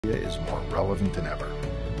media is more relevant than ever.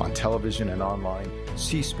 On television and online,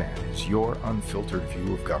 C-SPAN is your unfiltered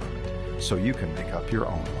view of government, so you can make up your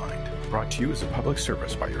own mind. Brought to you as a public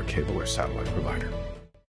service by your cable or satellite provider.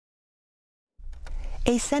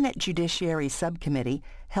 A Senate Judiciary Subcommittee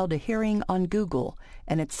held a hearing on Google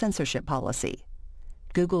and its censorship policy.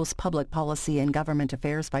 Google's Public Policy and Government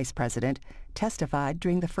Affairs Vice President testified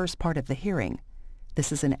during the first part of the hearing.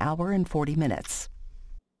 This is an hour and 40 minutes.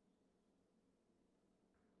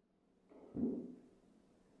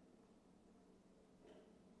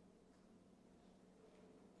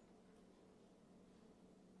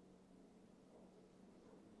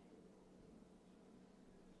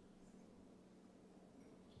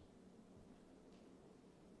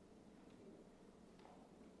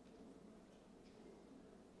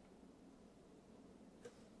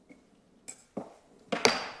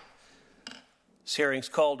 This hearing's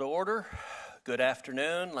called to order. Good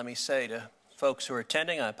afternoon. Let me say to folks who are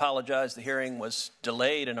attending, I apologize. The hearing was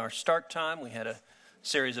delayed in our start time. We had a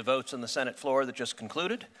series of votes on the Senate floor that just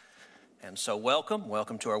concluded. And so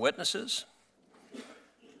welcome to our witnesses.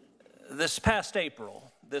 This past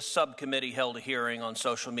April, this subcommittee held a hearing on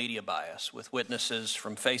social media bias with witnesses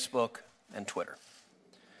from Facebook and Twitter.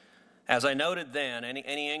 As I noted then,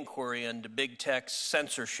 any inquiry into big tech's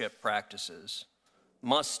censorship practices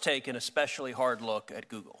must take an especially hard look at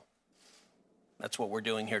Google. That's what we're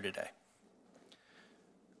doing here today.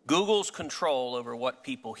 Google's control over what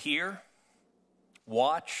people hear,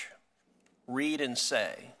 watch, read, and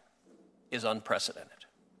say is unprecedented.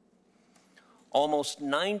 Almost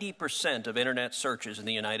 90% of internet searches in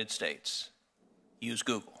the United States use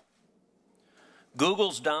Google.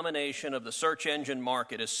 Google's domination of the search engine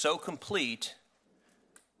market is so complete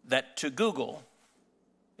that to Google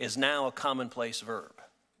is now a commonplace verb.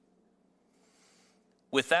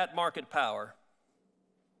 With that market power,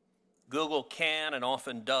 Google can and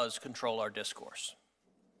often does control our discourse.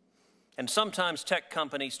 And sometimes tech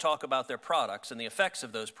companies talk about their products and the effects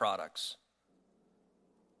of those products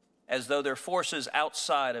as though they're forces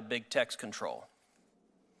outside of big tech's control.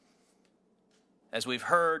 As we've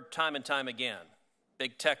heard time and time again,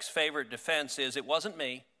 big tech's favorite defense is, it wasn't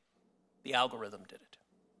me, the algorithm did it.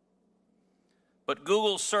 But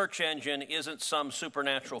Google's search engine isn't some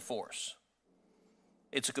supernatural force.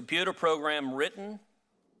 It's a computer program written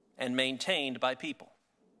and maintained by people.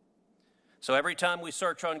 So every time we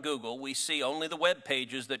search on Google, we see only the web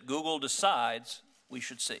pages that Google decides we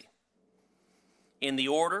should see, in the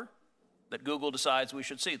order that Google decides we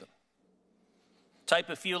should see them. Type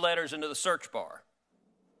a few letters into the search bar,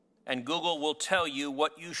 and Google will tell you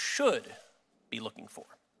what you should be looking for.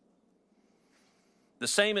 The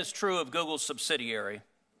same is true of Google's subsidiary,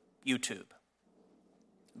 YouTube,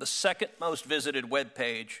 the second most visited web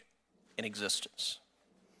page in existence.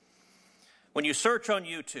 When you search on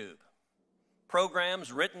YouTube,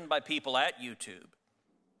 programs written by people at YouTube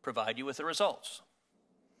provide you with the results.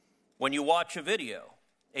 When you watch a video,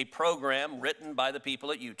 a program written by the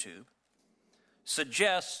people at YouTube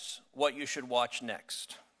suggests what you should watch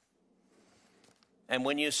next. And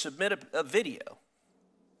when you submit a video,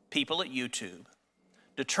 people at YouTube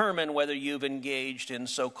determine whether you've engaged in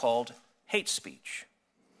so-called hate speech,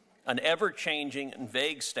 an ever-changing and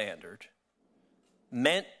vague standard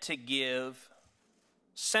meant to give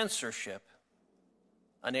censorship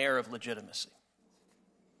an air of legitimacy.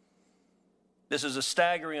 This is a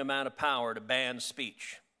staggering amount of power to ban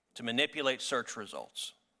speech, to manipulate search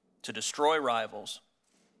results, to destroy rivals,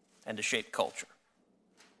 and to shape culture.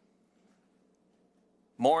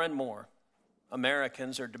 More and more,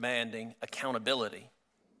 Americans are demanding accountability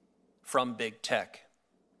from big tech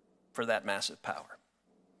for that massive power.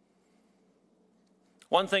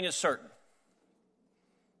 One thing is certain.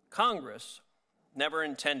 Congress never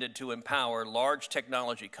intended to empower large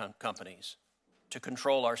technology companies to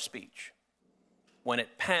control our speech when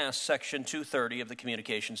it passed Section 230 of the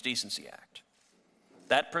Communications Decency Act.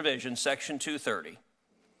 That provision, Section 230,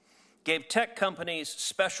 gave tech companies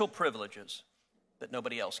special privileges that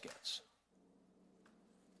nobody else gets.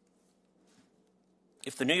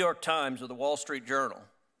 If the New York Times or the Wall Street Journal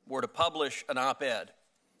were to publish an op-ed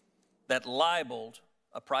that libeled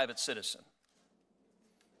a private citizen,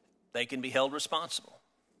 they can be held responsible.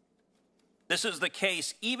 This is the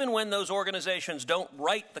case even when those organizations don't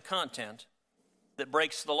write the content that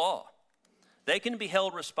breaks the law. They can be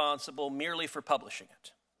held responsible merely for publishing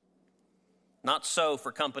it. Not so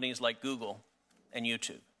for companies like Google and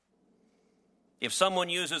YouTube. If someone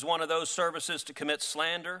uses one of those services to commit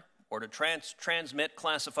slander, or to transmit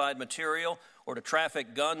classified material, or to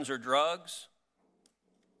traffic guns or drugs,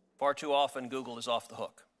 far too often Google is off the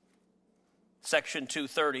hook. Section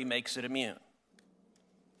 230 makes it immune.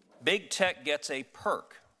 Big tech gets a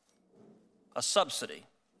perk, a subsidy,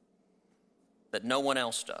 that no one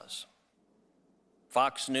else does.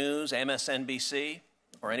 Fox News, MSNBC,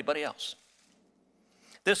 or anybody else.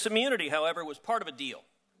 This immunity, however, was part of a deal.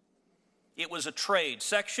 It was a trade.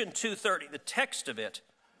 Section 230, the text of it,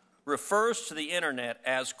 refers to the internet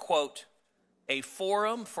as, quote, a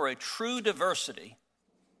forum for a true diversity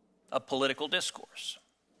of political discourse.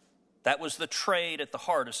 That was the trade at the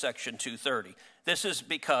heart of Section 230. This is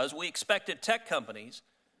because we expected tech companies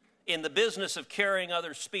in the business of carrying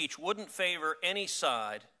others' speech wouldn't favor any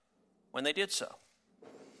side when they did so.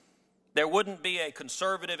 There wouldn't be a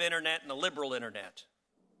conservative internet and a liberal internet.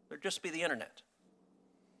 There'd just be the internet.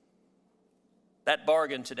 That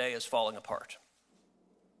bargain today is falling apart.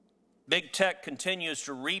 Big tech continues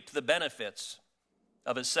to reap the benefits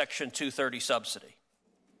of its Section 230 subsidy,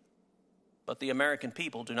 but the American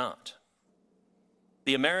people do not.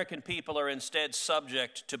 The American people are instead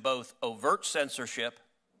subject to both overt censorship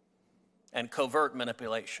and covert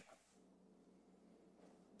manipulation.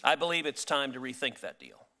 I believe it's time to rethink that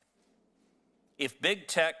deal. If big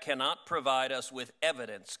tech cannot provide us with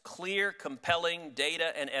evidence, clear, compelling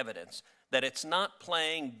data and evidence, that it's not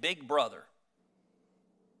playing Big Brother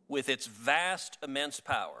with its vast, immense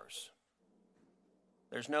powers,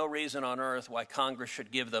 there's no reason on earth why Congress should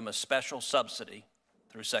give them a special subsidy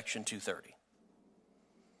through Section 230.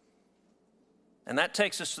 And that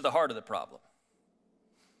takes us to the heart of the problem.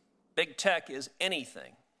 Big tech is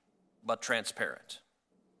anything but transparent.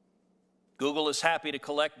 Google is happy to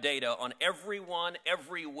collect data on everyone,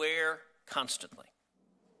 everywhere, constantly.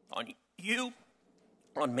 On you,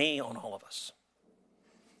 on me, on all of us.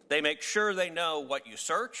 They make sure they know what you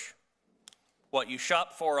search, what you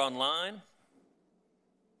shop for online,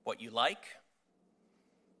 what you like.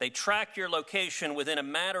 They track your location within a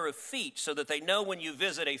matter of feet so that they know when you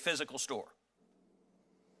visit a physical store.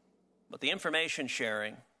 But the information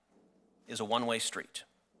sharing is a one-way street.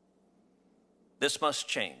 This must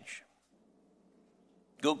change.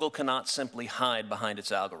 Google cannot simply hide behind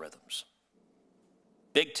its algorithms.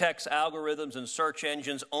 Big tech's algorithms and search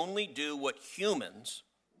engines only do what humans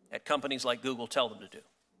at companies like Google tell them to do.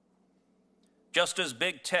 Just as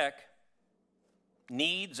big tech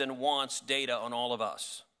needs and wants data on all of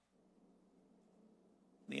us,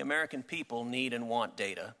 the American people need and want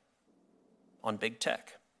data on big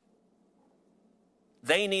tech.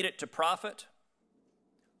 They need it to profit.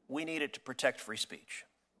 We need it to protect free speech.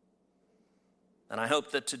 And I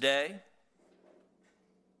hope that today,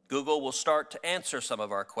 Google will start to answer some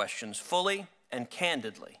of our questions fully and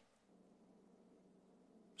candidly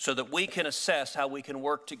so that we can assess how we can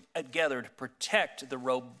work together to protect the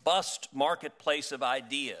robust marketplace of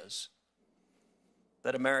ideas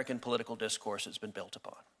that American political discourse has been built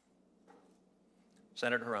upon.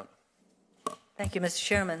 Senator Hirono. Thank you, Mr.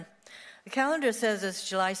 Chairman. The calendar says it's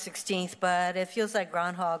July 16th, but it feels like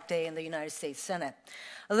Groundhog Day in the United States Senate.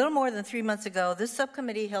 A little more than 3 months ago, this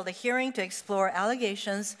subcommittee held a hearing to explore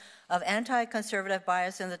allegations of anti-conservative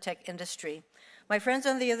bias in the tech industry. My friends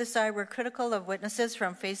on the other side were critical of witnesses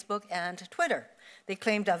from Facebook and Twitter. They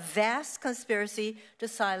claimed a vast conspiracy to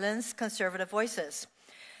silence conservative voices.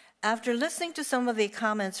 After listening to some of the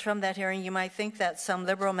comments from that hearing, you might think that some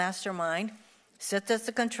liberal mastermind sits at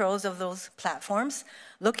the controls of those platforms,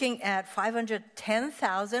 looking at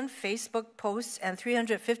 510,000 Facebook posts and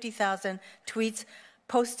 350,000 tweets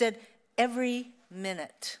posted every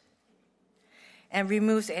minute, and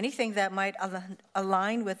removes anything that might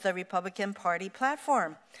align with the Republican Party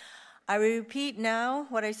platform. I repeat now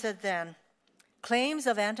what I said then. Claims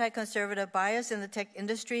of anti-conservative bias in the tech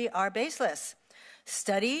industry are baseless.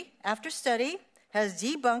 Study after study has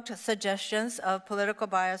debunked suggestions of political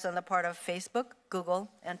bias on the part of Facebook,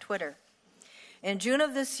 Google, and Twitter. In June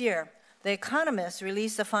of this year, The Economist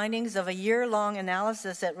released the findings of a year-long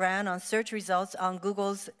analysis that ran on search results on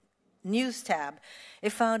Google's News tab.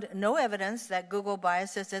 It found no evidence that Google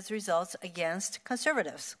biases its results against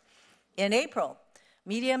conservatives. In April,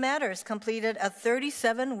 Media Matters completed a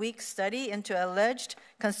 37-week study into alleged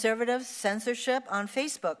conservative censorship on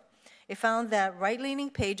Facebook. It found that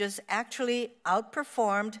right-leaning pages actually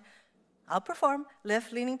outperform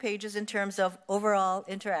left-leaning pages in terms of overall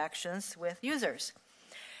interactions with users.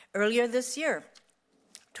 Earlier this year,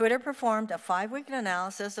 Twitter performed a 5-week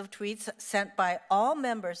analysis of tweets sent by all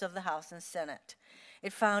members of the House and Senate.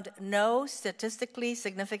 It found no statistically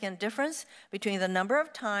significant difference between the number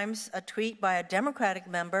of times a tweet by a Democratic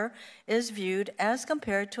member is viewed as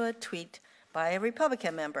compared to a tweet by a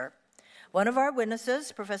Republican member. One of our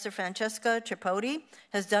witnesses, Professor Francesca Tripodi,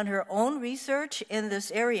 has done her own research in this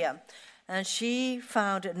area. and she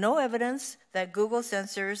found no evidence that Google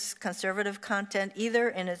censors conservative content either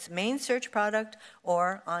in its main search product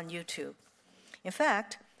or on YouTube. In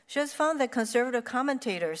fact, she has found that conservative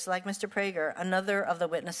commentators like Mr. Prager, another of the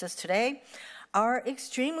witnesses today, are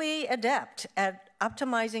extremely adept at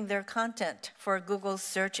optimizing their content for Google's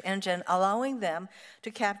search engine, allowing them to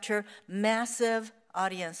capture massive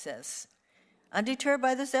audiences. Undeterred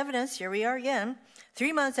by this evidence, here we are again.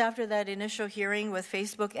 3 months after that initial hearing with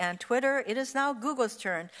Facebook and Twitter, it is now Google's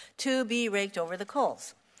turn to be raked over the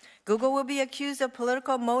coals. Google will be accused of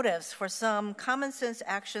political motives for some common sense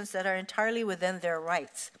actions that are entirely within their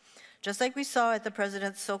rights. Just like we saw at the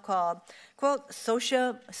president's so-called, quote,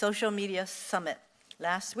 social media summit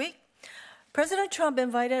last week, President Trump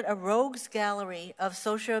invited a rogues gallery of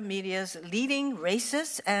social media's leading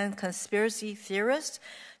racists and conspiracy theorists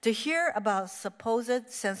to hear about supposed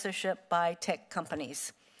censorship by tech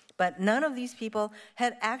companies. But none of these people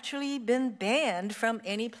had actually been banned from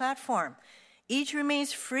any platform. Each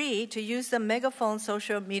remains free to use the megaphone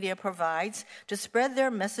social media provides to spread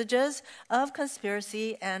their messages of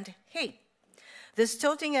conspiracy and hate. This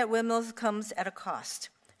tilting at windmills comes at a cost.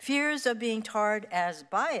 Fears of being tarred as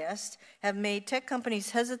biased have made tech companies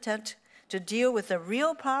hesitant to deal with the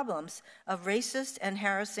real problems of racist and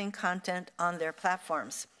harassing content on their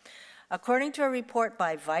platforms. According to a report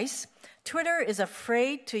by Vice, Twitter is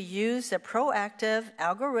afraid to use the proactive,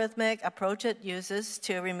 algorithmic approach it uses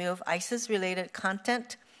to remove ISIS-related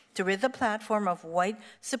content to rid the platform of white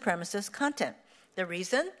supremacist content. The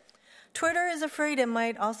reason? Twitter is afraid it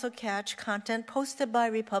might also catch content posted by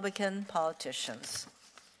Republican politicians.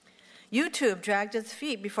 YouTube dragged its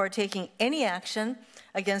feet before taking any action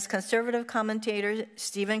against conservative commentator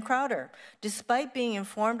Steven Crowder, despite being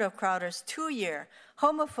informed of Crowder's 2-year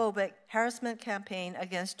homophobic harassment campaign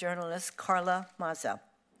against journalist Carla Maza.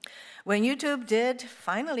 When YouTube did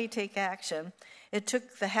finally take action, it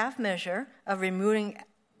took the half measure of removing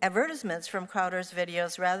advertisements from Crowder's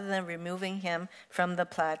videos rather than removing him from the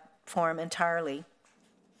platform entirely.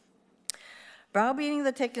 Browbeating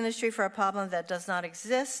the tech industry for a problem that does not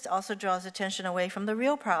exist also draws attention away from the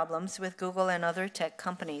real problems with Google and other tech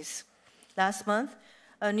companies. Last month,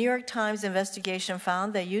 a New York Times investigation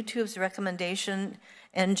found that YouTube's recommendation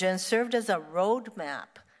engine served as a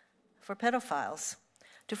roadmap for pedophiles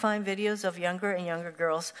to find videos of younger and younger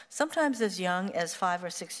girls, sometimes as young as 5 or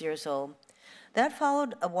 6 years old. That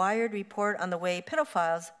followed a Wired report on the way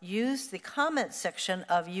pedophiles use the comment section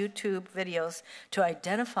of YouTube videos to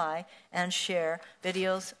identify and share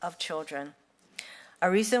videos of children. A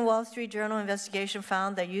recent Wall Street Journal investigation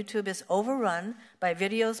found that YouTube is overrun by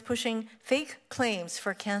videos pushing fake claims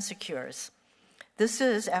for cancer cures. This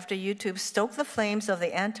is after YouTube stoked the flames of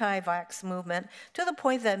the anti-vax movement to the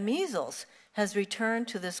point that measles has returned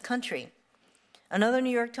to this country. Another New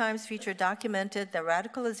York Times feature documented the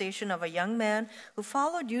radicalization of a young man who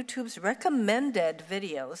followed YouTube's recommended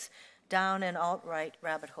videos down an alt-right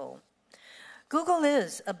rabbit hole. Google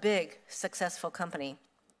is a big, successful company.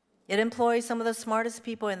 It employs some of the smartest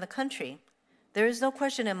people in the country. There is no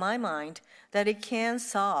question in my mind that it can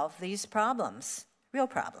solve these problems, real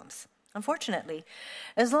problems. Unfortunately,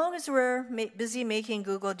 as long as we're busy making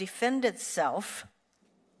Google defend itself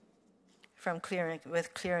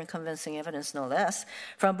with clear and convincing evidence, no less,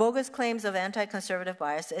 from bogus claims of anti-conservative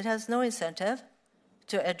bias, it has no incentive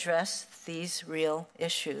to address these real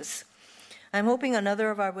issues. I'm hoping another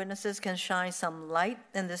of our witnesses can shine some light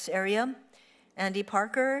in this area. Andy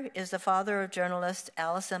Parker is the father of journalist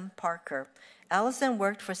Alison Parker. Alison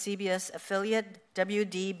worked for CBS affiliate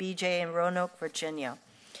WDBJ in Roanoke, Virginia.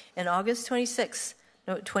 In August 26,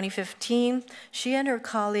 2015, she and her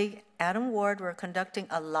colleague Adam Ward were conducting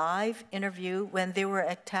a live interview when they were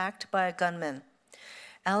attacked by a gunman.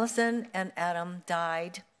 Alison and Adam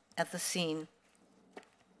died at the scene.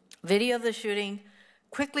 Video of the shooting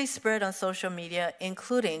quickly spread on social media,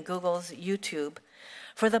 including Google's YouTube.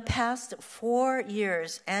 For the past 4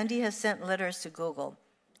 years, Andy has sent letters to Google.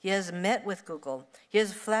 He has met with Google. He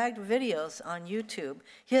has flagged videos on YouTube.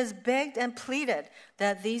 He has begged and pleaded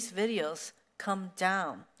that these videos come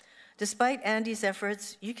down. Despite Andy's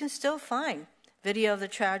efforts, you can still find video of the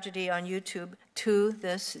tragedy on YouTube to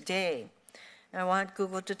this day. And I want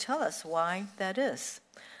Google to tell us why that is.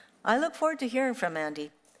 I look forward to hearing from Andy.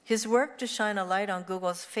 His work to shine a light on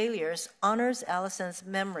Google's failures honors Alison's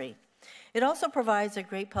memory. It also provides a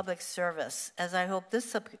great public service, as I hope this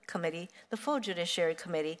subcommittee, the full Judiciary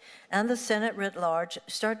Committee, and the Senate writ large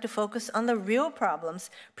start to focus on the real problems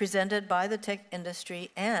presented by the tech industry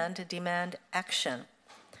and demand action.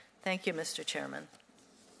 Thank you, Mr. Chairman.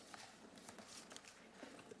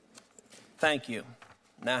 Thank you.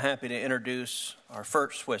 Now happy to introduce our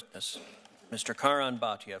first witness, Mr. Karan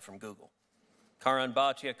Bhatia from Google. Karan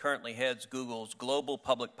Bhatia currently heads Google's Global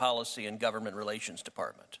Public Policy and Government Relations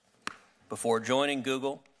Department. Before joining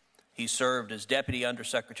Google, he served as Deputy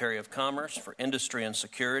Undersecretary of Commerce for Industry and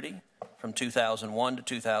Security from 2001 to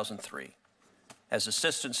 2003, as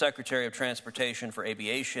Assistant Secretary of Transportation for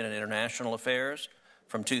Aviation and International Affairs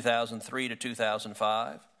from 2003 to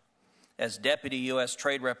 2005, as Deputy U.S.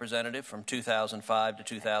 Trade Representative from 2005 to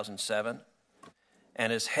 2007,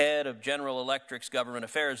 and as Head of General Electric's Government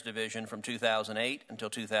Affairs Division from 2008 until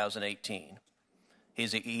 2018.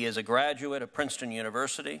 He is a graduate of Princeton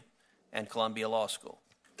University and Columbia Law School.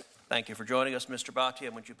 Thank you for joining us, Mr. Bhatia,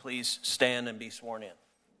 and would you please stand and be sworn in?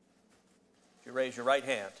 If you raise your right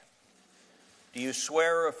hand, do you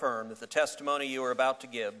swear or affirm that the testimony you are about to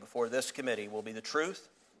give before this committee will be the truth,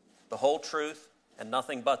 the whole truth, and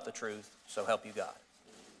nothing but the truth, so help you God?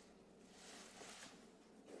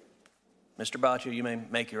 Mr. Bhatia, you may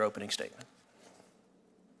make your opening statement.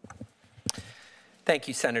 Thank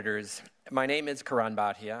you, Senators. My name is Karan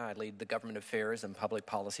Bhatia. I lead the Government Affairs and Public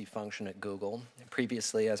Policy function at Google.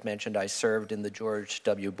 Previously, as mentioned, I served in the George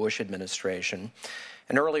W. Bush administration.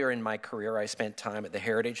 And earlier in my career, I spent time at the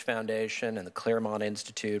Heritage Foundation and the Claremont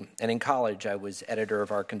Institute. And in college, I was editor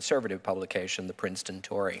of our conservative publication, the Princeton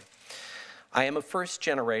Tory. I am a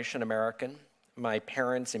first-generation American. My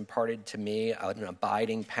parents imparted to me an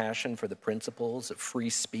abiding passion for the principles of free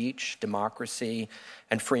speech, democracy,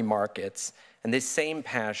 and free markets. And this same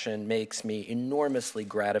passion makes me enormously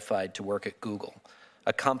gratified to work at Google,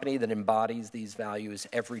 a company that embodies these values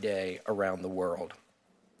every day around the world.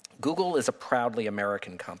 Google is a proudly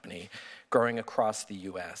American company growing across the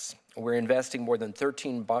U.S. We're investing more than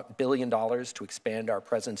 $13 billion to expand our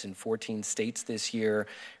presence in 14 states this year,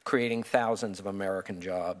 creating thousands of American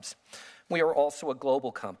jobs. We are also a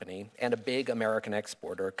global company and a big American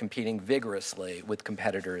exporter, competing vigorously with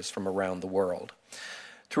competitors from around the world.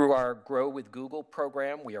 Through our Grow with Google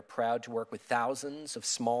program, we are proud to work with thousands of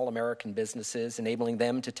small American businesses, enabling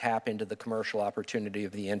them to tap into the commercial opportunity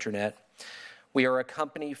of the Internet. We are a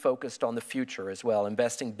company focused on the future as well,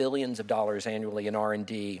 investing billions of dollars annually in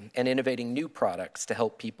R&D and innovating new products to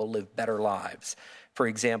help people live better lives. For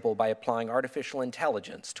example, by applying artificial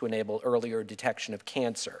intelligence to enable earlier detection of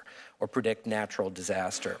cancer or predict natural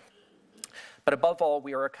disaster. But above all,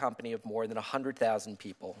 we are a company of more than 100,000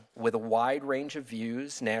 people with a wide range of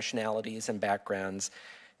views, nationalities, and backgrounds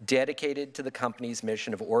dedicated to the company's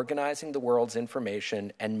mission of organizing the world's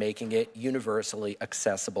information and making it universally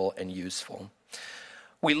accessible and useful.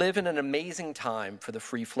 We live in an amazing time for the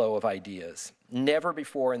free flow of ideas. Never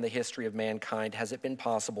before in the history of mankind has it been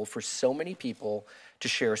possible for so many people to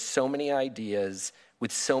share so many ideas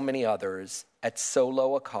with so many others at so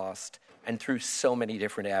low a cost and through so many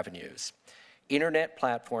different avenues. Internet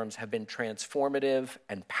platforms have been transformative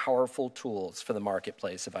and powerful tools for the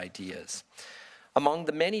marketplace of ideas. Among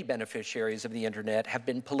the many beneficiaries of the Internet have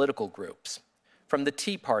been political groups. From the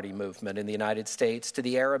Tea Party movement in the United States to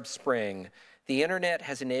the Arab Spring, the Internet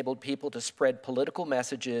has enabled people to spread political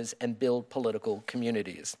messages and build political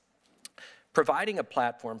communities. Providing a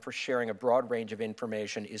platform for sharing a broad range of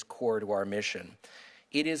information is core to our mission.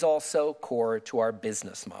 It is also core to our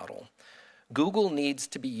business model. Google needs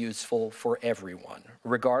to be useful for everyone,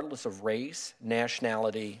 regardless of race,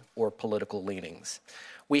 nationality, or political leanings.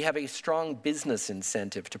 We have a strong business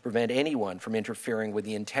incentive to prevent anyone from interfering with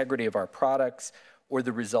the integrity of our products or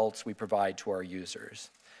the results we provide to our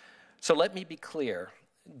users. So let me be clear,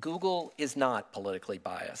 Google is not politically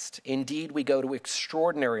biased. Indeed, we go to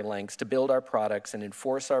extraordinary lengths to build our products and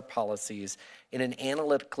enforce our policies in an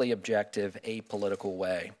analytically objective, apolitical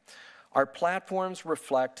way. Our platforms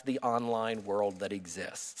reflect the online world that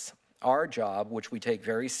exists. Our job, which we take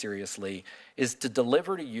very seriously, is to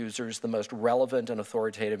deliver to users the most relevant and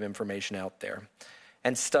authoritative information out there.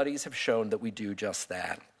 And studies have shown that we do just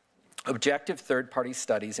that. Objective third-party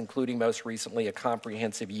studies, including most recently a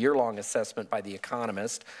comprehensive year-long assessment by The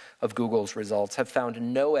Economist of Google's results, have found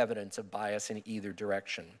no evidence of bias in either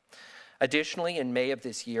direction. Additionally, in May of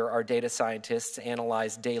this year, our data scientists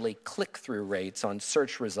analyzed daily click-through rates on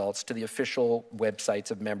search results to the official websites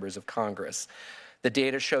of members of Congress. The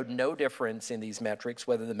data showed no difference in these metrics,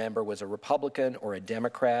 whether the member was a Republican or a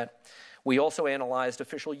Democrat. We also analyzed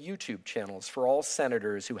official YouTube channels for all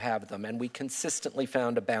senators who have them, and we consistently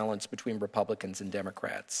found a balance between Republicans and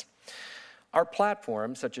Democrats. Our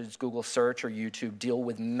platforms, such as Google Search or YouTube, deal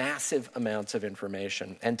with massive amounts of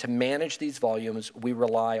information. And to manage these volumes, we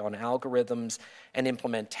rely on algorithms and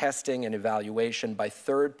implement testing and evaluation by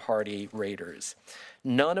third-party raters.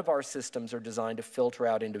 None of our systems are designed to filter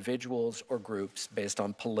out individuals or groups based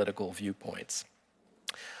on political viewpoints.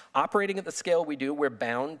 Operating at the scale we do, we're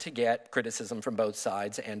bound to get criticism from both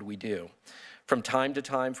sides, and we do. From time to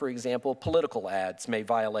time, for example, political ads may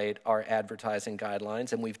violate our advertising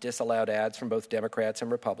guidelines, and we've disallowed ads from both Democrats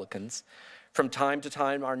and Republicans. From time to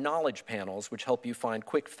time, our knowledge panels, which help you find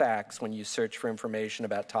quick facts when you search for information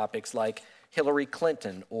about topics like Hillary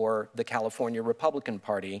Clinton or the California Republican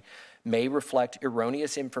Party, may reflect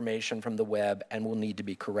erroneous information from the web and will need to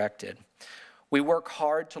be corrected. We work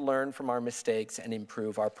hard to learn from our mistakes and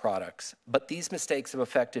improve our products, but these mistakes have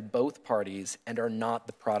affected both parties and are not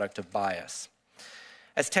the product of bias.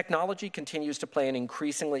 As technology continues to play an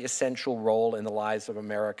increasingly essential role in the lives of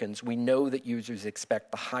Americans, we know that users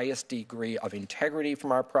expect the highest degree of integrity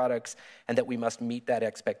from our products and that we must meet that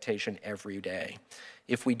expectation every day.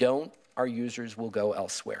 If we don't, our users will go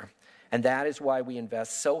elsewhere. And that is why we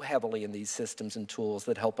invest so heavily in these systems and tools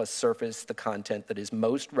that help us surface the content that is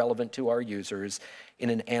most relevant to our users in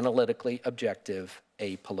an analytically objective,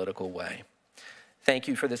 apolitical way. Thank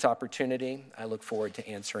you for this opportunity. I look forward to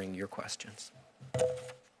answering your questions.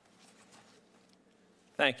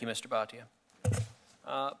 Thank you, Mr. Bhatia.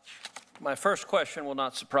 My first question will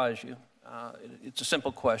not surprise you. It's a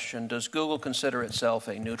simple question. Does Google consider itself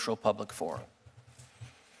a neutral public forum?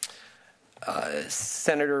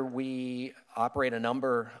 Senator, we operate a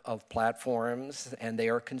number of platforms, and they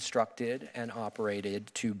are constructed and operated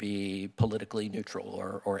to be politically neutral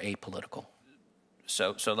or apolitical.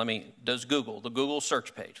 So does Google, the Google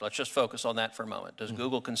search page, let's just focus on that for a moment. Does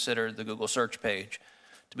Google consider the Google search page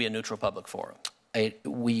to be a neutral public forum?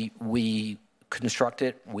 We construct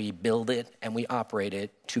it, we build it, and we operate it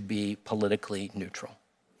to be politically neutral.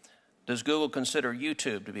 Does Google consider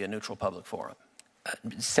YouTube to be a neutral public forum?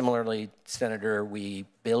 Similarly, Senator, we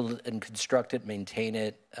build and construct it, maintain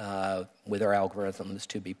it with our algorithms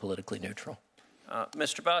to be politically neutral.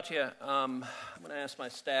 Mr. Bhatia, I'm going to ask my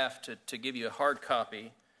staff to give you a hard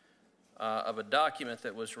copy of a document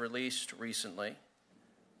that was released recently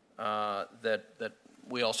that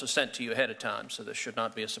we also sent to you ahead of time, so this should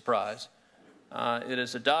not be a surprise. It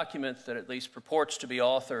is a document that at least purports to be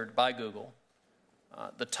authored by Google.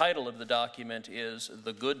 The title of the document is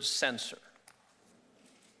The Good Censor.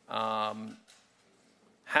 How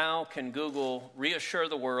can Google reassure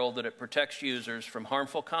the world that it protects users from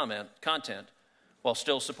harmful content while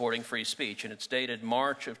still supporting free speech? And it's dated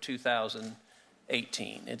March of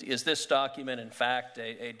 2018. Is this document, in fact,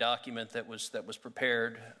 a document that was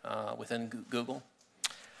prepared within Google?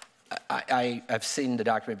 I've seen the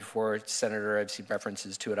document before, Senator. I've seen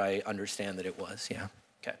references to it. I understand that it was, yeah.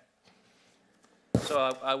 Okay.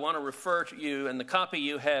 So I want to refer to you, and the copy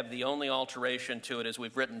you have, the only alteration to it is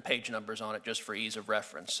we've written page numbers on it just for ease of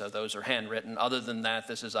reference. So those are handwritten. Other than that,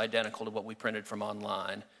 this is identical to what we printed from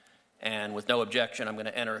online. And with no objection, I'm going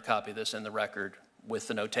to enter a copy of this in the record with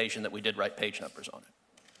the notation that we did write page numbers on it.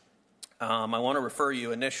 I want to refer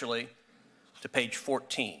you initially to page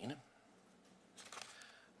 14.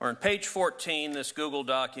 Or in page 14, this Google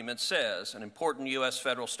document says an important U.S.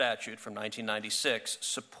 federal statute from 1996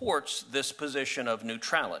 supports this position of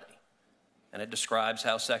neutrality. And it describes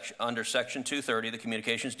how under Section 230 of the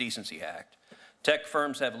Communications Decency Act, tech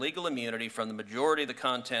firms have legal immunity from the majority of the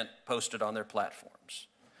content posted on their platforms.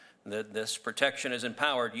 This protection has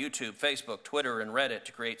empowered YouTube, Facebook, Twitter, and Reddit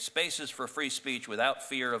to create spaces for free speech without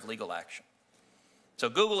fear of legal action. So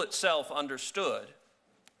Google itself understood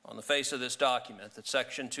on the face of this document that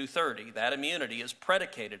Section 230, that immunity is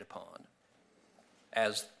predicated upon,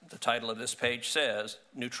 as the title of this page says,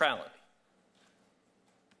 neutrality.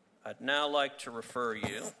 I'd now like to refer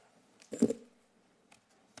you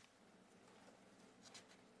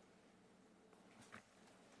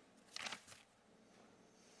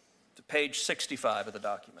to page 65 of the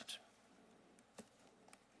document.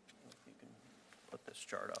 You can put this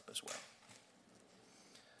chart up as well.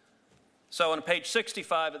 So on page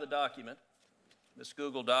 65 of the document, this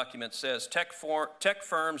Google document says tech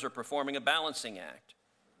firms are performing a balancing act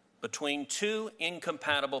between two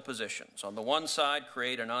incompatible positions. On the one side,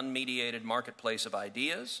 create an unmediated marketplace of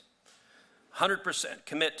ideas, 100%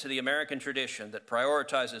 commit to the American tradition that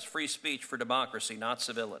prioritizes free speech for democracy, not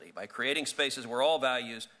civility, by creating spaces where all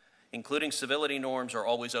values, including civility norms, are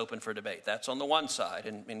always open for debate. That's on the one side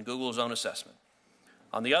in Google's own assessment.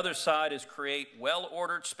 On the other side is create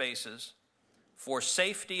well-ordered spaces for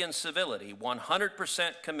safety and civility,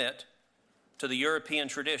 100% commit to the European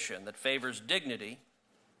tradition that favors dignity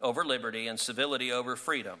over liberty and civility over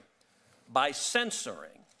freedom by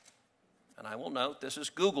censoring, and I will note this is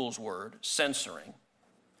Google's word, censoring,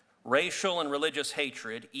 racial and religious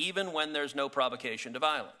hatred even when there's no provocation to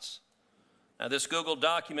violence. Now this Google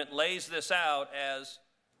document lays this out as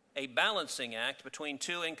a balancing act between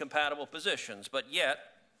two incompatible positions, but yet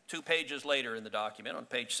 2 pages later in the document, on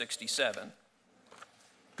page 67,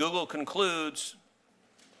 Google concludes,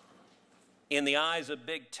 in the eyes of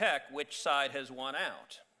big tech, which side has won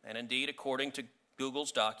out? And indeed, according to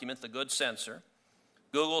Google's document, The Good Censor,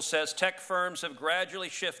 Google says tech firms have gradually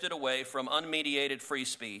shifted away from unmediated free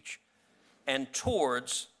speech and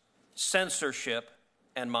towards censorship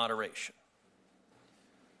and moderation.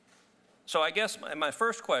 So I guess my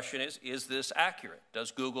first question is this accurate?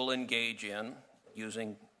 Does Google engage in,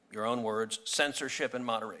 using your own words, censorship and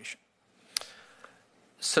moderation?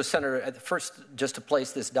 So, Senator, first, just to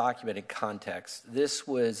place this document in context, this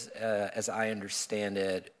was, as I understand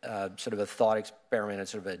it, sort of a thought experiment and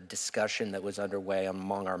sort of a discussion that was underway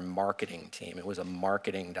among our marketing team. It was a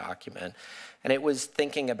marketing document, and it was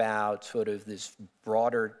thinking about sort of this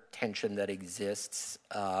broader tension that exists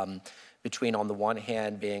between, on the one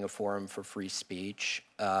hand, being a forum for free speech,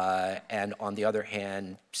 and on the other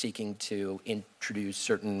hand, seeking to introduce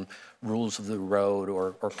certain rules of the road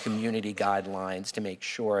or community guidelines to make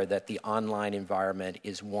sure that the online environment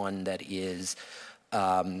is one that is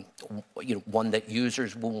one that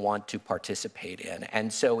users will want to participate in.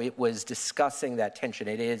 And so it was discussing that tension.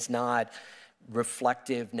 It is not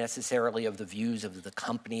reflective necessarily of the views of the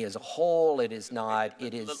company as a whole. It is not.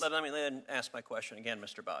 It is. Let me then ask my question again,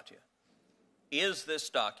 Mr. Bhatia. Is this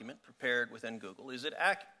document prepared within Google? Is it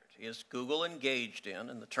accurate? Is Google engaged in,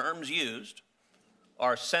 and the terms used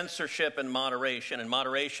are censorship and moderation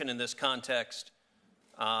in this context,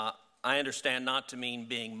 I understand not to mean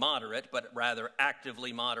being moderate, but rather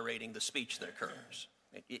actively moderating the speech that occurs.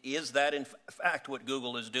 Is that in fact what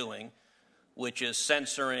Google is doing, which is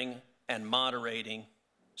censoring and moderating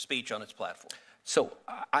speech on its platform? So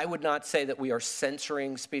I would not say that we are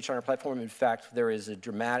censoring speech on our platform. In fact, there is a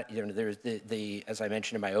dramatic, there's as I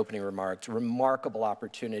mentioned in my opening remarks, remarkable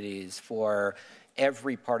opportunities for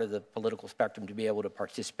every part of the political spectrum to be able to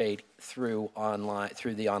participate through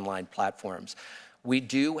the online platforms. We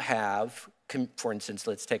do have, for instance,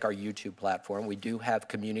 let's take our YouTube platform. We do have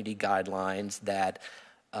community guidelines that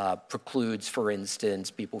precludes, for instance,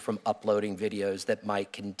 people from uploading videos that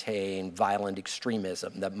might contain violent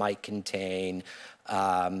extremism, that might contain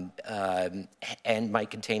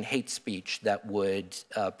hate speech that would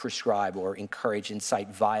prescribe or encourage, incite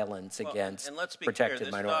violence against and let's be protected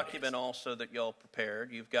clear, minorities. This document also that y'all prepared,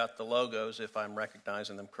 you've got the logos, if I'm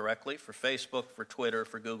recognizing them correctly, for Facebook, for Twitter,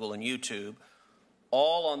 for Google, and YouTube,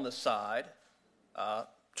 all on the side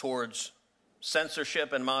towards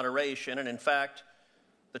censorship and moderation, and in fact,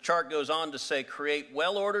 the chart goes on to say, create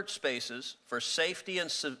well-ordered spaces for safety and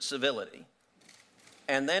civility.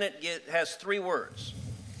 And then it has 3 words: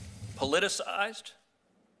 politicized,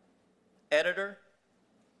 editor,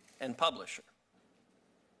 and publisher.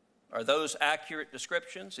 Are those accurate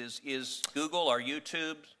descriptions? Is Google or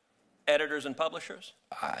YouTube editors and publishers?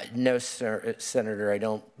 No, sir, Senator, I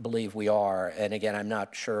don't believe we are. And again, I'm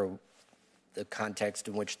not sure the context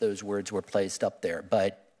in which those words were placed up there.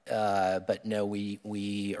 But no,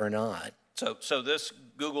 we are not. So this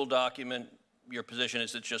Google document, your position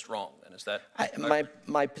is it's just wrong, then, is that?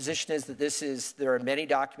 My position is that there are many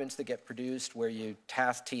documents that get produced where you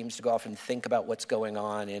task teams to go off and think about what's going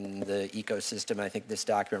on in the ecosystem. I think this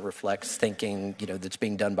document reflects thinking, that's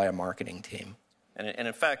being done by a marketing team. And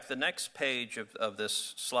in fact, the next page of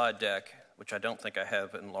this slide deck, which I don't think I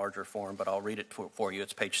have in larger form, but I'll read it for you.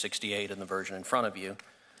 It's page 68 in the version in front of you.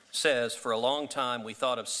 Says, for a long time we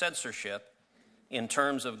thought of censorship in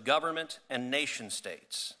terms of government and nation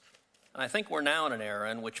states. And I think we're now in an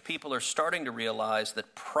era in which people are starting to realize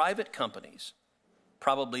that private companies,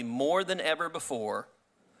 probably more than ever before,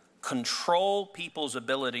 control people's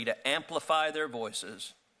ability to amplify their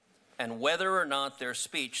voices and whether or not their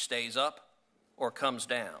speech stays up or comes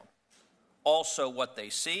down. Also what they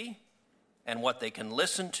see and what they can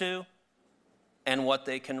listen to and what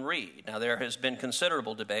they can read. Now, there has been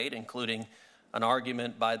considerable debate, including an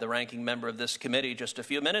argument by the ranking member of this committee just a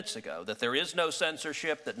few minutes ago, that there is no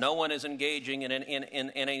censorship, that no one is engaging in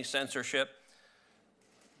any censorship.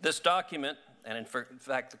 This document, and in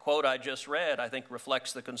fact the quote I just read, I think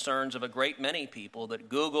reflects the concerns of a great many people that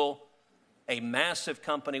Google, a massive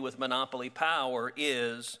company with monopoly power,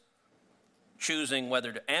 is choosing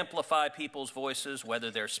whether to amplify people's voices, whether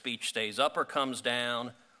their speech stays up or comes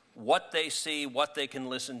down, what they see, what they can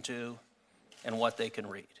listen to, and what they can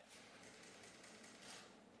read.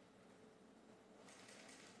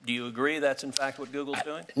 Do you agree that's in fact what Google's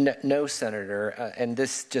doing? No, Senator. And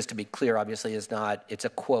this, just to be clear, obviously is not, it's a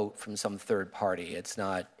quote from some third party. It's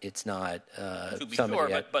not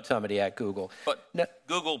somebody at Google. But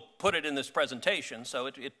Google put it in this presentation, so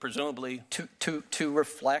it presumably... To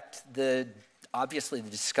reflect the obviously the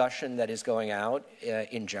discussion that is going out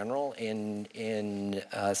in general in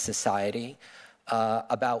society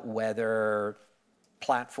about whether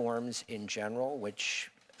platforms in general,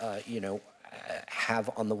 which have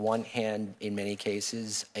on the one hand, in many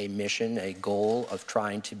cases, a mission, a goal of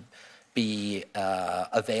trying to be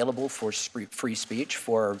available for free speech,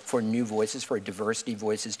 for new voices, for diversity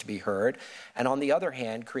voices to be heard, and on the other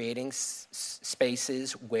hand, creating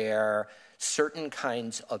spaces where certain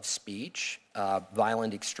kinds of speech,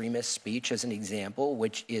 violent extremist speech as an example,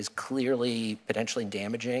 which is clearly potentially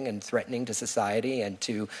damaging and threatening to society and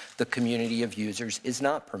to the community of users, is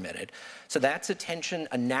not permitted. So that's a tension,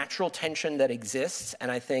 a natural tension that exists, and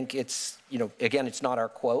I think it's, again, it's not our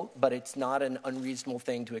quote, but it's not an unreasonable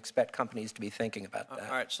thing to expect companies to be thinking about that.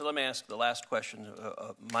 All right, so let me ask the last question,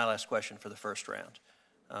 my last question for the first round.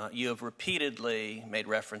 You have repeatedly made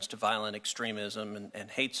reference to violent extremism and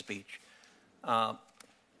hate speech.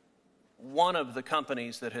 One of the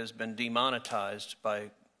companies that has been demonetized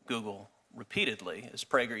by Google repeatedly is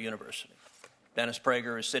Prager University. Dennis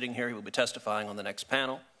Prager is sitting here. He will be testifying on the next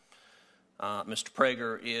panel. Mr.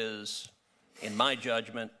 Prager is, in my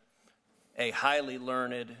judgment, a highly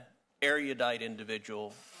learned, erudite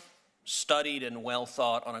individual, studied and well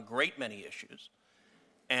thought on a great many issues.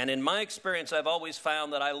 And in my experience, I've always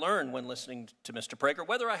found that I learn when listening to Mr. Prager,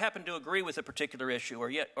 whether I happen to agree with a particular issue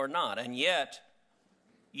or not. And yet,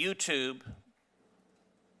 YouTube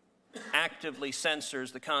actively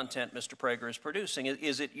censors the content Mr. Prager is producing.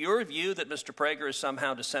 Is it your view that Mr. Prager is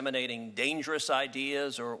somehow disseminating dangerous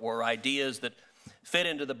ideas or ideas that fit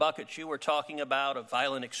into the buckets you were talking about of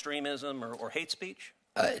violent extremism or hate speech?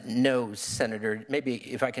 No, Senator. Maybe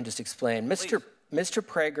if I can just explain. Mr.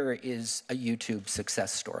 Prager is a YouTube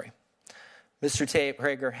success story. Mr.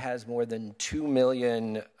 Prager has more than 2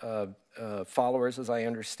 million followers, as I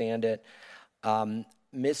understand it.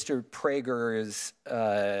 Mr. Prager's,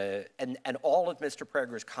 and all of Mr.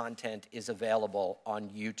 Prager's content is available on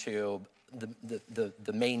YouTube,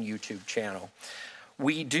 the main YouTube channel.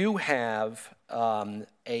 We do have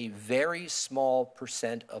a very small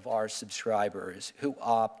percent of our subscribers who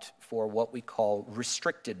opt for what we call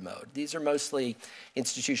restricted mode. These are mostly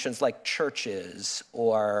institutions like churches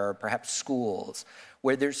or perhaps schools,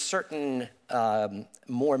 where there's certain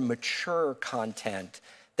more mature content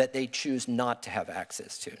that they choose not to have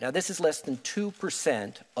access to. Now, this is less than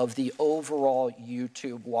 2% of the overall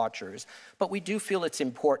YouTube watchers, but we do feel it's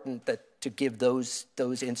important to give those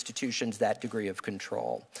institutions that degree of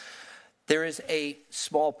control. There is a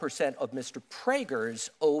small percent of Mr. Prager's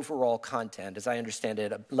overall content, as I understand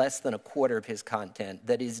it, less than a quarter of his content,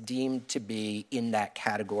 that is deemed to be in that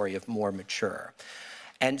category of more mature.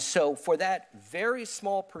 And so for that very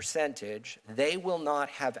small percentage, they will not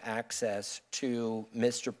have access to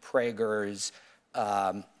Mr. Prager's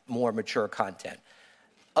more mature content.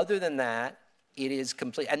 Other than that, it is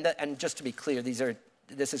complete. And just to be clear,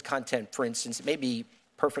 this is content, for instance, it may be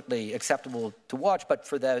perfectly acceptable to watch, but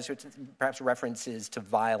for those who perhaps references to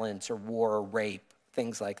violence or war or rape,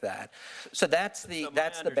 things like that. So that's the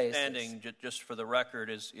basis. My understanding, just for the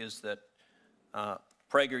record, is that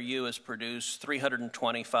PragerU has produced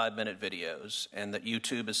 325-minute videos, and that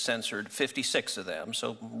YouTube has censored 56 of them,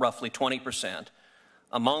 so roughly 20%.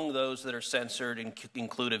 Among those that are censored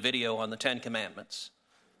include a video on the Ten Commandments.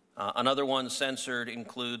 Another one censored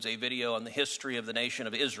includes a video on the history of the nation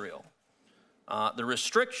of Israel. The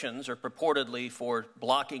restrictions are purportedly for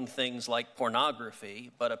blocking things like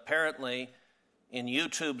pornography, but apparently in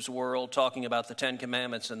YouTube's world, talking about the Ten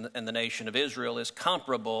Commandments and the nation of Israel is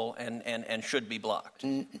comparable and should be blocked.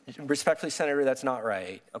 Respectfully, Senator, that's not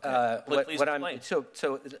right. Okay. Please explain.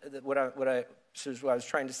 What I was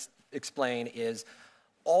trying to explain is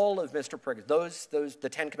all of Mr. Prager, the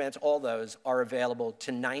Ten Commandments, all those are available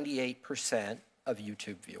to 98% of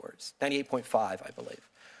YouTube viewers, 98.5, I believe.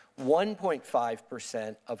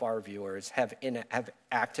 1.5% of our viewers have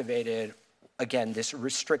activated, again, this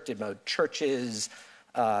restricted mode. Churches,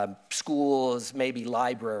 schools, maybe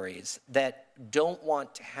libraries that don't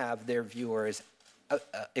want to have their viewers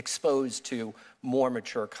exposed to more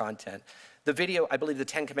mature content. The video, I believe the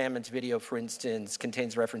Ten Commandments video, for instance,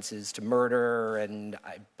 contains references to murder and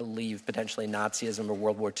I believe potentially Nazism or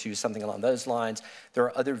World War II, something along those lines. There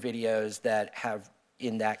are other videos that have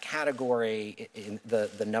in that category, in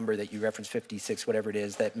the number that you referenced, 56, whatever it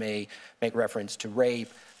is, that may make reference to rape.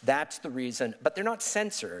 That's the reason, but they're not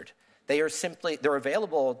censored. They're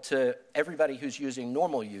available to everybody who's using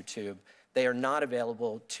normal YouTube. They are not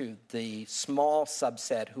available to the small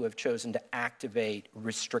subset who have chosen to activate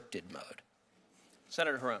restricted mode.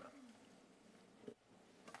 Senator Hirona.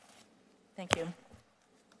 Thank you.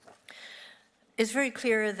 it's very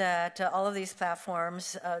clear that all of these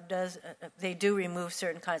platforms they do remove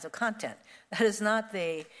certain kinds of content. That is not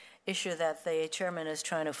the issue that the chairman is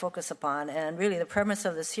trying to focus upon. And really, the premise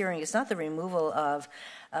of this hearing is not the removal of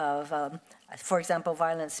for example,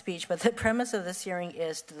 violent speech, but the premise of this hearing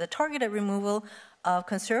is the targeted removal of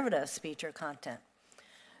conservative speech or content.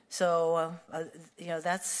 So,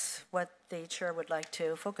 that's what the chair would like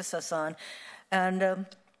to focus us on. And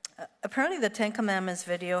apparently the Ten Commandments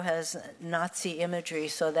video has Nazi imagery,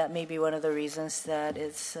 so that may be one of the reasons that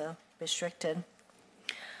it's restricted.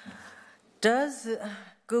 Does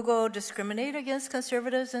Google discriminate against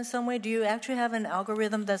conservatives in some way? Do you actually have an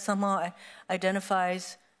algorithm that somehow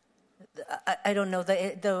identifies, I don't know,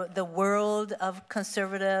 the world of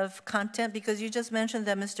conservative content? Because you just mentioned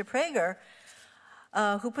that Mr. Prager,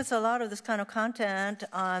 who puts a lot of this kind of content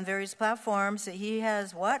on various platforms, he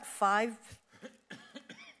has,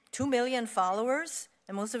 2 million followers,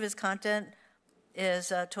 and most of his content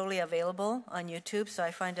is totally available on YouTube. So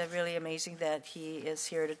I find it really amazing that he is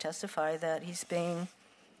here to testify that he's being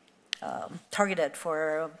targeted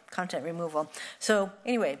for content removal. So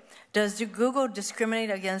anyway, does Google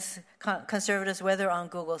discriminate against conservatives, whether on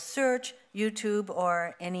Google Search, YouTube,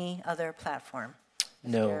 or any other platform?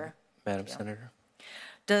 No, Madam Senator.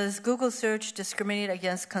 Does Google Search discriminate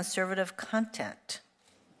against conservative content?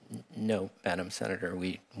 No, Madam Senator.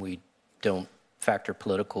 We don't factor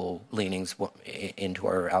political leanings into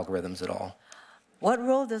our algorithms at all. What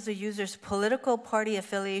role does the user's political party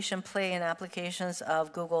affiliation play in applications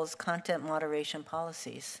of Google's content moderation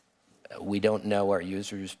policies? We don't know our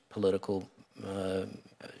users' political,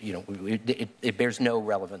 it bears no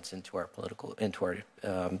relevance into our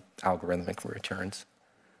algorithmic returns.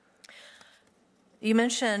 You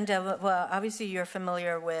mentioned, well, obviously you're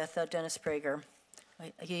familiar with Dennis Prager.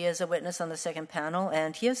 He is a witness on the second panel,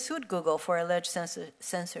 and he has sued Google for alleged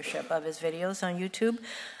censorship of his videos on YouTube.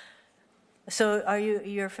 So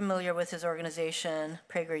you're familiar with his organization,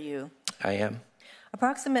 PragerU? I am.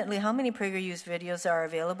 Approximately how many PragerU's videos are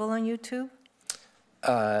available on YouTube?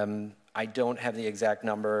 I don't have the exact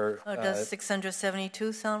number. Does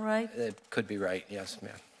 672 sound right? It could be right, yes,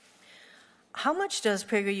 ma'am. How much does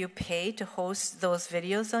PragerU pay to host those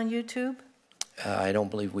videos on YouTube? I don't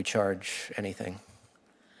believe we charge anything.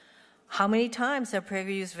 How many times have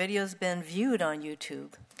PragerU's videos been viewed on YouTube?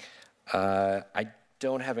 I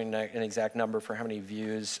don't have an exact number for how many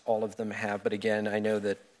views all of them have, but again, I know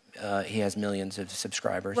that he has millions of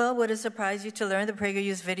subscribers. Well, would it surprise you to learn that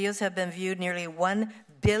PragerU's videos have been viewed nearly 1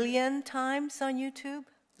 billion times on YouTube?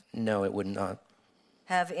 No, it would not.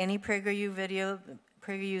 Have any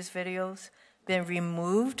PragerU's videos been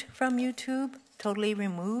removed from YouTube? Totally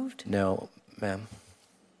removed? No, ma'am.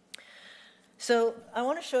 So I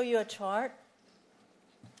want to show you a chart.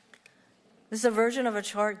 This is a version of a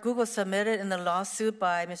chart Google submitted in the lawsuit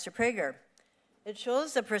by Mr. Prager. It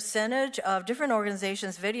shows the percentage of different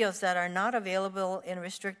organizations' videos that are not available in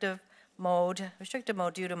restrictive mode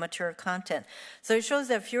due to mature content. So it shows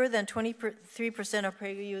that fewer than 23% of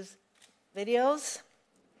PragerU's videos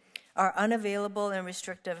are unavailable in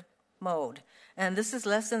restrictive mode. And this is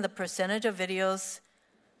less than the percentage of videos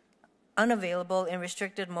unavailable in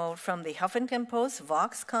restricted mode from the Huffington Post,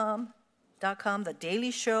 Vox.com, The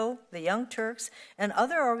Daily Show, the Young Turks, and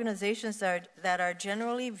other organizations that are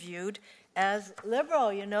generally viewed as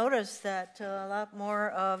liberal. You notice that a lot more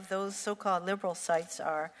of those so-called liberal sites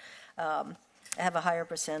have a higher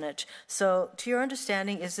percentage. So to your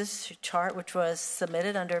understanding, is this chart, which was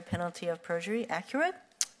submitted under penalty of perjury, accurate?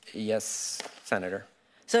 Yes, Senator.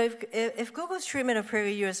 So if Google's treatment of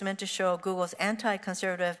PragerU is meant to show Google's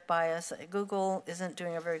anti-conservative bias, Google isn't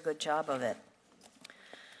doing a very good job of it.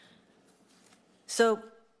 So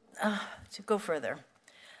to go further,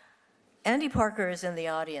 Andy Parker is in the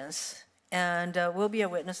audience and will be a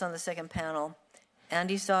witness on the second panel.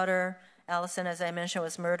 Andy's daughter, Alison, as I mentioned,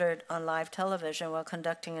 was murdered on live television while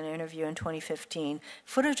conducting an interview in 2015.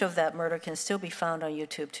 Footage of that murder can still be found on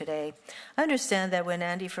YouTube today. I understand that when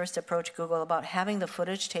Andy first approached Google about having the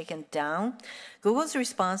footage taken down, Google's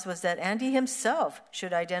response was that Andy himself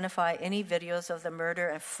should identify any videos of the murder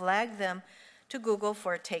and flag them to Google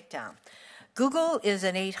for a takedown. Google is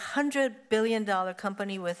an $800 billion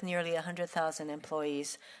company with nearly 100,000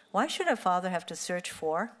 employees. Why should a father have to search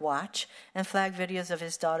for, watch, and flag videos of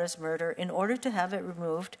his daughter's murder in order to have it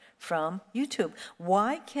removed from YouTube?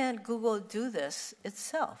 Why can't Google do this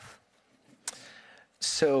itself?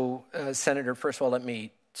 So, Senator, first of all, let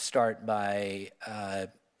me start by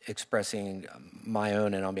expressing my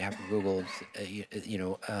own and on behalf of Google's,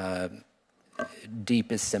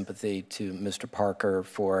 deepest sympathy to Mr. Parker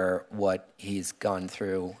for what he's gone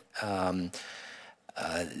through.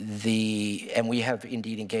 And we have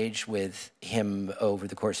indeed engaged with him over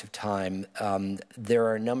the course of time. There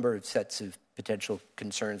are a number of sets of potential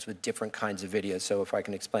concerns with different kinds of videos. So if I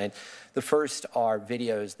can explain, the first are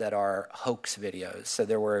videos that are hoax videos. So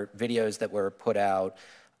there were videos that were put out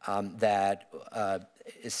that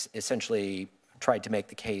essentially tried to make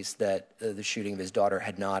the case that the shooting of his daughter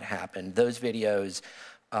had not happened. Those videos,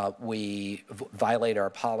 we violate our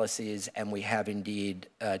policies, and we have indeed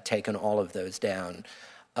taken all of those down.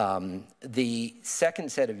 The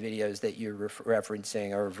second set of videos that you're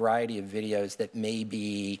referencing are a variety of videos that may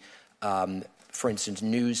be, for instance,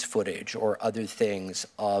 news footage or other things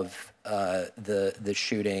of the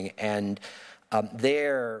shooting. And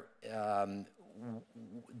there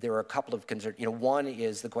are a couple of concerns. One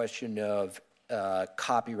is the question of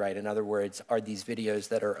copyright. In other words, are these videos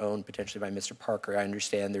that are owned potentially by Mr. Parker? I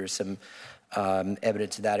understand there's some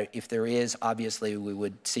evidence of that. If there is, obviously we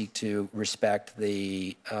would seek to respect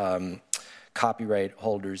the copyright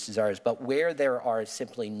holders' desires. But where there are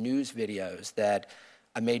simply news videos that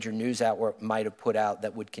a major news outlet might have put out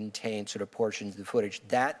that would contain sort of portions of the footage,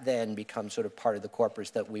 that then becomes sort of part of the corpus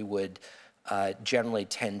that we would generally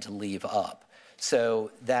tend to leave up. So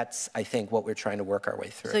that's, I think, what we're trying to work our way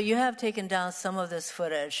through. So you have taken down some of this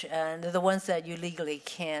footage, and the ones that you legally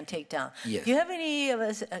can take down. Yes. Do you have any of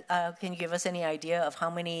us? Can you give us any idea of how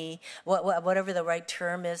many, whatever the right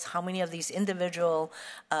term is, how many of these individual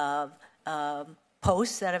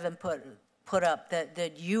posts that have been put up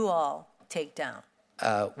that you all take down?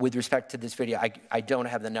 With respect to this video, I don't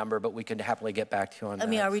have the number, but we can happily get back to you on that. I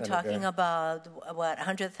mean, are we Senator. talking about,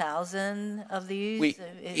 100,000 of these?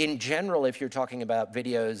 In general, if you're talking about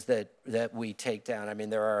videos that we take down, I mean,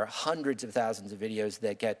 there are hundreds of thousands of videos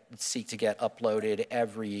that seek to get uploaded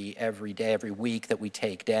every day, every week that we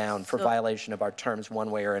take down for violation of our terms one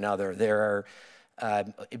way or another. There are,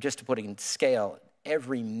 just to put it in scale,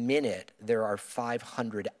 every minute there are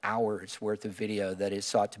 500 hours worth of video that is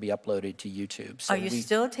sought to be uploaded to YouTube. So are you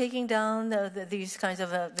still taking down these kinds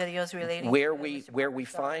of videos relating where to we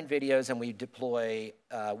find videos, and we deploy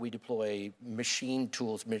machine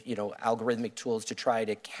tools, algorithmic tools to try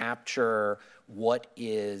to capture what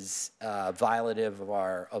is violative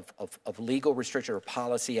of legal restriction or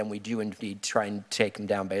policy, and we do indeed try and take them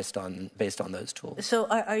down based on those tools. So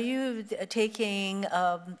are you taking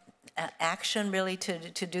action really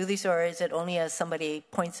to do these, or is it only as somebody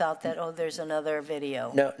points out that, oh, there's another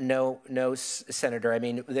video? No, Senator. I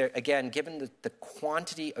mean, again, given the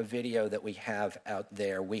quantity of video that we have out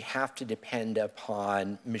there, we have to depend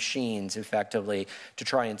upon machines effectively to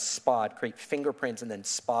try and create fingerprints and then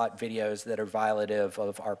spot videos that are violative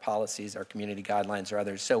of our policies, our community guidelines, or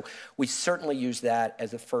others. So we certainly use that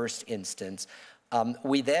as a first instance.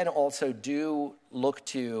 We then also do look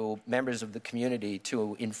to members of the community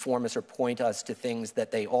to inform us or point us to things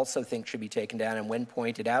that they also think should be taken down. And when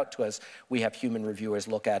pointed out to us, we have human reviewers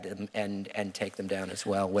look at them and take them down as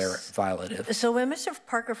well where violative. So when Mr.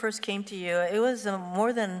 Parker first came to you, it was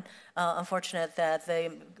more than unfortunate that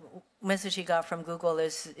the message he got from Google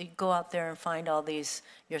is go out there and find all these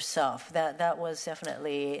yourself. That was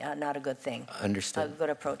definitely not a good thing. Understood. A good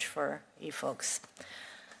approach for you folks.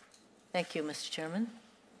 Thank you, Mr. Chairman.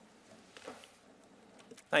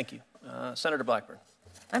 Thank you. Senator Blackburn.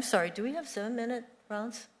 I'm sorry, do we have 7-minute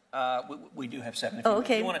rounds? We do have 7. If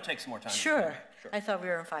okay. you want to take some more time. Sure. I thought we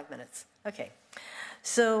were in 5 minutes. Okay.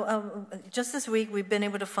 So just this week, we've been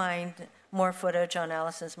able to find more footage on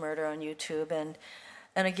Alison's murder on YouTube. And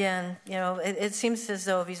again, it seems as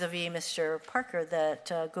though vis-a-vis Mr. Parker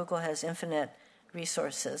that Google has infinite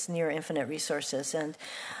resources, near infinite resources. And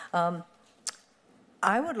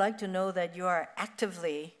I would like to know that you are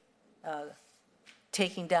actively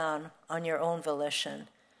taking down on your own volition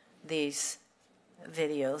these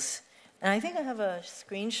videos. And I think I have a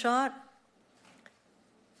screenshot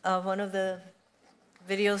of one of the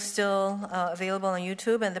videos still available on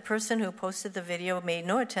YouTube, and the person who posted the video made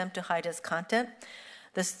no attempt to hide its content.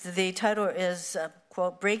 The title is,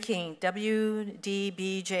 quote, breaking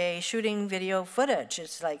WDBJ shooting video footage.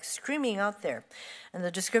 It's like screaming out there. And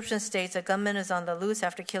the description states a gunman is on the loose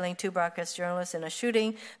after killing 2 broadcast journalists in a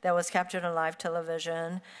shooting that was captured on live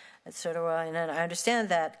television, etc. And I understand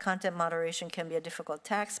that content moderation can be a difficult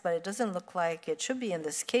task, but it doesn't look like it should be in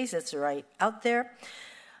this case. It's right out there.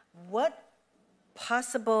 What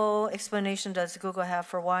possible explanation does Google have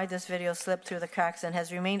for why this video slipped through the cracks and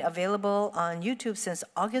has remained available on YouTube since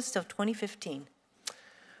August of 2015?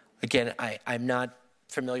 Again, I'm not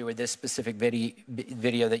familiar with this specific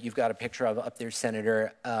video that you've got a picture of up there,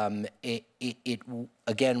 Senator. It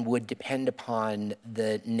again would depend upon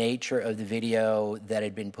the nature of the video that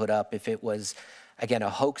had been put up. If it was, Again, a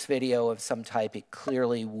hoax video of some type, it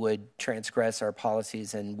clearly would transgress our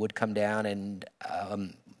policies and would come down and,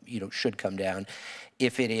 should come down.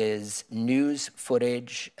 If it is news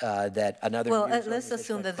footage that another news organization let's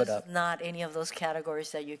assume that put this up, is not any of those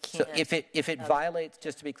categories that you can't. so if it violates,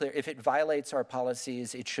 just to be clear, if it violates our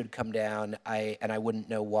policies, it should come down. I wouldn't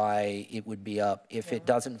know why it would be up. If it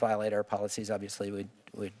doesn't violate our policies, obviously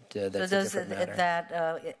that's a different matter.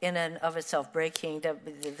 That in and of itself, breaking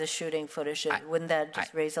the shooting footage, wouldn't that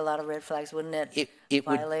just raise a lot of red flags? Wouldn't it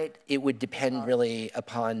violate? It would depend really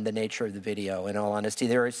upon the nature of the video, in all honesty.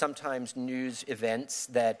 There are sometimes news events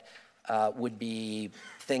that would be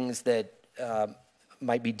things that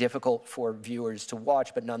might be difficult for viewers to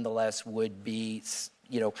watch, but nonetheless would be,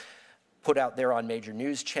 put out there on major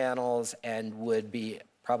news channels and would be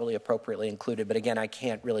probably appropriately included. But again, I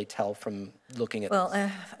can't really tell from looking at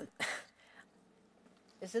this.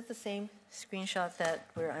 Is it the same screenshot that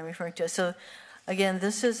I'm referring to? So again,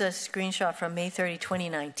 this is a screenshot from May 30,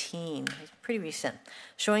 2019. It's pretty recent.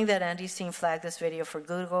 Showing that Andy's team flagged this video for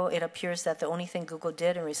Google, it appears that the only thing Google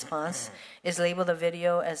did in response is label the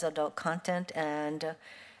video as adult content and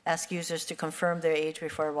ask users to confirm their age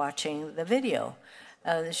before watching the video.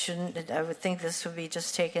 I would think this would be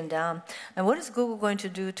just taken down. And what is Google going to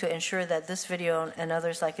do to ensure that this video and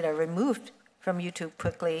others like it are removed from YouTube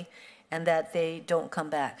quickly and that they don't come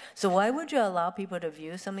back? So why would you allow people to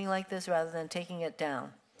view something like this rather than taking it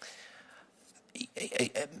down?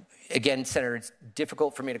 Again, Senator, it's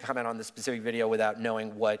difficult for me to comment on the specific video without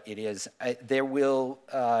knowing what it is. There will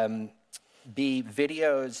be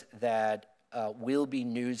videos that will be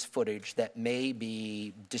news footage that may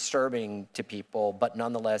be disturbing to people, but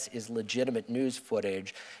nonetheless is legitimate news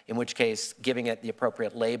footage, in which case giving it the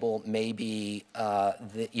appropriate label may be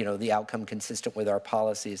the outcome consistent with our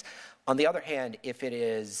policies. On the other hand, if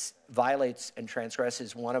it violates and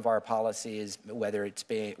transgresses one of our policies, whether it's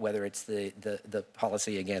the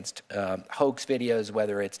policy against hoax videos,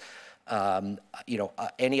 whether it's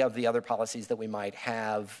any of the other policies that we might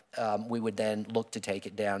have, we would then look to take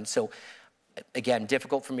it down. So again,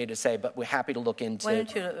 difficult for me to say, but we're happy to look into. Why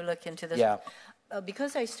don't you look into this? Yeah.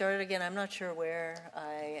 Because I started again, I'm not sure where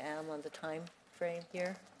I am on the time frame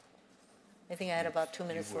here. I think I had about 2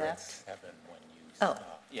 minutes left. Oh.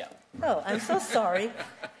 Yeah. Oh, I'm so sorry.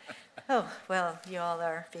 Oh, well, you all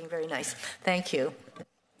are being very nice. Thank you.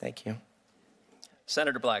 Thank you.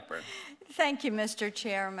 Senator Blackburn. Thank you, Mr.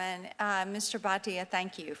 Chairman. Mr. Bhatia,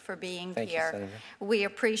 thank you for being Thank here. you, Senator. We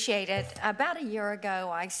appreciate it. About a year ago,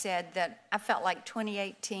 I said that I felt like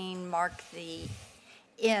 2018 marked the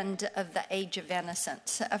end of the age of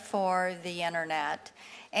innocence for the internet.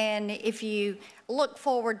 And if you look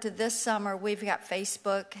forward to this summer, we've got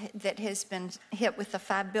Facebook that has been hit with a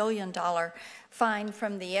 $5 billion fine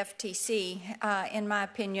from the FTC. In my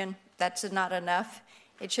opinion, that's not enough.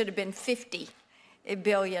 It should have been $50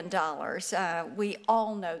 billion. We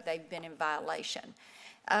all know they've been in violation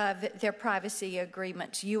of their privacy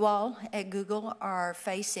agreements. You all at Google are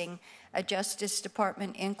facing a Justice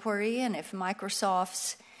Department inquiry, and if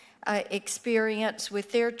Microsoft's experience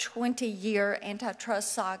with their 20-year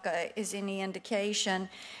antitrust saga is any indication,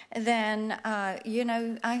 then,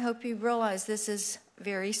 I hope you realize this is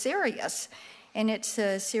very serious, and it's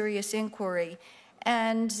a serious inquiry.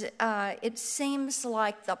 And it seems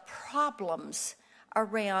like the problems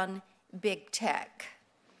around big tech,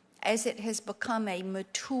 as it has become a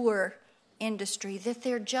mature industry, that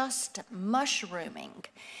they're just mushrooming.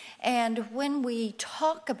 And when we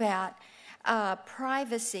talk about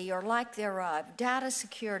privacy or lack thereof, data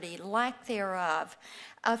security, lack thereof,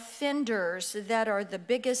 offenders that are the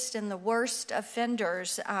biggest and the worst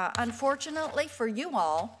offenders, unfortunately for you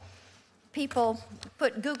all, people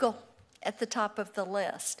put Google at the top of the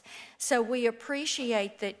list. So we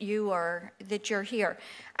appreciate that you're here.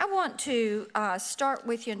 I want to start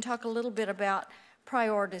with you and talk a little bit about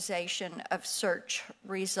prioritization of search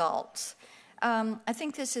results. I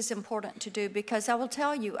think this is important to do because I will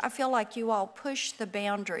tell you, I feel like you all push the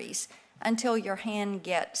boundaries until your hand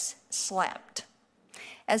gets slapped.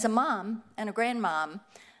 As a mom and a grandmom,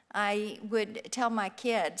 I would tell my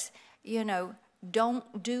kids,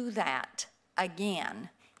 don't do that again.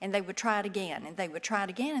 And they would try it again, and they would try it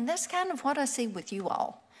again. And that's kind of what I see with you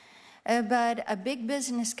all. But a big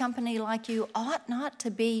business company like you ought not to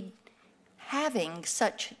be having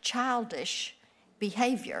such childish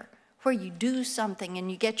behavior where you do something and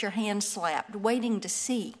you get your hand slapped, waiting to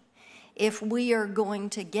see if we are going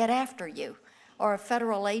to get after you or a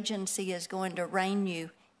federal agency is going to rein you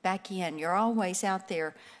back in. You're always out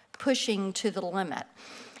there pushing to the limit.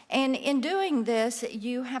 And in doing this,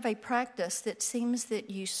 you have a practice that seems that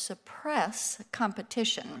you suppress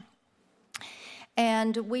competition.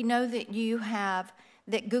 And we know that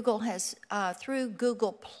that Google has, through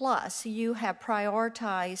Google Plus, you have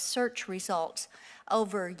prioritized search results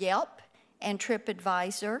over Yelp and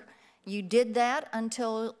TripAdvisor. You did that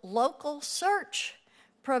until local search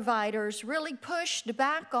providers really pushed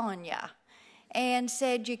back on you and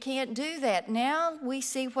said you can't do that. Now we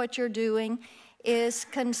see what you're doing is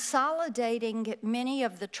consolidating many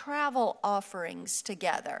of the travel offerings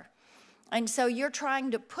together. And so you're trying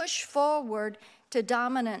to push forward to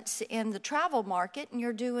dominance in the travel market, and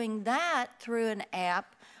you're doing that through an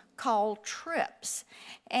app called Trips.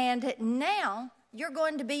 And now you're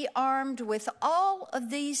going to be armed with all of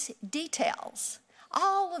these details,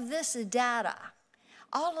 all of this data,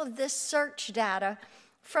 all of this search data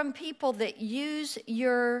from people that use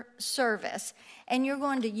your service, and you're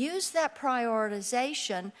going to use that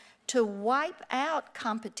prioritization to wipe out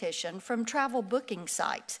competition from travel booking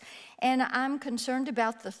sites. And I'm concerned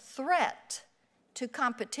about the threat to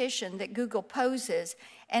competition that Google poses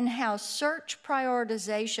and how search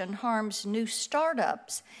prioritization harms new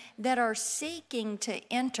startups that are seeking to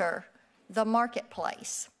enter the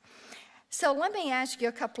marketplace. So let me ask you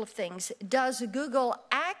a couple of things. Does Google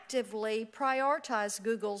actively prioritize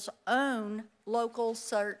Google's own local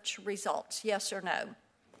search results, yes or no?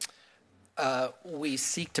 We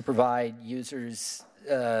seek to provide users,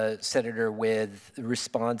 Senator, with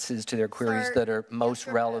responses to their queries that are most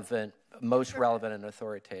relevant, and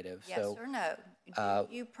authoritative. Yes or no? Do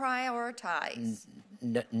you prioritize?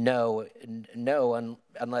 No,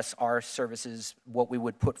 unless our services, what we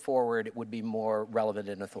would put forward, it would be more relevant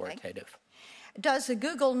and authoritative. Okay. Does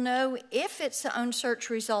Google know if its own search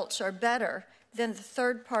results are better than the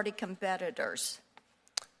third-party competitors?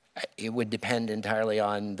 It would depend entirely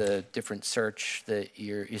on the different search that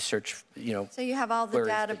you search, So you have all the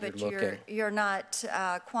data, but you're not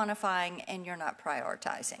quantifying and you're not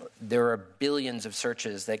prioritizing. There are billions of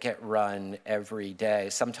searches that get run every day.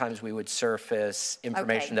 Sometimes we would surface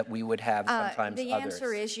information that we would have, sometimes the others.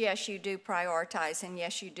 answer is yes, you do prioritize, and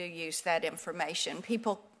yes, you do use that information.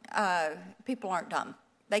 People aren't dumb.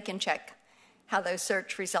 They can check how those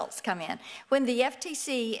search results come in. When the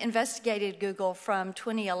FTC investigated Google from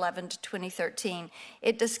 2011 to 2013,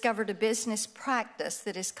 it discovered a business practice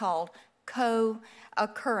that is called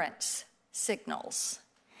co-occurrence signals.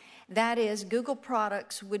 That is, Google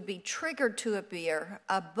products would be triggered to appear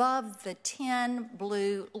above the 10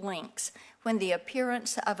 blue links when the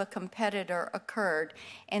appearance of a competitor occurred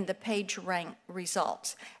in the page rank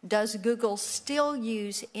results. Does Google still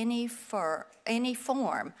use any form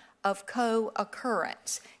of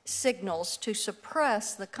co-occurrence signals to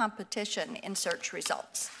suppress the competition in search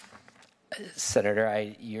results?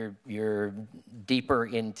 Senator, you're deeper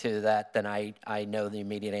into that than I know the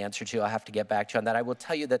immediate answer to. I'll have to get back to you on that. I will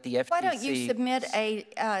tell you that the FTC... Why don't you submit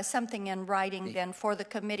something in writing then for the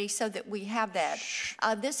committee so that we have that?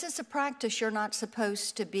 This is a practice you're not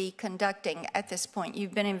supposed to be conducting at this point.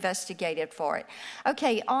 You've been investigated for it.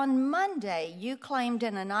 Okay, on Monday, you claimed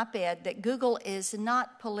in an op-ed that Google is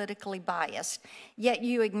not politically biased, yet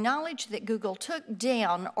you acknowledged that Google took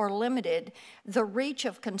down or limited the reach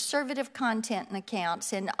of conservative content and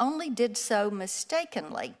accounts and only did so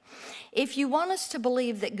mistakenly. If you want us to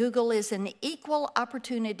believe that Google is an equal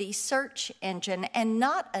opportunity search engine and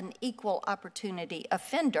not an equal opportunity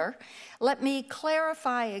offender, let me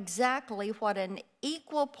clarify exactly what an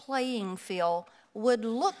equal playing field would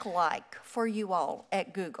look like for you all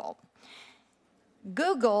at Google.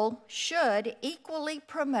 Google should equally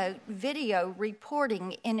promote video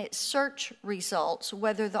reporting in its search results,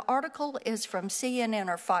 whether the article is from CNN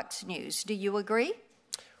or Fox News. Do you agree?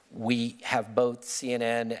 We have both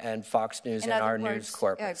CNN and Fox News in our news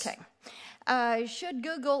corpus. Okay. Should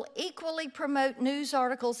Google equally promote news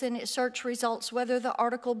articles in its search results, whether the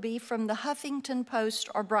article be from the Huffington Post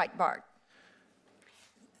or Breitbart?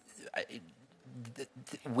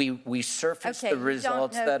 We surface the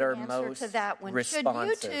results that are most responsive. Should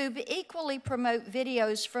YouTube equally promote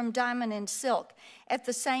videos from Diamond and Silk at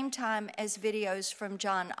the same time as videos from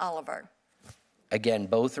John Oliver? Again,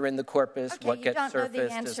 both are in the corpus. Okay, what gets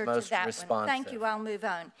surfaced is most responsive. Thank you. I'll move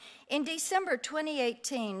on. In December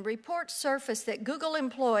 2018, reports surfaced that Google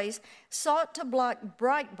employees sought to block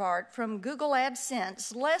Breitbart from Google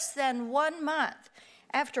AdSense less than 1 month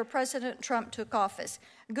after President Trump took office.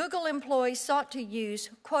 Google employees sought to use,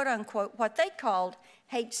 quote unquote, what they called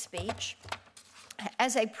hate speech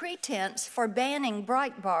as a pretense for banning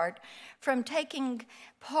Breitbart from taking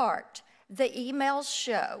part. The emails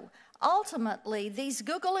show. Ultimately, these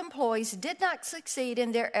Google employees did not succeed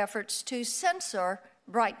in their efforts to censor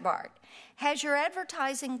Breitbart. Has your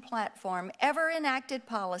advertising platform ever enacted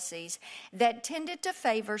policies that tended to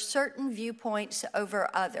favor certain viewpoints over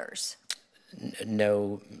others?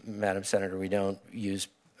 No, Madam Senator, we don't use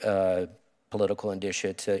political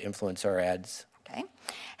indicia to influence our ads. Okay.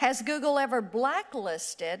 Has Google ever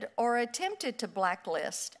blacklisted or attempted to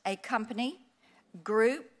blacklist a company,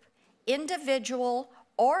 group, individual,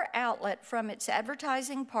 or outlet from its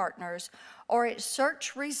advertising partners or its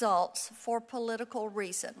search results for political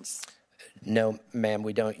reasons? No, ma'am,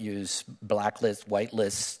 we don't use blacklists,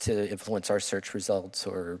 whitelists to influence our search results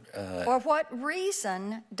or... For what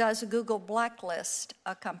reason does Google blacklist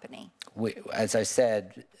a company? As I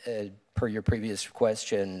said, per your previous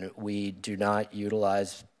question, we do not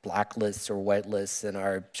utilize blacklists or whitelists in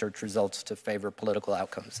our search results to favor political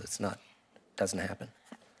outcomes. Doesn't happen.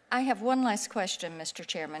 I have one last question, Mr.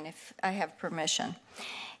 Chairman, if I have permission.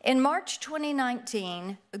 In March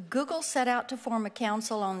 2019, Google set out to form a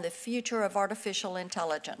council on the future of artificial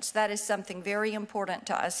intelligence. That is something very important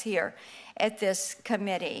to us here at this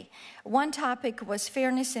committee. One topic was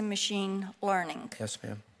fairness in machine learning. Yes,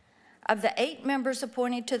 ma'am. Of the 8 members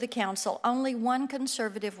appointed to the council, only one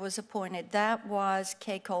conservative was appointed. That was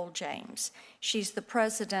Kay Cole James. She's the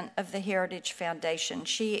president of the Heritage Foundation.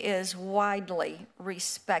 She is widely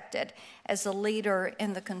respected as a leader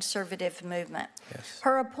in the conservative movement. Yes.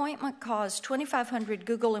 Her appointment caused 2,500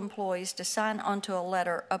 Google employees to sign onto a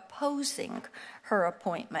letter opposing her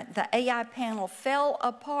appointment. The AI panel fell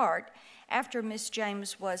apart after Ms.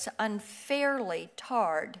 James was unfairly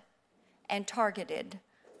tarred and targeted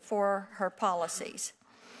for her policies.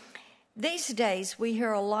 These days, we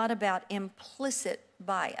hear a lot about implicit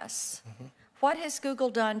bias. Mm-hmm. What has Google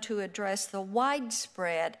done to address the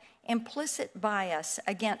widespread implicit bias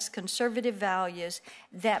against conservative values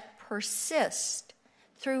that persist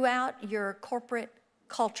throughout your corporate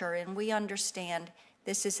culture? And we understand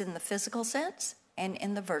this is in the physical sense and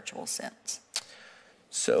in the virtual sense.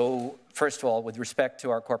 So, first of all, with respect to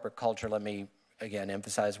our corporate culture, let me again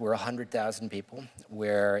emphasize we're 100,000 people.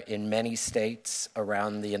 We're in many states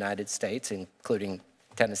around the United States, including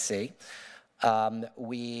Tennessee.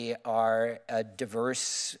 We are a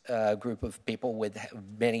diverse group of people with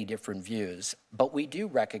many different views, but we do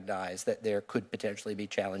recognize that there could potentially be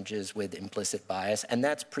challenges with implicit bias, and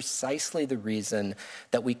that's precisely the reason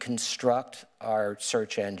that we construct our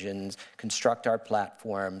search engines, construct our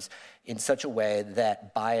platforms in such a way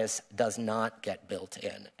that bias does not get built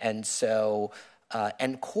in. And so,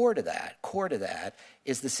 and core to that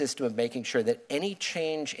is the system of making sure that any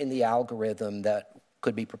change in the algorithm that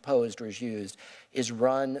could be proposed or is used is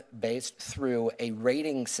run based through a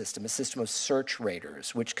rating system, a system of search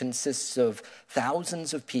raters, which consists of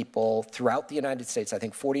thousands of people throughout the United States, I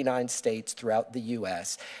think 49 states throughout the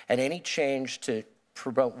U.S., and any change to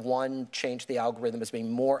promote one change the algorithm as being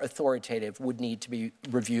more authoritative would need to be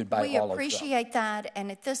reviewed by all of them. We appreciate that, and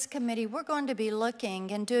at this committee we're going to be looking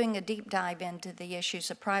and doing a deep dive into the issues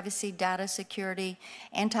of privacy, data security,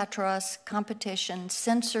 antitrust, competition,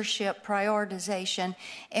 censorship, prioritization,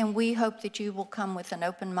 and we hope that you will come with an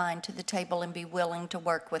open mind to the table and be willing to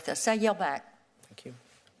work with us. I yield back. Thank you.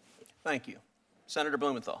 Thank you. Senator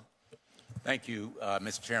Blumenthal. Thank you,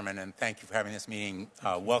 Mr. Chairman, and thank you for having this meeting.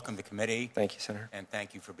 Welcome to committee. Thank you, Senator. And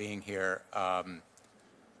thank you for being here. I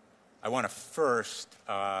want to first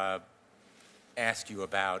ask you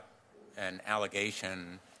about an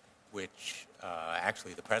allegation which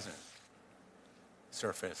actually the President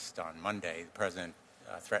surfaced on Monday. The President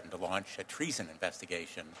threatened to launch a treason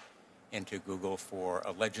investigation into Google for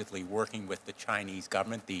allegedly working with the Chinese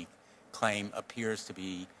government. The claim appears to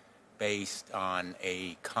be based on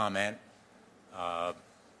a comment,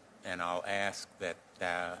 and I'll ask that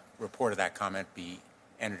the report of that comment be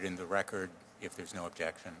entered in the record if there's no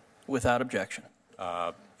objection. Without objection.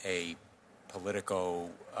 A Politico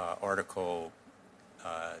article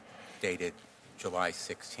dated July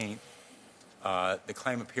 16th. The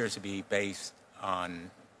claim appears to be based on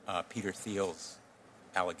Peter Thiel's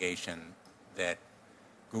allegation that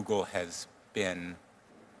Google has been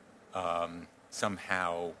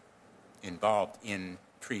somehow involved in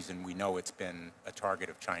treason. We know it's been a target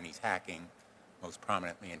of Chinese hacking, most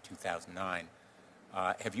prominently in 2009.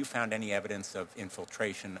 Have you found any evidence of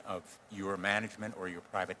infiltration of your management or your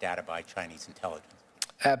private data by Chinese intelligence?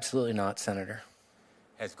 Absolutely not, Senator.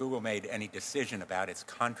 Has Google made any decision about its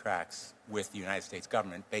contracts with the United States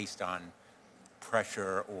government based on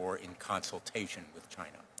pressure or in consultation with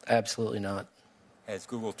China? Absolutely not. Has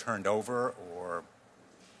Google turned over or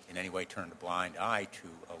in any way turned a blind eye to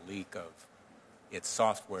a leak of its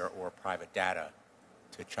software or private data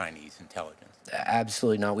to Chinese intelligence?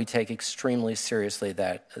 Absolutely not. We take extremely seriously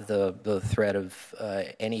that the threat of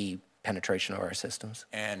any penetration of our systems.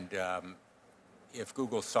 And if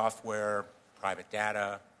Google software, private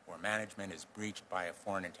data, or management is breached by a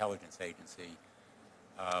foreign intelligence agency,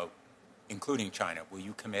 including China, will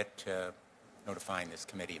you commit to notifying this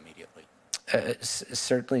committee immediately?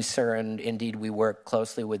 Certainly, sir, and indeed we work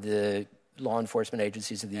closely with the law enforcement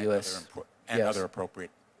agencies of the U.S. And other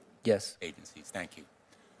appropriate agencies. Thank you.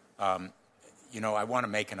 You know, I want to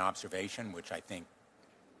make an observation, which I think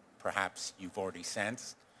perhaps you've already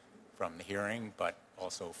sensed from the hearing, but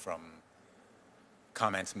also from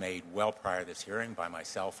comments made well prior to this hearing by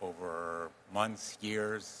myself over months,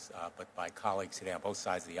 years, but by colleagues today on both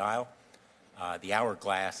sides of the aisle. The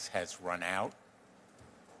hourglass has run out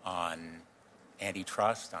on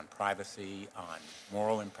antitrust, on privacy, on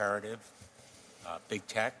moral imperative. Big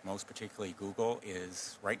tech, most particularly Google,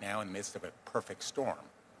 is right now in the midst of a perfect storm.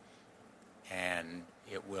 And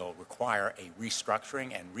it will require a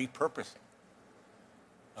restructuring and repurposing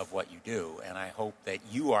of what you do. And I hope that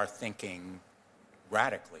you are thinking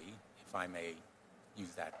radically, if I may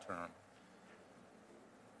use that term,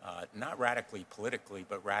 not radically politically,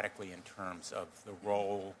 but radically in terms of the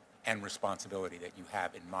role and responsibility that you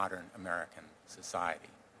have in modern American society,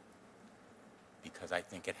 because I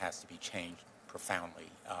think it has to be changed profoundly.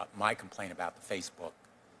 My complaint about the Facebook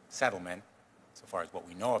settlement, so far as what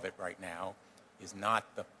we know of it right now, is not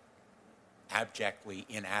the abjectly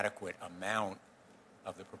inadequate amount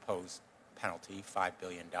of the proposed penalty. $5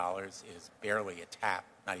 billion is barely a tap,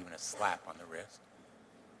 not even a slap on the wrist,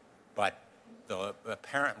 but the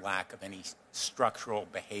apparent lack of any structural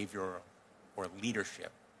behavioral or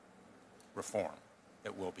leadership reform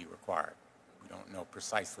that will be required. We don't know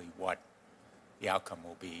precisely what the outcome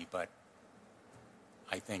will be, but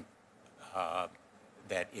I think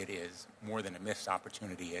that it is more than a missed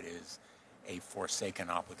opportunity. It is a forsaken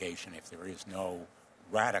obligation if there is no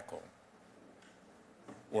radical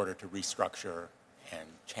order to restructure and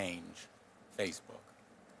change Facebook.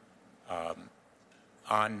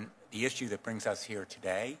 On the issue that brings us here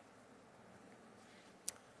today,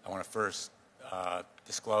 I want to first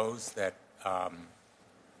disclose that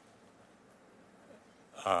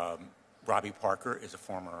Robbie Parker is a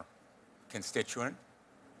former constituent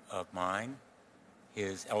of mine.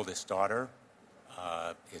 His eldest daughter,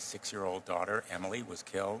 his 6-year-old daughter, Emily, was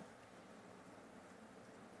killed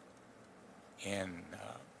in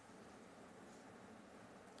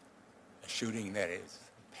a shooting that is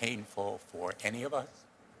painful for any of us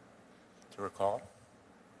to recall,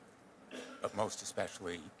 but most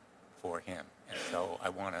especially for him. And so I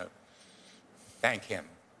want to thank him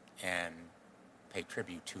and pay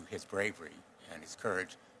tribute to his bravery and his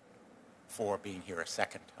courage for being here a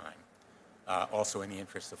second time. Also, in the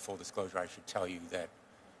interest of full disclosure, I should tell you that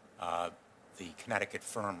the Connecticut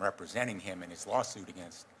firm representing him in his lawsuit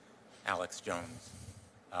against Alex Jones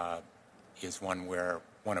is one where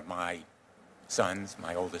one of my sons,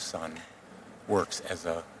 my oldest son, works as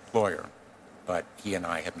a lawyer, but he and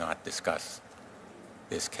I have not discussed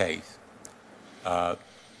this case. Mr.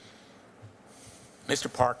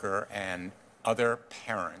 Parker and other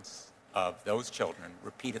parents of those children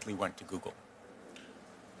repeatedly went to Google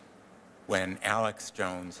when Alex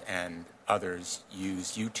Jones and others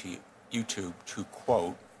used YouTube to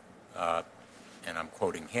quote, and I'm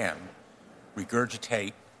quoting him,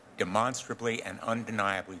 regurgitate demonstrably and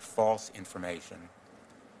undeniably false information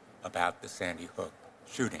about the Sandy Hook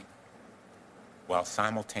shooting, while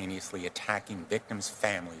simultaneously attacking victims'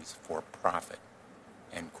 families for profit,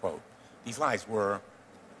 end quote. These lies were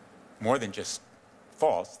more than just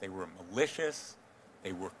false. They were malicious,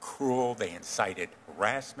 they were cruel, they incited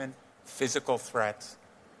harassment, physical threats.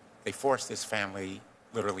 They forced this family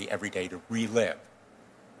literally every day to relive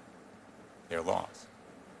their loss.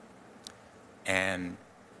 And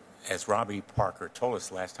as Robbie Parker told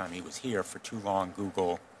us last time he was here, for too long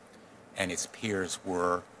Google and its peers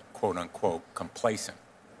were, quote unquote, complacent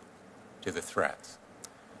to the threats.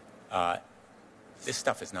 This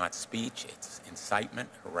stuff is not speech, it's incitement,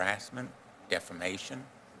 harassment, defamation.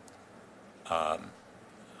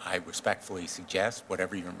 I respectfully suggest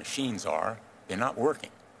whatever your machines are, they're not working.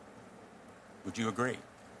 Would you agree?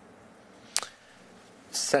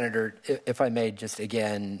 Senator, if I may, just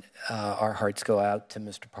again, our hearts go out to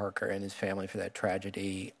Mr. Parker and his family for that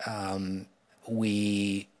tragedy.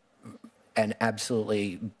 We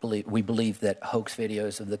believe that hoax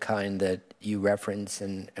videos of the kind that you reference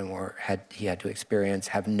and he had to experience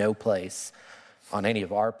have no place on any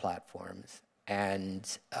of our platforms.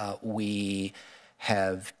 And we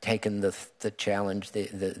have taken the challenge,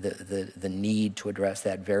 the need to address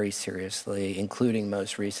that very seriously, including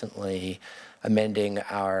most recently amending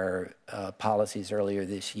our policies earlier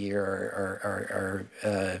this year, our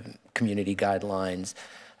community guidelines,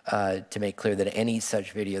 to make clear that any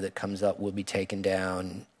such video that comes up will be taken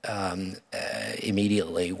down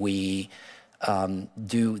immediately. We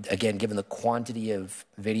do, again, given the quantity of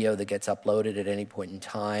video that gets uploaded at any point in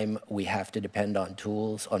time, we have to depend on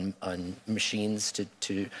tools, on machines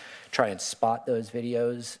to try and spot those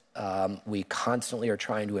videos. We constantly are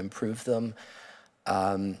trying to improve them,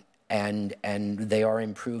 and they are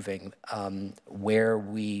improving. Where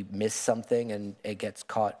we miss something and it gets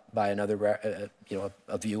caught by another,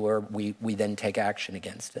 a viewer, we then take action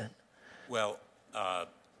against it. Well,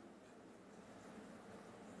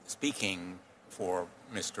 speaking for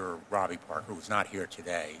Mr. Robbie Parker, who's not here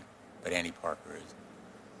today, but Annie Parker is,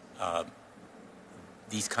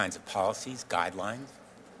 these kinds of policies, guidelines,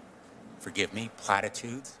 forgive me,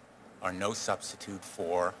 platitudes, are no substitute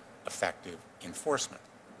for effective enforcement.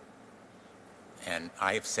 And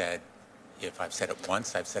I have said, if I've said it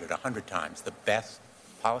once, I've said it 100 times, the best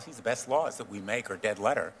policies, the best laws that we make are dead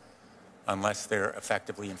letter unless they're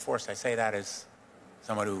effectively enforced. I say that as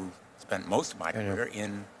someone who spent most of my career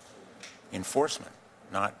in enforcement,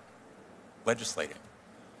 not legislating.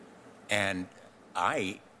 And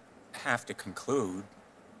I have to conclude,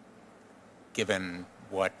 given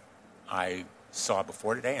what I saw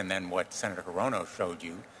before today and then what Senator Hirono showed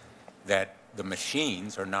you, that the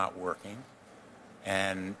machines are not working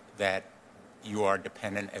and that you are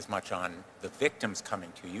dependent as much on the victims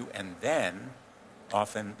coming to you, and then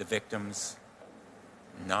often the victims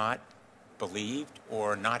not believed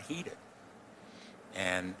or not heeded.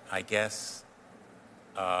 And I guess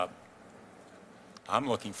I'm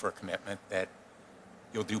looking for a commitment that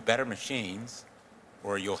you'll do better machines,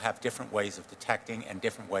 or you'll have different ways of detecting and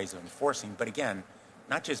different ways of enforcing. But again,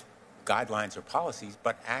 not just guidelines or policies,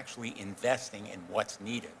 but actually investing in what's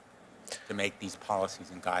needed to make these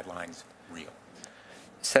policies and guidelines real.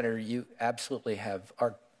 Senator, you absolutely have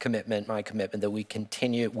our commitment, my commitment, that we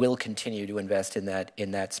will continue to invest in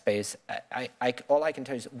that space. All I can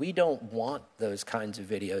tell you is we don't want those kinds of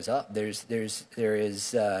videos up.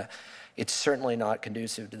 It's certainly not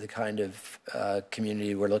conducive to the kind of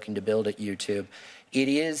community we're looking to build at YouTube. It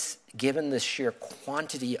is, given the sheer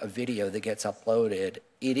quantity of video that gets uploaded,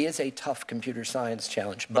 it is a tough computer science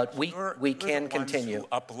challenge. But we can continue. You're the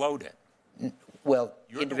ones who upload it. Well,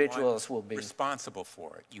 You're individuals the will be responsible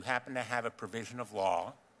for it. You happen to have a provision of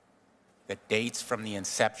law that dates from the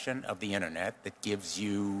inception of the internet that gives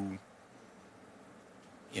you,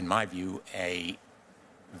 in my view, a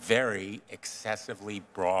very excessively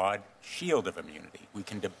broad shield of immunity. We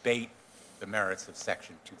can debate the merits of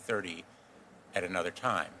Section 230 at another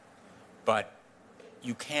time, but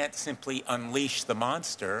you can't simply unleash the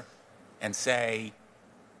monster and say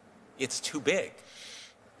it's too big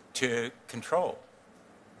to control.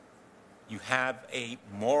 You have a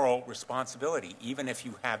moral responsibility, even if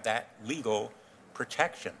you have that legal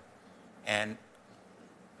protection. And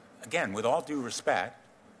again, with all due respect,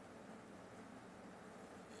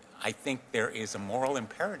 I think there is a moral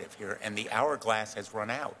imperative here, and the hourglass has run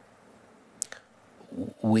out.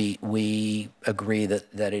 We agree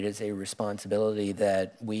that it is a responsibility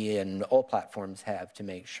that we and all platforms have to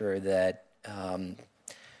make sure that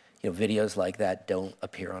videos like that don't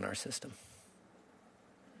appear on our system.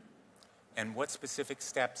 And what specific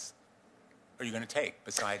steps are you going to take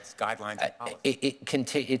besides guidelines and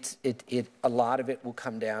policies? A lot of it will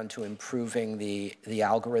come down to improving the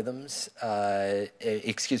algorithms.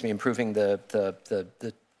 Improving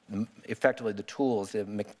effectively the tools,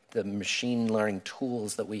 the machine learning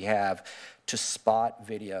tools that we have to spot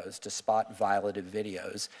videos, to spot violative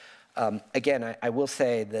videos. Again, I will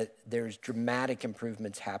say that there's dramatic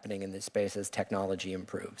improvements happening in this space as technology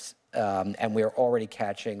improves. And we're already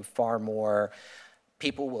catching far more.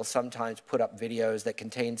 People will sometimes put up videos that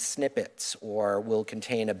contain snippets or will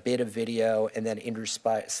contain a bit of video and then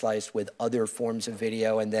intersliced with other forms of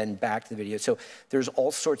video and then back to the video. So there's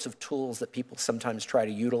all sorts of tools that people sometimes try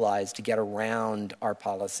to utilize to get around our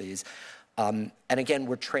policies. And again,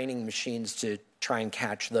 we're training machines to try and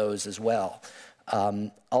catch those as well.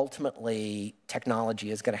 Ultimately, technology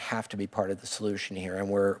is going to have to be part of the solution here, and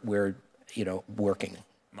we're working.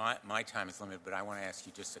 My time is limited, but I want to ask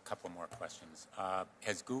you just a couple more questions.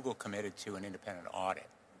 Has Google committed to an independent audit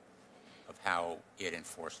of how it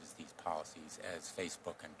enforces these policies, as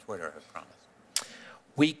Facebook and Twitter have promised?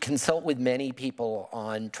 We consult with many people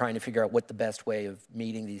on trying to figure out what the best way of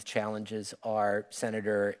meeting these challenges are,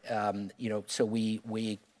 Senator. So we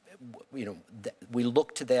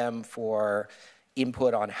look to them for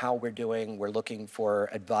input on how we're doing. We're looking for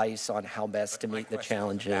advice on how best to meet the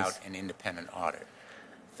challenges. About an independent audit.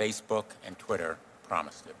 Facebook and Twitter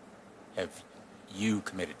promised it. Have you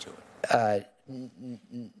committed to it? I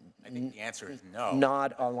think the answer is no.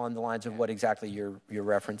 Not along the lines of what exactly you're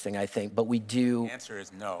referencing, I think, but we do. The answer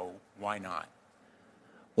is no. Why not?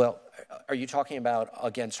 Well, are you talking about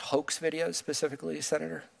against hoax videos specifically,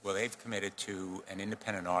 Senator? Well, they've committed to an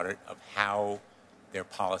independent audit of how their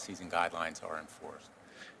policies and guidelines are enforced.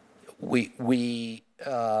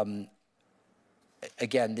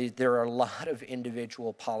 Again, there are a lot of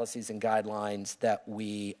individual policies and guidelines that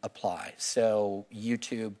we apply. So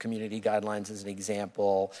YouTube community guidelines is an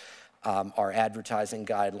example, our advertising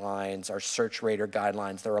guidelines, our search rater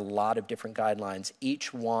guidelines. There are a lot of different guidelines.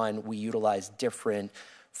 Each one we utilize different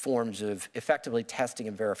forms of effectively testing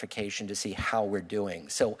and verification to see how we're doing.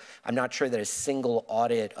 So I'm not sure that a single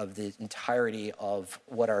audit of the entirety of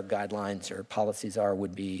what our guidelines or policies are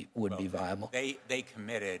would be viable. They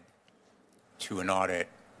committed to an audit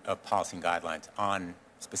of policy and guidelines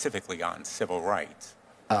specifically on civil rights,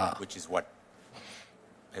 which is what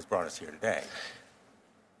has brought us here today.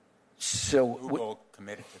 So Google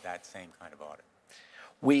committed to that same kind of audit.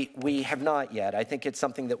 We have not yet. I think it's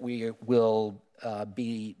something that we will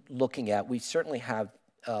be looking at. We certainly have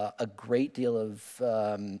a great deal of,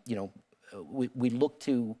 we look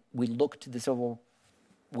to the civil.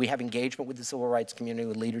 We have engagement with the civil rights community,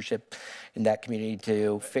 with leadership in that community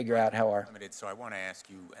to figure out how our. Limited, so I want to ask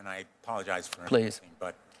you, and I apologize for Please.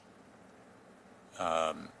 But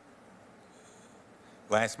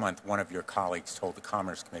last month, one of your colleagues told the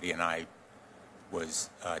Commerce Committee, and I was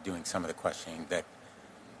doing some of the questioning, that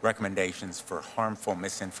recommendations for harmful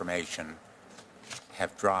misinformation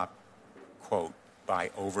have dropped, quote, by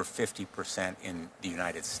over 50% in the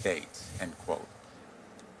United States, end quote.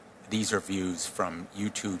 These are views from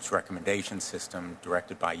YouTube's recommendation system,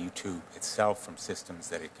 directed by YouTube itself from systems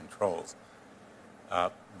that it controls.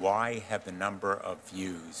 Why have the number of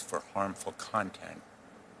views for harmful content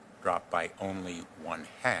dropped by only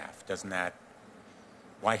 1/2?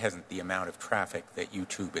 Why hasn't the amount of traffic that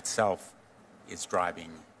YouTube itself is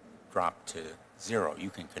driving dropped to 0? You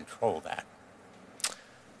can control that.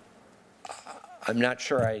 I'm not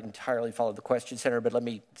sure I entirely followed the question, Senator, but let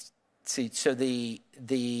me see. So the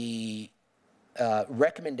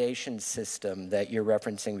recommendation system that you're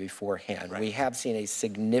referencing beforehand, right. We have seen a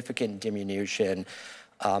significant diminution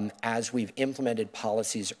as we've implemented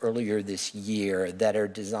policies earlier this year that are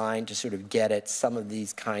designed to sort of get at some of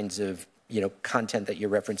these kinds of content that you're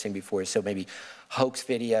referencing before. So maybe hoax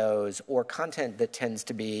videos or content that tends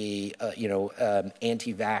to be,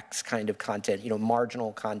 anti-vax kind of content,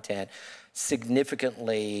 marginal content,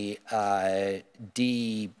 significantly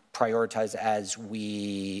deprioritized as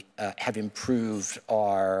we have improved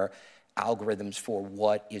our algorithms for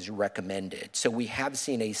what is recommended. So we have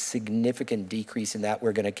seen a significant decrease in that.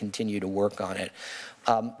 We're going to continue to work on it.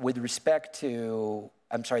 With respect to,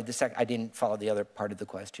 I'm sorry, I didn't follow the other part of the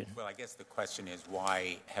question. Well, I guess the question is,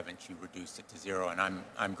 why haven't you reduced it to 0? And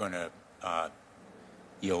I'm going to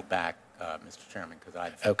yield back, Mr. Chairman, because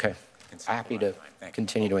I've okay. Happy to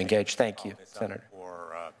continue to engage. Thank you, Senator.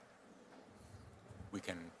 Or we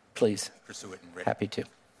can please pursue it in written. Happy to.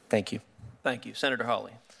 Thank you. Thank you, Senator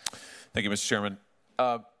Hawley. Thank you, Mr. Chairman.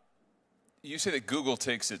 You say that Google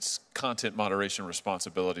takes its content moderation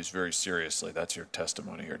responsibilities very seriously. That's your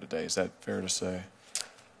testimony here today. Is that fair to say?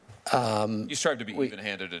 You strive to be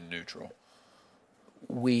even-handed and neutral.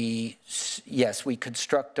 Yes, we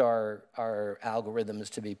construct our algorithms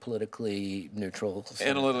to be politically neutral.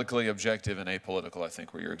 Analytically objective and apolitical, I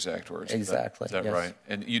think, were your exact words. Exactly. Is that yes. right?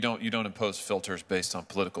 And you don't impose filters based on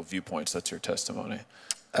political viewpoints. That's your testimony.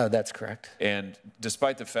 That's correct. And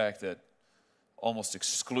despite the fact that almost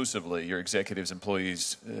exclusively your executives'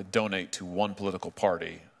 employees donate to one political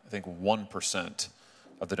party, I think 1%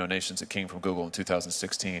 of the donations that came from Google in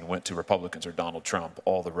 2016 went to Republicans or Donald Trump.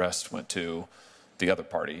 All the rest went to the other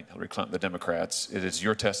party, Hillary Clinton, the Democrats. It is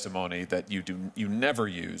your testimony that you never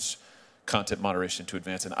use content moderation to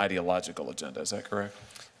advance an ideological agenda. Is that correct?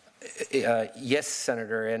 Yes,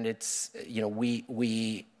 Senator, and it's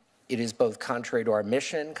it is both contrary to our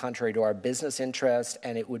mission, contrary to our business interest,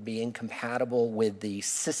 and it would be incompatible with the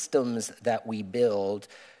systems that we build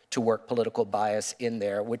to work political bias in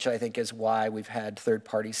there, which I think is why we've had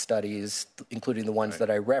third-party studies, including the ones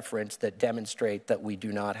that I referenced, that demonstrate that we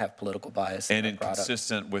do not have political bias in our product. And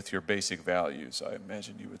inconsistent with your basic values, I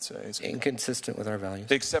imagine you would say. Inconsistent with our values.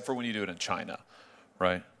 Except for when you do it in China,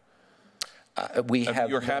 right?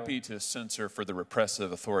 You're happy to censor for the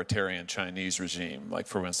repressive authoritarian Chinese regime, like,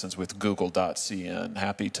 for instance, with Google.cn,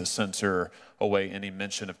 happy to censor away any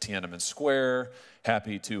mention of Tiananmen Square,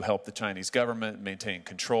 happy to help the Chinese government maintain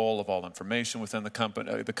control of all information within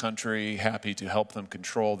the country, happy to help them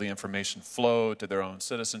control the information flow to their own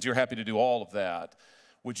citizens. You're happy to do all of that.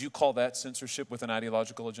 Would you call that censorship with an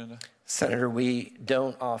ideological agenda? Senator, we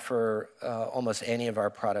don't offer almost any of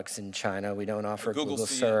our products in China. We don't offer Google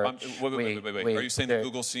search. Wait. Are you saying that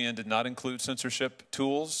Google CN did not include censorship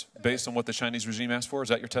tools based on what the Chinese regime asked for? Is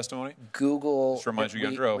that your testimony? Google. Just reminds you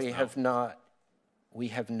got drove. We have not.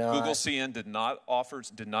 Google CN did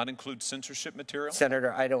not include censorship material?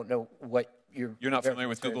 Senator, I don't know what you're not familiar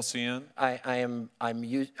with Google CN? I'm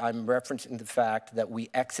referencing the fact that we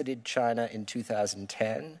exited China in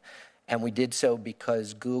 2010, and we did so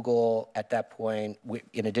because Google, at that point,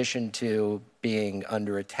 in addition to being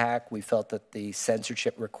under attack, we felt that the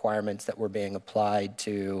censorship requirements that were being applied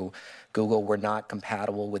to Google were not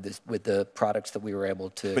compatible with the products that we were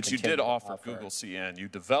able to. But you did offer Google CN. You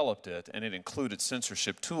developed it, and it included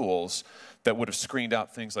censorship tools that would have screened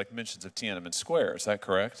out things like mentions of Tiananmen Square. Is that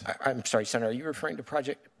correct? I'm sorry, Senator. Are you referring to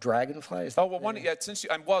Project Dragonfly? Since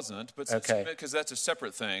I wasn't, but because that's a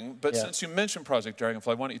separate thing. But since you mentioned Project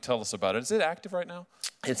Dragonfly, why don't you tell us about it? Is it active right now?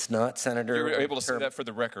 It's not, Senator. You're able to say that for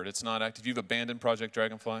the record. It's not active. You've abandoned Project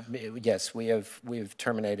Dragonfly? Yes, we've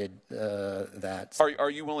terminated that. Are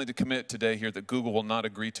you willing to commit today here that Google will not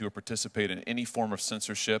agree to or participate in any form of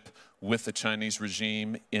censorship with the Chinese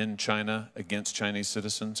regime in China against Chinese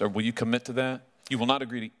citizens? Or will you commit to that? You will not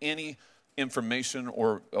agree to any information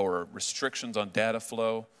or restrictions on data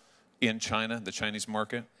flow in China, the Chinese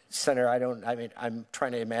market? Senator, I'm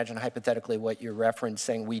trying to imagine hypothetically what you're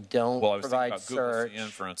referencing. We don't provide search. Google CN,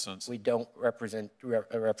 for instance. We don't reference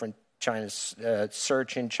China's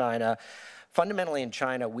search in China. Fundamentally in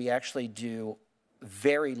China, we actually do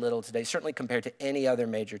very little today, certainly compared to any other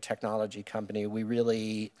major technology company. We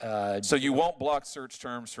really... So you won't block search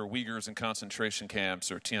terms for Uyghurs in concentration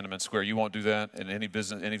camps or Tiananmen Square? You won't do that in any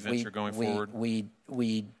business, any venture going forward?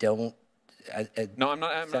 We don't... No,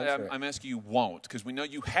 I'm asking you won't, because we know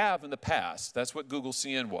you have in the past. That's what Google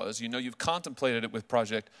CN was. You know you've contemplated it with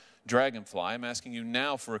Project Dragonfly. I'm asking you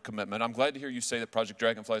now for a commitment. I'm glad to hear you say that Project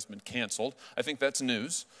Dragonfly has been canceled. I think that's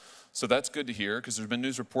news. So that's good to hear, because there's been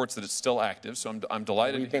news reports that it's still active. So I'm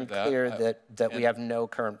delighted to hear that. We've been clear that we have no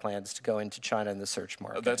current plans to go into China in the search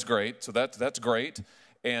market. That's great. So that's great.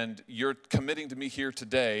 And you're committing to me here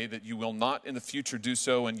today that you will not in the future do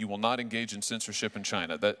so, and you will not engage in censorship in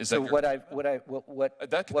China. What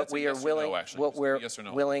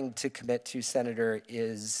we're willing to commit to, Senator,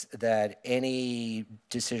 is that any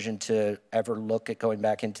decision to ever look at going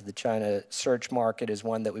back into the China search market is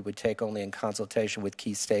one that we would take only in consultation with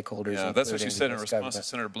key stakeholders. Yeah, that's what you said in response to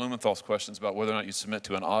Senator Blumenthal's questions about whether or not you submit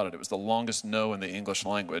to an audit. It was the longest no in the English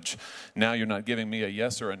language. Now you're not giving me a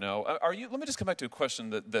yes or a no. Let me just come back to a question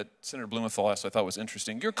that Senator Blumenthal asked I thought was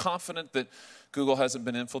interesting. You're confident that Google hasn't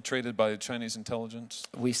been infiltrated by Chinese intelligence?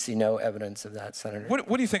 We see no evidence of that, Senator. What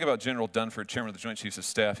do you think about General Dunford, Chairman of the Joint Chiefs of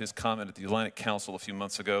Staff, his comment at the Atlantic Council a few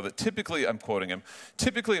months ago that typically, I'm quoting him,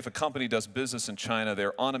 typically if a company does business in China,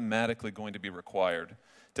 they're automatically going to be required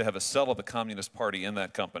to have a cell of the Communist Party in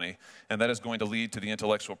that company, and that is going to lead to the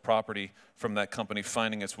intellectual property from that company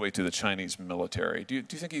finding its way to the Chinese military. Do you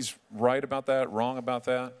think he's right about that, wrong about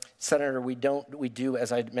that? Senator, we do,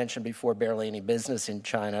 as I mentioned before, barely any business in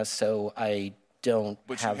China, so I don't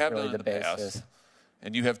have really the basis.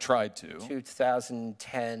 And you have tried to.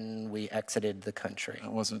 2010, we exited the country.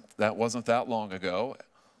 That wasn't that long ago.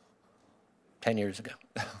 10 years ago.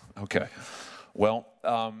 Okay. Well,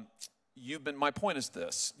 my point is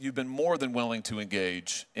this. You've been more than willing to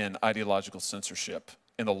engage in ideological censorship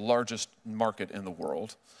in the largest market in the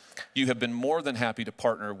world. You have been more than happy to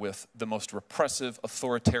partner with the most repressive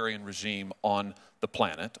authoritarian regime on the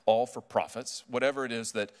planet, all for profits, whatever it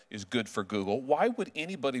is that is good for Google. Why would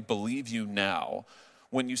anybody believe you now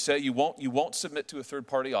when you say you won't submit to a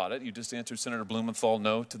third-party audit? You just answered Senator Blumenthal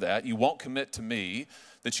no to that. You won't commit to me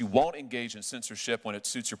that you won't engage in censorship when it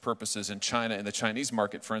suits your purposes in China and the Chinese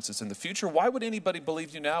market, for instance, in the future. Why would anybody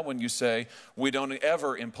believe you now when you say we don't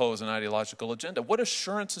ever impose an ideological agenda? What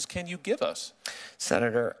assurances can you give us?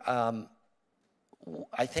 Senator,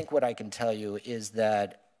 I think what I can tell you is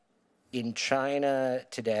that in China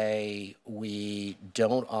today, we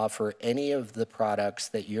don't offer any of the products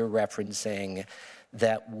that you're referencing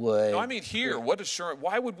that would... No, I mean here. What assurance?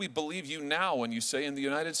 Why would we believe you now when you say in the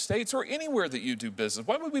United States or anywhere that you do business?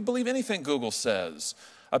 Why would we believe anything Google says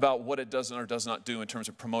about what it does or does not do in terms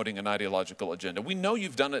of promoting an ideological agenda? We know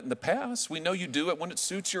you've done it in the past. We know you do it when it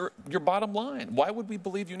suits your bottom line. Why would we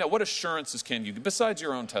believe you now? What assurances can you give, besides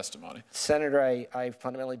your own testimony? Senator, I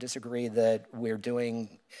fundamentally disagree that we're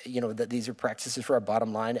doing, that these are practices for our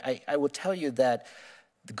bottom line. I will tell you that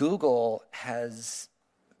Google has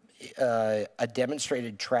a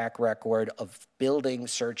demonstrated track record of building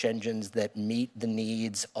search engines that meet the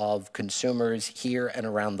needs of consumers here and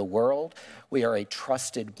around the world. We are a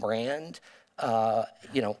trusted brand. I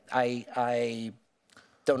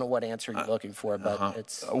don't know what answer you're looking for, but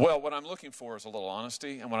it's... Well, what I'm looking for is a little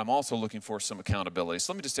honesty, and what I'm also looking for is some accountability.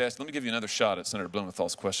 So let me give you another shot at Senator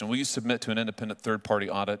Blumenthal's question. Will you submit to an independent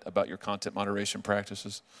third-party audit about your content moderation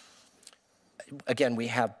practices? Again, we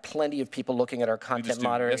have plenty of people looking at our content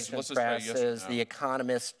moderation practices. Yes, no. The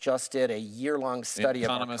Economist just did a year-long study of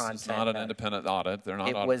our content. The Economist is not an independent audit. They're not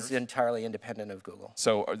auditors. It was entirely independent of Google.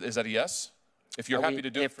 So is that a yes? If you're happy to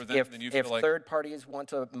do it for them, then you feel like... If third parties want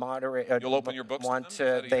to moderate... You'll open your books want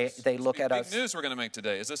to them? they look at us... Big news we're going to make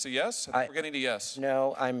today. Is this a yes? I think we're getting a yes.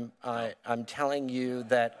 No, I'm telling you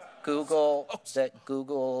that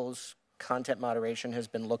Google's content moderation has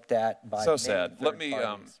been looked at by so sad.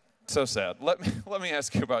 So sad. Let me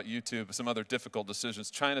ask you about YouTube, some other difficult decisions.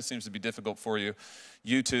 China seems to be difficult for you.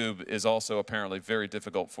 YouTube is also apparently very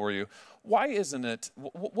difficult for you. Why isn't it,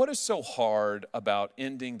 what is so hard about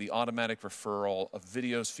ending the automatic referral of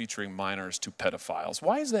videos featuring minors to pedophiles?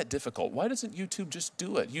 Why is that difficult? Why doesn't YouTube just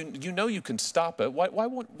do it? You know you can stop it. Why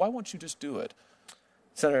won't you just do it?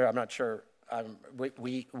 Senator, I'm not sure.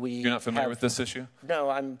 You're not familiar with this issue? No,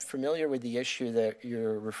 I'm familiar with the issue that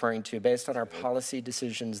you're referring to. Based on our policy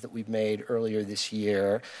decisions that we've made earlier this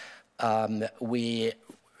year, we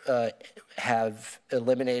have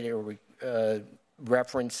eliminated or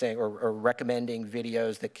referencing or recommending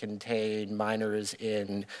videos that contain minors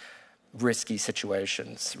in risky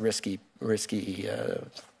situations, risky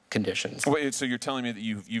conditions. Wait, so you're telling me that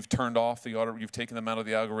you've turned off the auto, you've taken them out of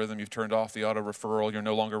the algorithm, you've turned off the auto referral, you're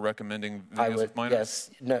no longer recommending videos of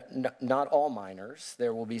minors? Yes, not all minors.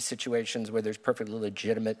 There will be situations where there's perfectly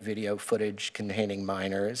legitimate video footage containing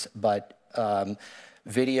minors, but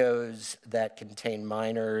videos that contain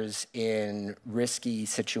minors in risky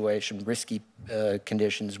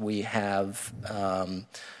conditions, we have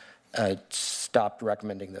stopped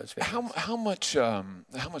recommending those videos. How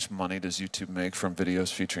much money does YouTube make from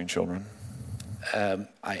videos featuring children?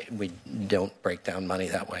 We don't break down money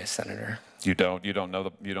that way, Senator. You don't know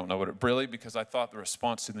what it really, because I thought the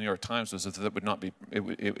response to the New York Times was that it would not be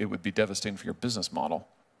it would be devastating for your business model.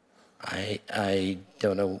 I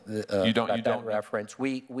don't know about that reference.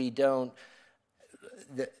 We don't.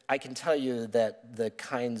 I can tell you that the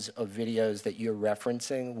kinds of videos that you're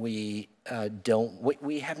referencing, we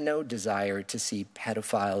have no desire to see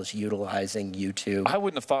pedophiles utilizing YouTube. I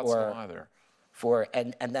wouldn't have thought so either.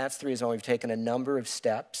 And that's the reason why we've taken a number of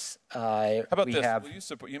steps. How about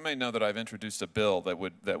this? You may know that I've introduced a bill that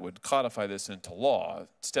would codify this into law.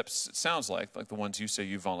 Steps, it sounds like the ones you say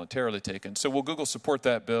you've voluntarily taken. So will Google support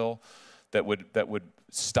that bill that would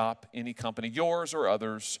stop any company, yours or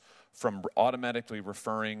others, from automatically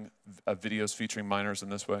referring videos featuring minors in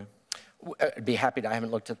this way? I'd be happy to. I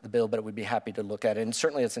haven't looked at the bill, but we'd be happy to look at it. And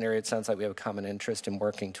certainly it's an area it sounds like we have a common interest in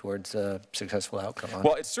working towards a successful outcome on.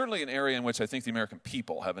 Well, it's certainly an area in which I think the American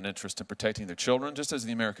people have an interest in protecting their children, just as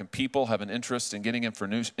the American people have an interest in getting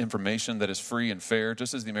information that is free and fair,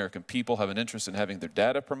 just as the American people have an interest in having their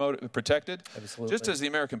data protected. Absolutely. Just as the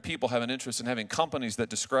American people have an interest in having companies that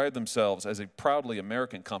describe themselves as a proudly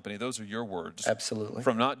American company, those are your words. Absolutely.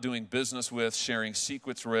 From not doing business with, sharing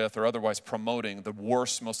secrets with, or otherwise promoting the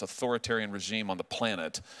worst, most authoritarian regime on the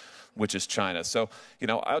planet, which is China. So,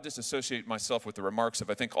 I'll just associate myself with the remarks of,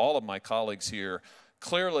 I think, all of my colleagues here.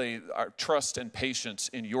 Clearly, our trust and patience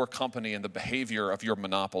in your company and the behavior of your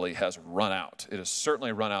monopoly has run out. It has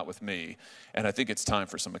certainly run out with me, and I think it's time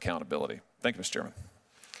for some accountability. Thank you, Mr. Chairman.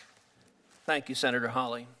 Thank you, Senator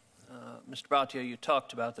Hawley. Mr. Bhatia, you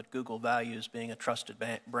talked about that Google values being a trusted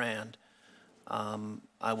brand.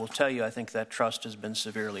 I will tell you, I think that trust has been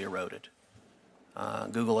severely eroded.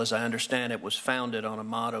 Google, as I understand it, was founded on a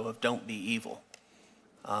motto of "Don't be evil."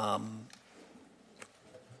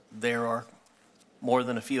 There are more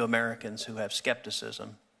than a few Americans who have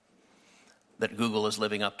skepticism that Google is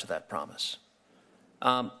living up to that promise.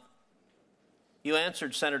 You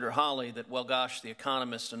answered Senator Hawley that, well, gosh, The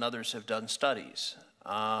Economist and others have done studies.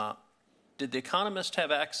 Did The Economist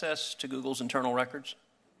have access to Google's internal records?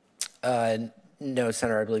 No,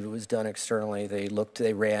 Senator, I believe it was done externally.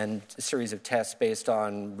 They ran a series of tests based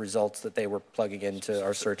on results that they were plugging into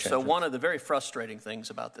our search engine. So one of the very frustrating things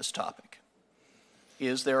about this topic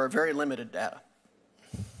is there are very limited data.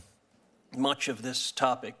 Much of this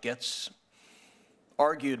topic gets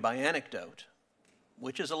argued by anecdote,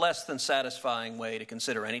 which is a less than satisfying way to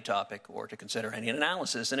consider any topic or to consider any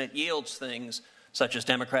analysis, and it yields things such as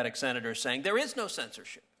Democratic senators saying there is no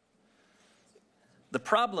censorship. The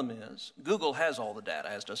problem is Google has all the data,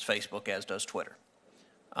 as does Facebook, as does Twitter.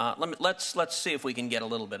 Let's see if we can get a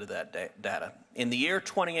little bit of that data. In the year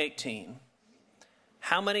 2018,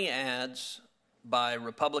 how many ads by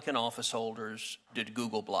Republican office holders did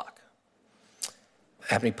Google block?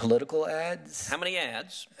 How many political ads? How many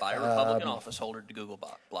ads by a Republican office holder did Google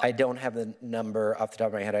block? I don't have the number off the top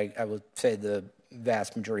of my head. I would say the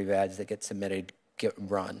vast majority of ads that get submitted get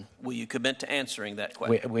run. Will you commit to answering that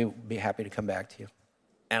question? We'll be happy to come back to you.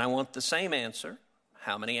 And I want the same answer.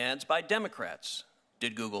 How many ads by Democrats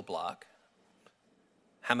did Google block?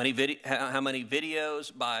 How many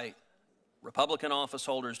videos by Republican office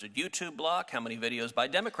holders did YouTube block? How many videos by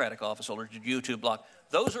Democratic office holders did YouTube block?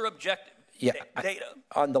 Those are objective data.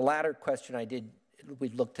 On the latter question, we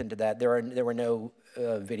looked into that. There were no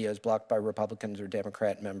videos blocked by Republicans or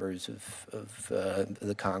Democrat members of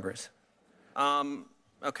the Congress.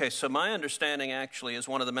 Okay, so my understanding actually is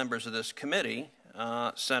one of the members of this committee,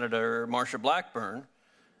 Senator Marsha Blackburn,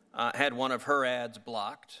 had one of her ads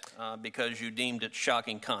blocked because you deemed it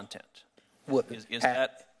shocking content. Is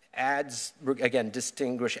that... Ads, again,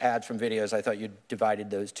 distinguish ads from videos. I thought you divided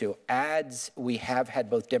those two. Ads, we have had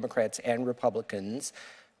both Democrats and Republicans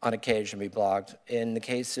on occasion be blocked. In the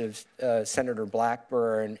case of Senator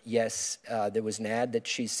Blackburn, yes, there was an ad that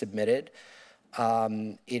she submitted.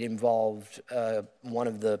 It involved one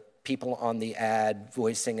of the people on the ad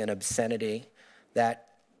voicing an obscenity that...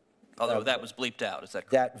 Although that was bleeped out, is that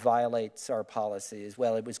correct? That violates our policies.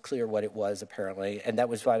 Well, it was clear what it was, apparently, and that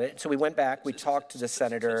was violated. So we went back, we talked to the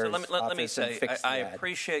senator's office let me say, and fixed the ad. I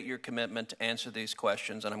appreciate your commitment to answer these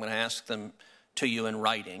questions, and I'm going to ask them to you in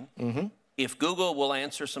writing. Mm-hmm. If Google will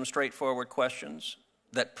answer some straightforward questions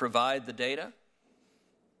that provide the data,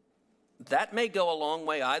 that may go a long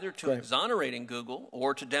way either to exonerating Google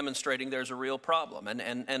or to demonstrating there's a real problem.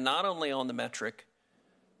 And not only on the metric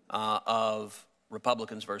of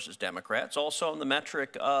Republicans versus Democrats, also on the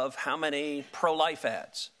metric of how many pro-life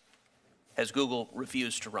ads has Google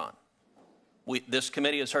refused to run. This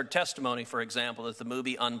committee has heard testimony, for example, that the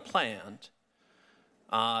movie Unplanned,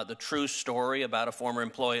 the true story about a former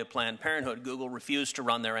employee of Planned Parenthood, Google refused to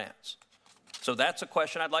run their ads. So that's a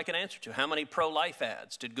question I'd like an answer to. How many pro-life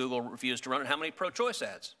ads did Google refuse to run, and how many pro-choice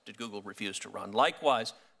ads did Google refuse to run?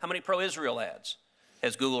 Likewise, how many pro-Israel ads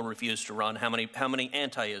has Google refused to run? How many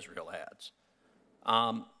anti-Israel ads?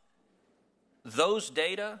 Those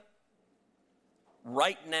data,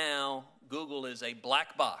 right now, Google is a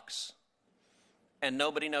black box, and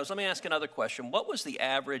nobody knows. Let me ask another question. What was the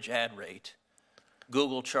average ad rate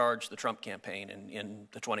Google charged the Trump campaign in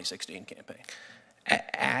the 2016 campaign?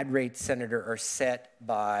 Ad rates, Senator, are set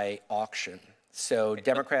by auction. So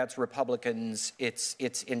Democrats, Republicans, it's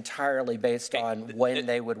entirely based on when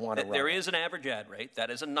they would want to run. There is an average ad rate.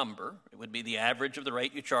 That is a number. It would be the average of the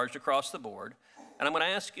rate you charged across the board. And I'm going to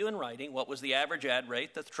ask you in writing, what was the average ad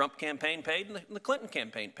rate that the Trump campaign paid and the Clinton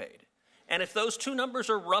campaign paid? And if those two numbers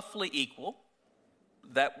are roughly equal,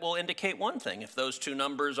 that will indicate one thing. If those two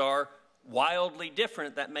numbers are wildly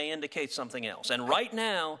different, that may indicate something else. And right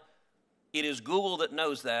now, it is Google that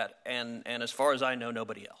knows that, and as far as I know,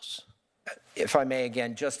 nobody else. If I may,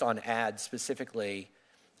 again, just on ads specifically,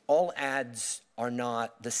 all ads are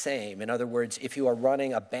not the same. In other words, if you are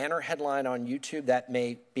running a banner headline on YouTube, that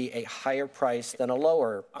may be a higher price than a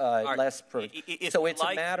lower, less per. So it's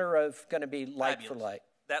a matter of going to be like for like.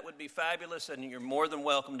 That would be fabulous, and you're more than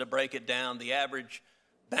welcome to break it down. The average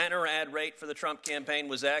banner ad rate for the Trump campaign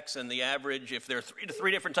was X, and the average, if there are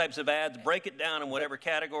three different types of ads, break it down in whatever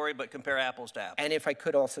category, but compare apples to apples. And if I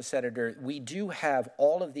could also, Senator, we do have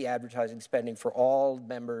all of the advertising spending for all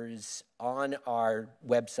members on our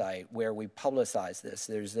website where we publicize this.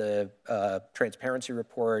 There's a transparency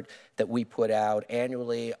report that we put out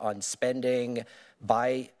annually on spending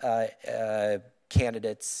by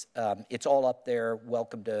candidates. It's all up there.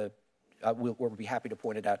 Welcome to we'll be happy to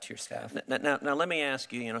point it out to your staff. Now, let me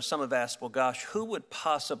ask you, some have asked, well, gosh, who would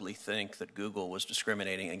possibly think that Google was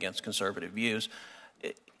discriminating against conservative views?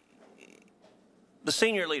 The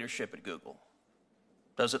senior leadership at Google,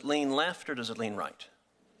 does it lean left or does it lean right?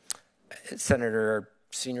 Senator,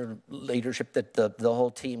 senior leadership that the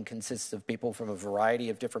whole team consists of people from a variety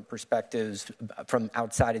of different perspectives, from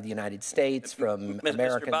outside of the United States, from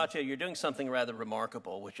American. Mr. Bhatia, you're doing something rather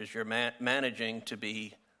remarkable, which is you're managing to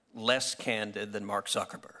be less candid than Mark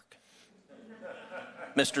Zuckerberg.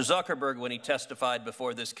 Mr. Zuckerberg, when he testified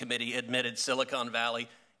before this committee, admitted Silicon Valley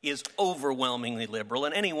is overwhelmingly liberal,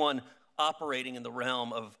 and anyone operating in the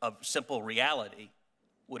realm of simple reality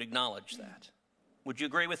would acknowledge that. Would you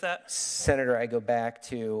agree with that? Senator, I go back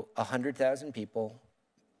to 100,000 people,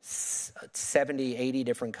 70, 80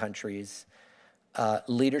 different countries,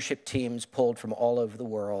 leadership teams pulled from all over the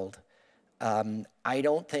world. I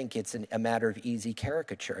don't think it's a matter of easy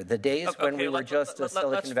caricature. The days when we were just a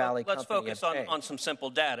Silicon Valley company. Let's focus on some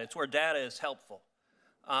simple data. It's where data is helpful.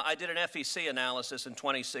 I did an FEC analysis in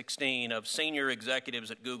 2016 of senior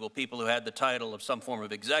executives at Google, people who had the title of some form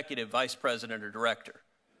of executive, vice president, or director.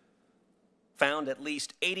 Found at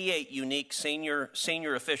least 88 unique senior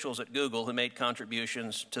officials at Google who made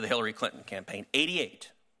contributions to the Hillary Clinton campaign.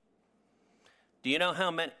 88. Do you know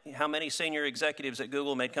how many senior executives at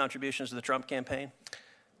Google made contributions to the Trump campaign?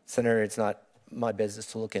 Senator, it's not my business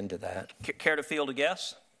to look into that. Care to field a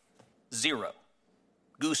guess? 0.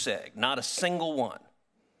 Goose egg. Not a single one.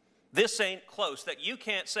 This ain't close. That you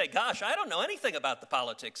can't say, gosh, I don't know anything about the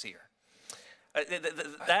politics here.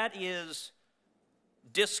 That is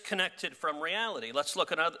disconnected from reality. Let's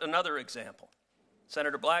look at another example.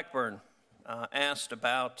 Senator Blackburn asked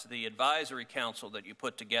about the advisory council that you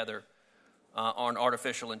put together on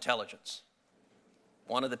artificial intelligence.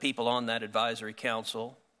 One of the people on that advisory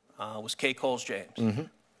council was Kay Coles-James, who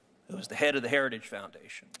was the head of the Heritage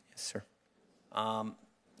Foundation. Yes, sir.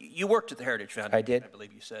 You worked at the Heritage Foundation, I did. I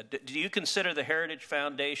believe you said. Do you consider the Heritage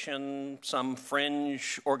Foundation some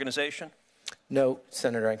fringe organization? No,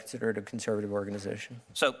 Senator, I consider it a conservative organization.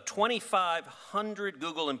 So 2,500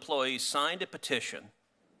 Google employees signed a petition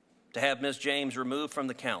to have Ms. James removed from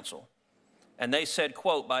the council. And they said,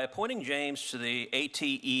 quote, by appointing James to the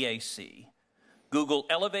ATEAC, Google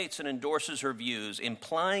elevates and endorses her views,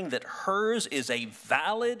 implying that hers is a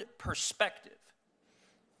valid perspective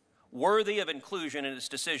worthy of inclusion in its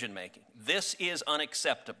decision-making. This is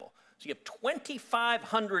unacceptable. So you have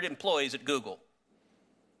 2,500 employees at Google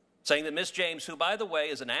saying that Ms. James, who, by the way,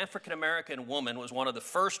 is an African-American woman, was one of the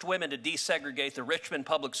first women to desegregate the Richmond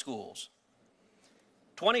public schools.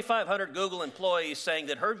 2,500 Google employees saying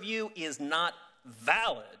that her view is not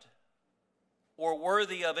valid or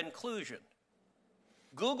worthy of inclusion.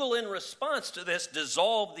 Google, in response to this,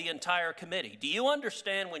 dissolved the entire committee. Do you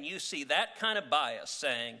understand when you see that kind of bias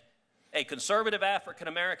saying a conservative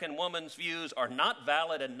African-American woman's views are not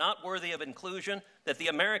valid and not worthy of inclusion, that the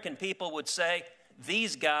American people would say,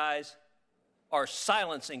 these guys are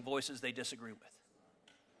silencing voices they disagree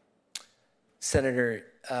with? Senator,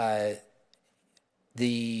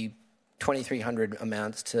 the 2,300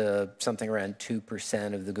 amounts to something around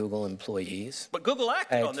 2% of the Google employees. But Google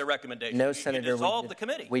acted on their recommendation. No, Senator. You dissolved the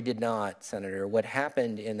committee. We did not, Senator. What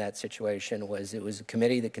happened in that situation was it was a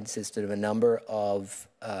committee that consisted of a number of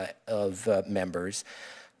members.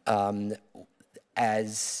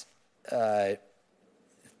 As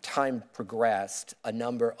time progressed, a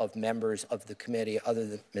number of members of the committee, other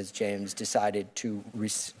than Ms. James, decided to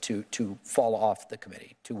fall off the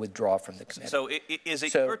committee, to withdraw from the committee. So is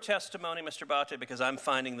it your testimony, Mr. Bhatia, because I'm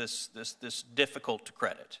finding this difficult to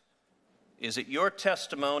credit, is it your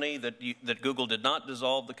testimony that Google did not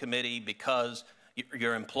dissolve the committee because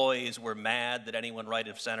your employees were mad that anyone right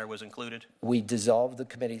of center was included? We dissolved the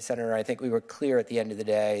committee, Senator. I think we were clear at the end of the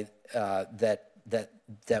day that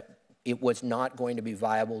it was not going to be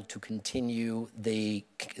viable to continue the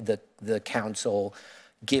council,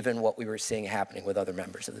 given what we were seeing happening with other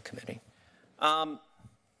members of the committee. In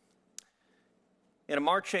a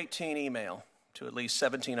March 18 email to at least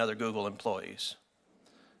 17 other Google employees,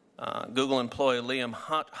 Google employee Liam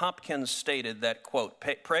Hopkins stated that, quote,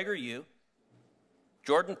 PragerU,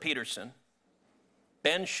 Jordan Peterson,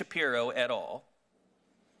 Ben Shapiro et al.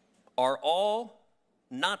 Are all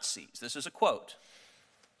Nazis. This is a quote.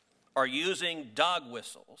 Are using dog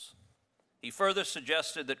whistles. He further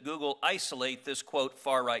suggested that Google isolate this, quote,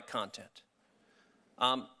 far-right content.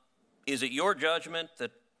 Is it your judgment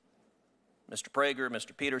that Mr. Prager,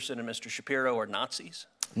 Mr. Peterson, and Mr. Shapiro are Nazis?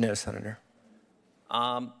 No, Senator.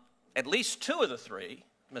 At least two of the three,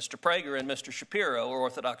 Mr. Prager and Mr. Shapiro, are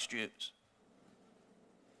Orthodox Jews.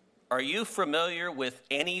 Are you familiar with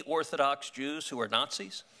any Orthodox Jews who are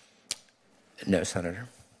Nazis? No, Senator.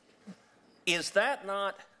 Is that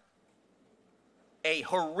not a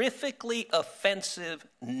horrifically offensive,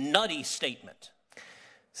 nutty statement?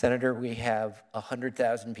 Senator, we have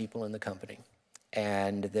 100,000 people in the company,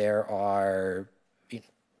 and there are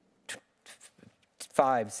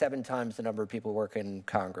 7 times the number of people working in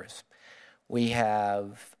Congress. We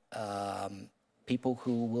have people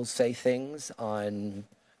who will say things on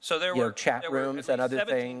chat rooms and other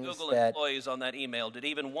things. Google employees on that email. Did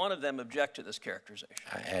even one of them object to this characterization?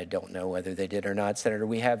 I don't know whether they did or not, Senator.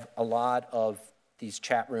 We have a lot of these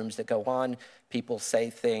chat rooms that go on. People say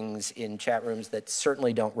things in chat rooms that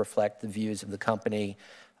certainly don't reflect the views of the company.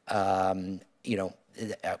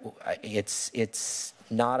 It's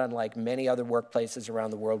not unlike many other workplaces around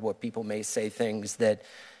the world where people may say things that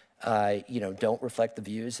don't reflect the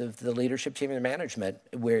views of the leadership team and management,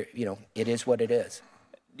 where, it is what it is.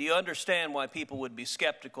 Do you understand why people would be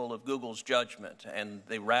skeptical of Google's judgment and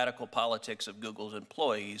the radical politics of Google's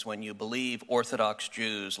employees when you believe Orthodox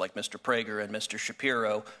Jews like Mr. Prager and Mr.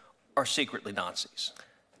 Shapiro are secretly Nazis?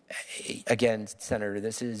 Again, Senator,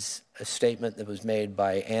 this is a statement that was made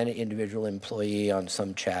by an individual employee on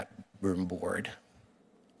some chat room board.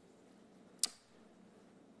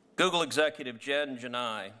 Google executive Jen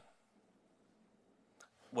Janai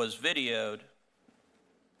was videoed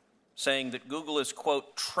saying that Google is,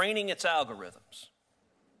 quote, training its algorithms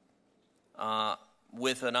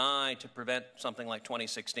with an eye to prevent something like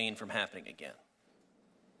 2016 from happening again.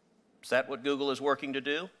 Is that what Google is working to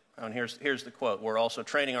do? And here's the quote. We're also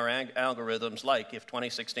training our algorithms like if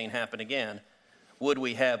 2016 happened again, would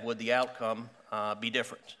the outcome be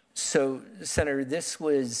different? So, Senator, this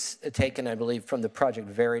was taken, I believe, from the Project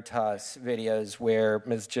Veritas videos where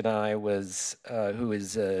Ms. Janai was, who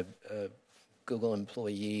is a Google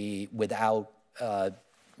employee without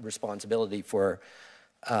responsibility for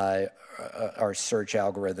our search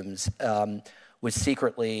algorithms, was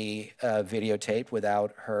secretly videotaped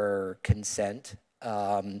without her consent.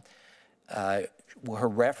 Her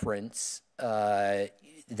reference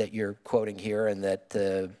that you're quoting here and that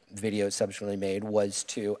the video subsequently made was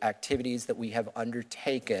to activities that we have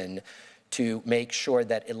undertaken to make sure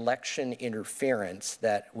that election interference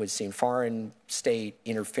that was seen, foreign state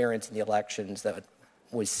interference in the elections that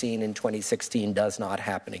was seen in 2016 does not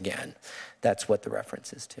happen again. That's what the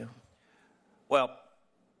reference is to. Well,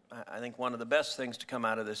 I think one of the best things to come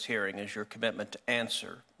out of this hearing is your commitment to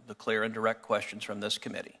answer the clear and direct questions from this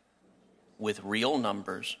committee with real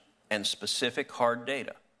numbers and specific hard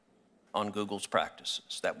data on Google's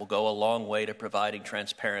practices. That will go a long way to providing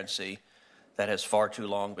transparency that has far too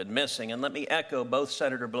long been missing. And let me echo both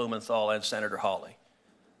Senator Blumenthal and Senator Hawley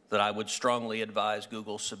that I would strongly advise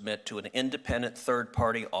Google submit to an independent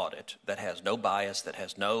third-party audit that has no bias, that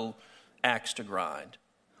has no axe to grind,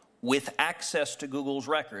 with access to Google's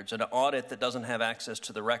records. An audit that doesn't have access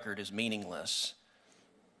to the record is meaningless.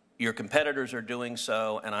 Your competitors are doing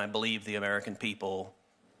so, and I believe the American people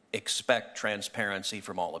expect transparency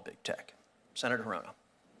from all of big tech. Senator Hirono.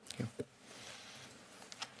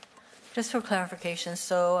 Just for clarification,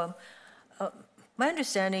 so my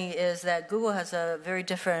understanding is that Google has a very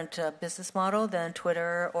different business model than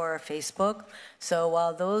Twitter or Facebook. So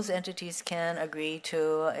while those entities can agree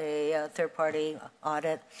to a third-party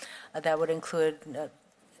audit that would include,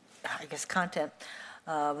 content,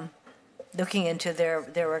 looking into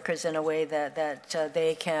their records in a way that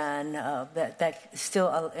they can, that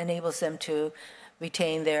still enables them to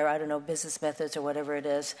retain their, business methods or whatever it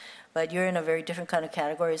is. But you're in a very different kind of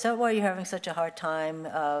category. Is that why you're having such a hard time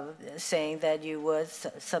saying that you would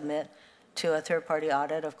submit to a third-party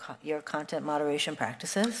audit of your content moderation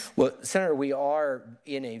practices? Well, Senator, we are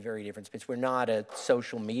in a very different space. We're not a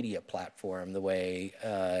social media platform the way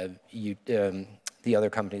the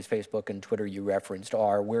other companies, Facebook and Twitter you referenced,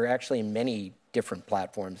 are. We're actually in many different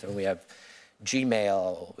platforms. And we have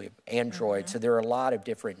Gmail, we have Android, so there are a lot of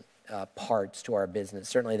different parts to our business.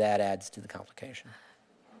 Certainly that adds to the complication.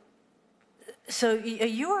 So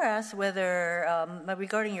you were asked whether,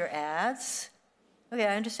 regarding your ads, okay,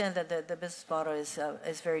 I understand that the business model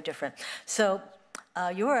is very different. So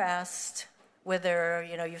you were asked whether,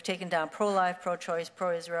 you've taken down pro-life, pro-choice,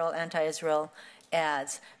 pro-Israel, anti-Israel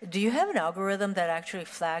ads. Do you have an algorithm that actually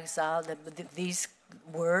flags out these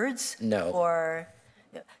words? No. Or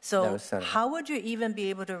so no, how would you even be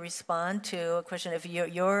able to respond to a question if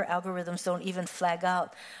your algorithms don't even flag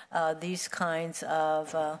out these kinds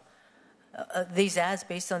of these ads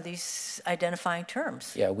based on these identifying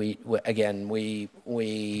terms? Yeah, we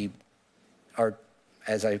are,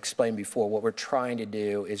 as I explained before, what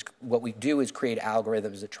we do is create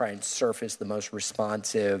algorithms that try and surface the most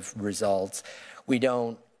responsive results. We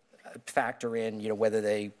don't factor in, whether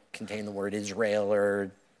they contain the word Israel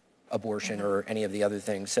or abortion or any of the other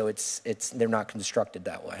things. So they're not constructed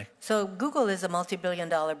that way. So Google is a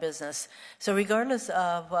multi-billion-dollar business. So regardless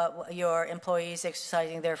of your employees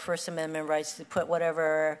exercising their First Amendment rights to put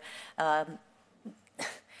whatever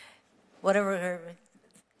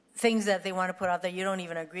things that they want to put out there you don't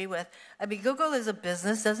even agree with. I mean, Google is a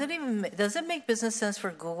business. Does it make business sense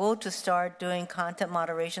for Google to start doing content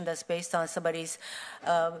moderation that's based on somebody's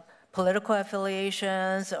political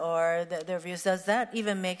affiliations or their views? Does that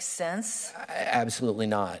even make sense? Absolutely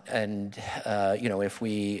not. And if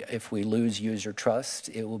we lose user trust,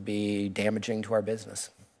 it will be damaging to our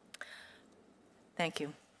business. Thank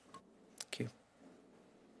you. Thank you.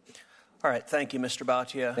 All right. Thank you, Mr.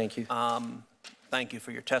 Bhatia. Thank you. Thank you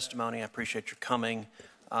for your testimony. I appreciate your coming.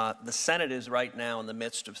 The Senate is right now in the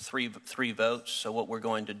midst of three votes. So what we're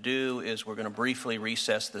going to do is we're going to briefly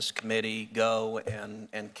recess this committee, go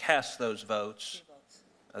and cast those votes.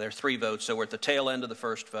 There are 3 votes. So we're at the tail end of the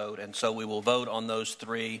first vote. And so we will vote on those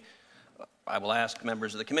 3. I will ask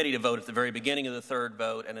members of the committee to vote at the very beginning of the third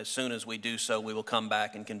vote. And as soon as we do so, we will come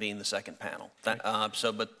back and convene the second panel.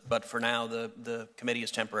 But for now, the committee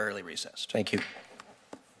is temporarily recessed. Thank you.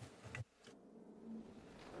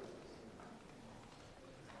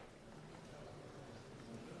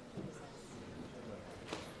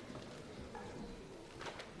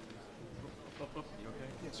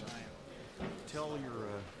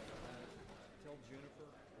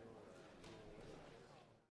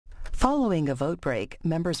 Following a vote break,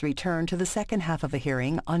 members returned to the second half of a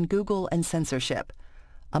hearing on Google and censorship.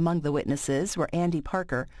 Among the witnesses were Andy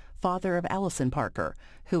Parker, father of Alison Parker,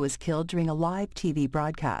 who was killed during a live TV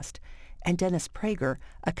broadcast, and Dennis Prager,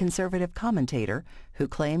 a conservative commentator who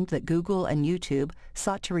claimed that Google and YouTube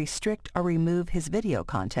sought to restrict or remove his video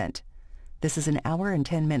content. This is an hour and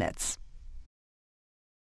 10 minutes.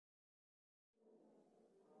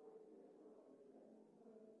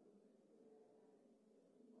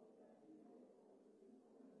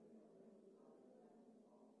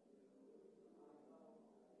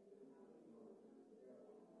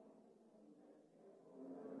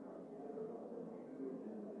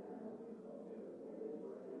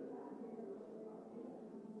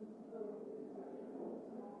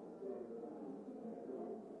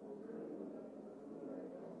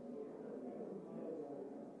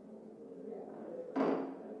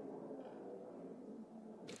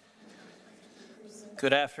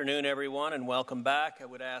 Good afternoon, everyone, and welcome back. I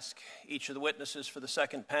would ask each of the witnesses for the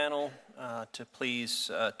second panel to please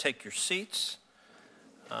take your seats.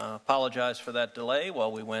 Apologize for that delay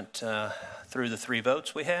while we went through the 3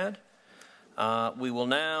 votes we had. We will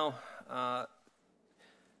now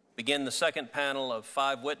begin the second panel of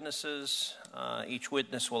 5 witnesses. Each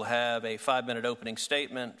witness will have a 5-minute opening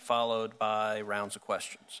statement followed by rounds of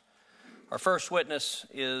questions. Our first witness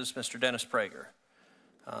is Mr. Dennis Prager.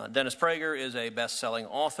 Dennis Prager is a best-selling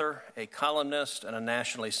author, a columnist, and a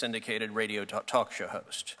nationally syndicated radio talk show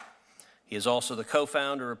host. He is also the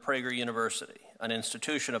co-founder of Prager University, an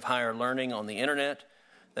institution of higher learning on the internet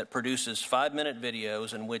that produces 5-minute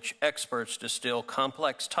videos in which experts distill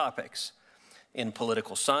complex topics in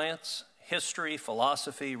political science, history,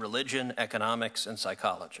 philosophy, religion, economics, and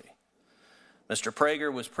psychology. Mr.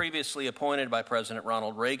 Prager was previously appointed by President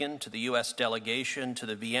Ronald Reagan to the U.S. delegation to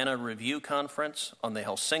the Vienna Review Conference on the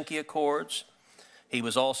Helsinki Accords. He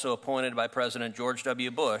was also appointed by President George W.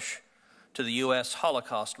 Bush to the U.S.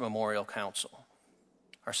 Holocaust Memorial Council.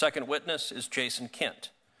 Our second witness is Jason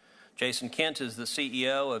Kent. Jason Kent is the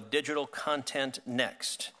CEO of Digital Content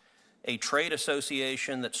Next, a trade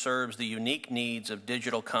association that serves the unique needs of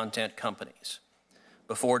digital content companies.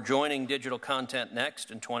 Before joining Digital Content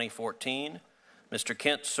Next in 2014, Mr.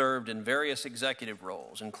 Kent served in various executive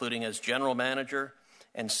roles, including as general manager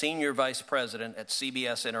and senior vice president at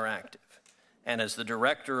CBS Interactive, and as the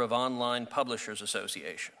director of Online Publishers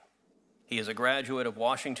Association. He is a graduate of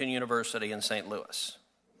Washington University in St. Louis.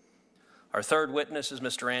 Our third witness is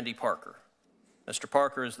Mr. Andy Parker. Mr.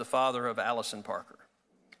 Parker is the father of Alison Parker.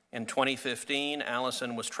 In 2015,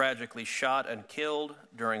 Alison was tragically shot and killed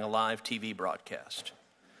during a live TV broadcast.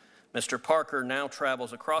 Mr. Parker now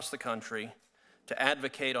travels across the country to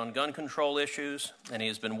advocate on gun control issues, and he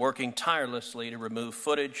has been working tirelessly to remove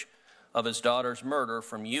footage of his daughter's murder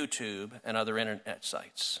from YouTube and other internet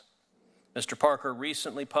sites. Mr. Parker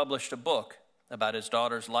recently published a book about his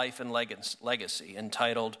daughter's life and legacy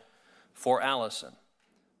entitled For Alison,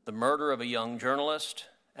 The Murder of a Young Journalist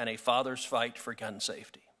and a Father's Fight for Gun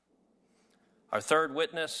Safety. Our third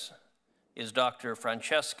witness is Dr.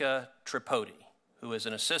 Francesca Tripodi, who is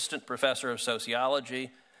an assistant professor of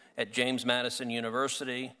sociology at James Madison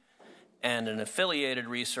University and an affiliated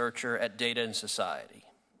researcher at Data and Society.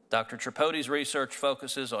 Dr. Tripodi's research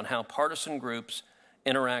focuses on how partisan groups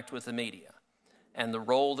interact with the media and the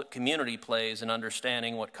role that community plays in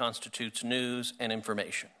understanding what constitutes news and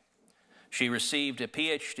information. She received a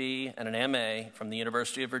PhD and an MA from the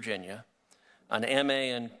University of Virginia, an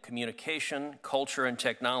MA in Communication, Culture, and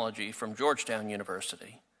Technology from Georgetown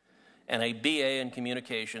University, and a BA in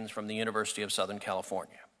Communications from the University of Southern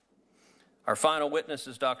California. Our final witness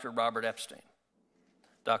is Dr. Robert Epstein.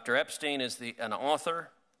 Dr. Epstein is an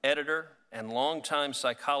author, editor, and longtime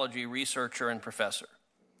psychology researcher and professor.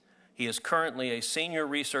 He is currently a senior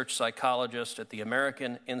research psychologist at the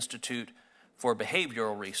American Institute for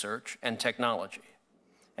Behavioral Research and Technology,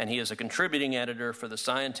 and he is a contributing editor for the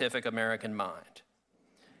Scientific American Mind.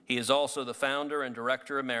 He is also the founder and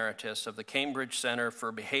director emeritus of the Cambridge Center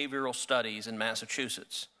for Behavioral Studies in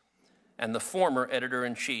Massachusetts, and the former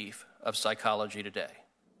editor-in-chief of Psychology Today.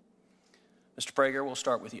 Mr. Prager, we'll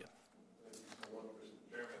start with you.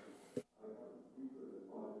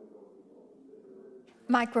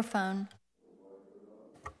 Microphone.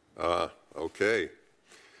 Okay.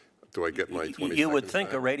 Do I get my 20 You would seconds think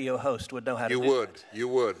back? a radio host would know how to do that. You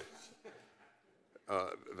would.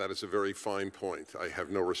 That is a very fine point. I have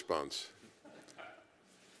no response.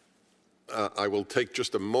 I will take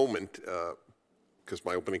just a moment, because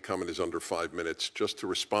my opening comment is under 5 minutes, just to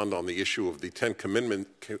respond on the issue of the Ten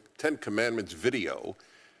Commandments video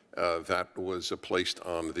that was placed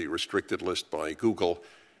on the restricted list by Google.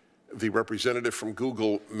 The representative from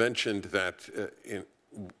Google mentioned that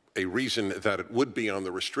a reason that it would be on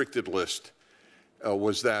the restricted list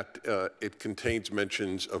was that it contains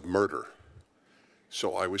mentions of murder.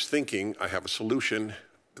 So I was thinking I have a solution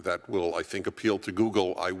that will, I think, appeal to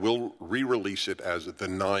Google. I will re-release it as the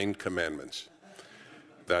 9 Commandments.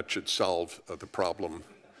 That should solve the problem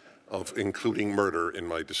of including murder in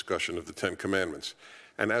my discussion of the 10 Commandments.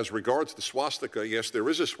 And as regards the swastika, yes, there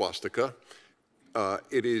is a swastika.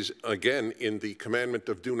 It is, again, in the commandment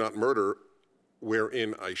of do not murder,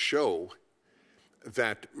 wherein I show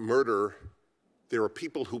that murder, there are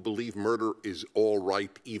people who believe murder is all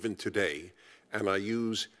right even today, and I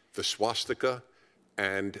use the swastika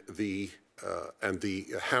and the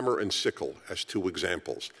hammer and sickle as 2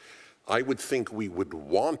 examples. I would think we would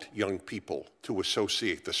want young people to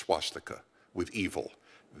associate the swastika with evil.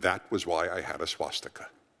 That was why I had a swastika.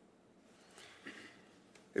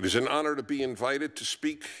 It is an honor to be invited to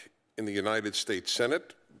speak in the United States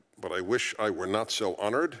Senate, but I wish I were not so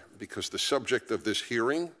honored, because the subject of this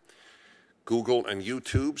hearing, Google and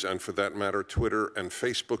YouTube's, and for that matter, Twitter and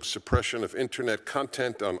Facebook's suppression of internet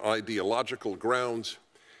content on ideological grounds,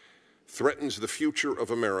 threatens the future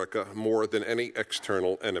of America more than any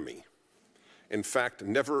external enemy. In fact,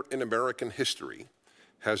 never in American history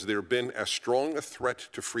has there been as strong a threat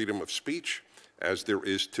to freedom of speech as there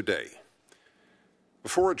is today.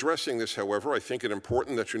 Before addressing this, however, I think it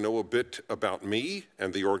important that you know a bit about me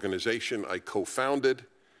and the organization I co-founded,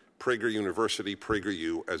 Prager University,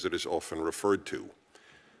 PragerU, as it is often referred to.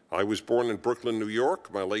 I was born in Brooklyn, New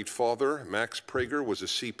York. My late father, Max Prager, was a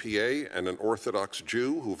CPA and an Orthodox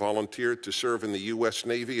Jew who volunteered to serve in the U.S.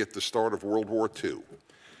 Navy at the start of World War II.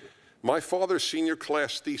 My father's senior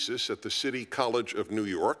class thesis at the City College of New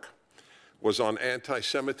York was on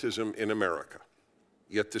anti-Semitism in America.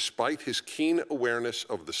 Yet despite his keen awareness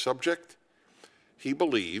of the subject, he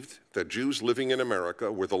believed that Jews living in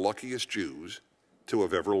America were the luckiest Jews to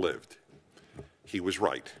have ever lived. He was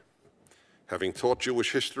right. Having taught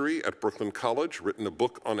Jewish history at Brooklyn College, written a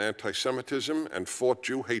book on anti-Semitism, and fought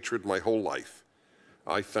Jew hatred my whole life,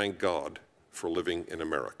 I thank God for living in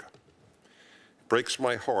America. It breaks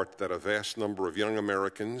my heart that a vast number of young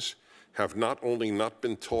Americans have not only not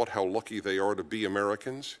been taught how lucky they are to be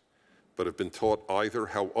Americans, but have been taught either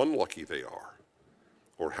how unlucky they are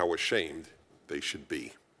or how ashamed they should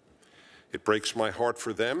be. It breaks my heart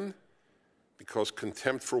for them, because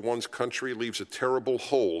contempt for one's country leaves a terrible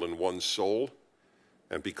hole in one's soul,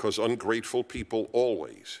 and because ungrateful people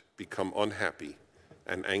always become unhappy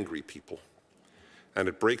and angry people. And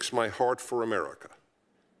it breaks my heart for America,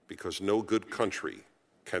 because no good country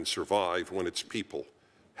can survive when its people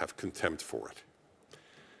have contempt for it.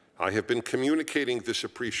 I have been communicating this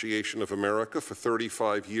appreciation of America for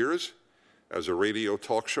 35 years as a radio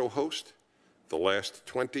talk show host, the last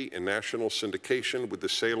 20 in national syndication with the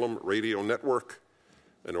Salem Radio Network,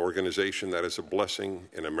 an organization that is a blessing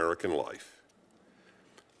in American life.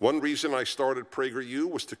 One reason I started PragerU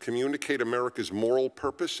was to communicate America's moral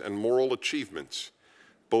purpose and moral achievements,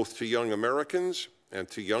 both to young Americans and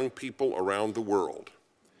to young people around the world.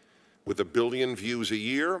 With 1 billion views a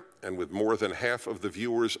year, and with more than half of the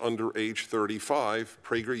viewers under age 35,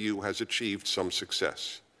 PragerU has achieved some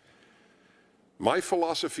success. My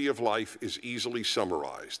philosophy of life is easily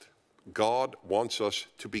summarized. God wants us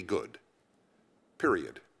to be good,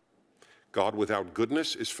 period. God without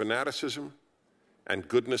goodness is fanaticism, and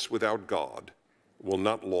goodness without God will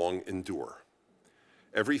not long endure.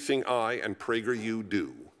 Everything I and PragerU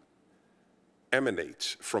do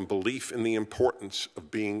emanates from belief in the importance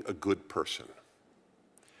of being a good person.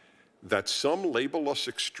 That some label us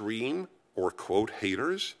extreme or quote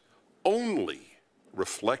haters only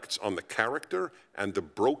reflects on the character and the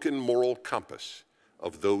broken moral compass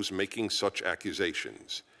of those making such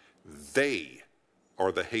accusations. They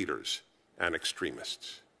are the haters and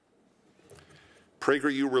extremists.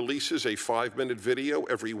 PragerU releases a 5-minute video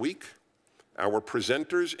every week. Our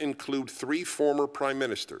presenters include 3 former prime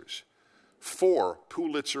ministers, 4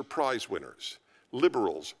 Pulitzer Prize winners,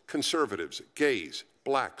 liberals, conservatives, gays,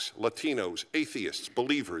 blacks, Latinos, atheists,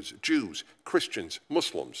 believers, Jews, Christians,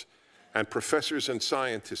 Muslims, and professors and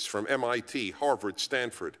scientists from MIT, Harvard,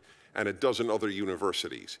 Stanford, and a dozen other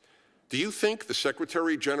universities. Do you think the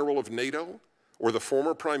Secretary General of NATO, or the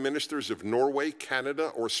former prime ministers of Norway, Canada,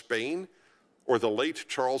 or Spain, or the late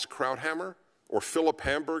Charles Krauthammer, or Philip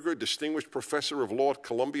Hamburger, distinguished professor of law at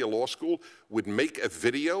Columbia Law School, would make a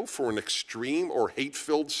video for an extreme or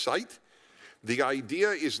hate-filled site? The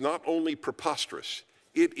idea is not only preposterous,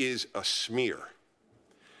 it is a smear.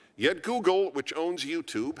 Yet Google, which owns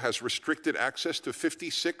YouTube, has restricted access to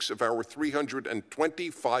 56 of our 320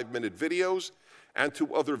 5-minute videos and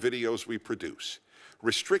to other videos we produce.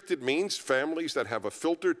 Restricted means families that have a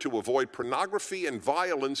filter to avoid pornography and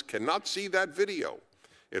violence cannot see that video.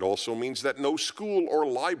 It also means that no school or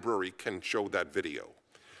library can show that video.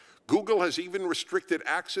 Google has even restricted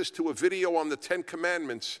access to a video on the 10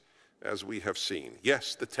 Commandments, as we have seen.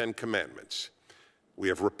 Yes, the 10 Commandments. We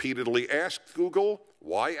have repeatedly asked Google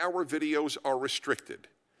why our videos are restricted.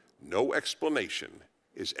 No explanation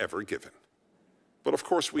is ever given. But of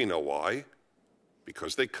course we know why.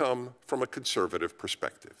 Because they come from a conservative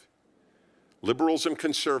perspective. Liberals and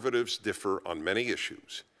conservatives differ on many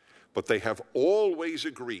issues, but they have always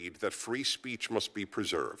agreed that free speech must be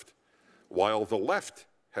preserved. While the left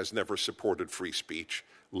has never supported free speech,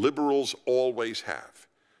 liberals always have.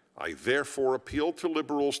 I therefore appeal to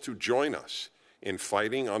liberals to join us in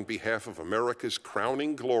fighting on behalf of America's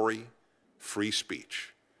crowning glory, free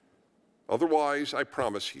speech. Otherwise, I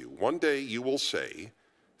promise you, one day you will say,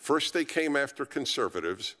 first they came after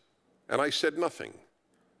conservatives, and I said nothing.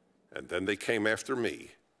 And then they came after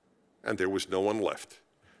me, and there was no one left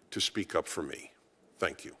to speak up for me.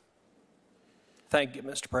 Thank you. Thank you,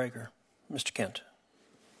 Mr. Prager. Mr. Kent.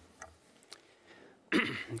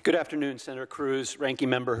 Good afternoon, Senator Cruz, Ranking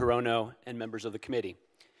Member Hirono, and members of the committee.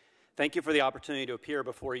 Thank you for the opportunity to appear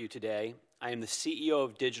before you today. I am the CEO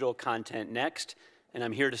of Digital Content Next, and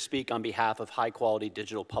I'm here to speak on behalf of high-quality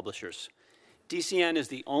digital publishers. DCN is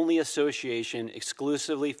the only association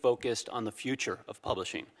exclusively focused on the future of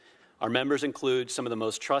publishing. Our members include some of the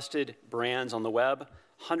most trusted brands on the web,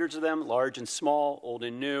 hundreds of them, large and small, old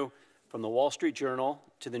and new, from the Wall Street Journal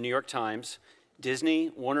to the New York Times, Disney,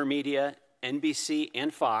 Warner Media, NBC,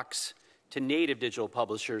 and Fox, to native digital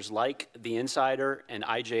publishers like The Insider and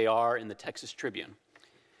IJR and the Texas Tribune.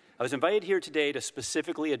 I was invited here today to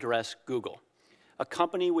specifically address Google, a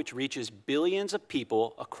company which reaches billions of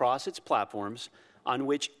people across its platforms, on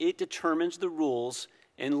which it determines the rules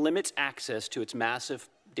and limits access to its massive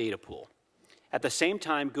data pool. At the same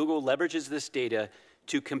time, Google leverages this data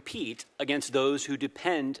to compete against those who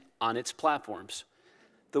depend on its platforms.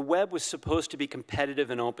 The web was supposed to be competitive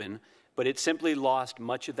and open, but it simply lost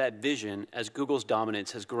much of that vision as Google's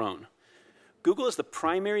dominance has grown. Google is the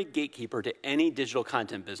primary gatekeeper to any digital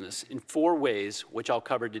content business in 4 ways, which I'll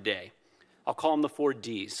cover today. I'll call them the 4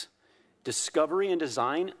 Ds: discovery and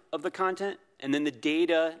design of the content, and then the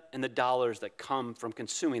data and the dollars that come from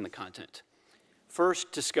consuming the content.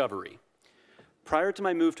 First, discovery. Prior to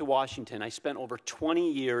my move to Washington, I spent over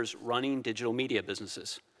 20 years running digital media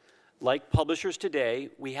businesses. Like publishers today,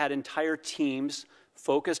 we had entire teams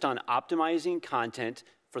focused on optimizing content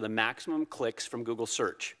for the maximum clicks from Google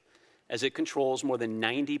search, as it controls more than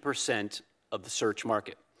 90% of the search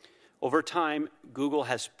market. Over time, Google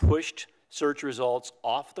has pushed search results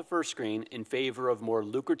off the first screen in favor of more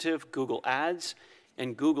lucrative Google ads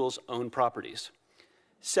and Google's own properties.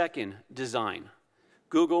 Second, design.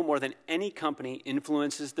 Google, more than any company,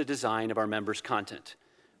 influences the design of our members' content.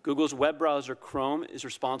 Google's web browser, Chrome, is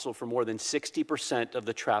responsible for more than 60% of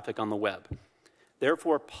the traffic on the web.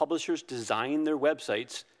 Therefore, publishers design their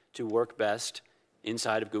websites to work best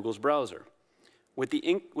inside of Google's browser. With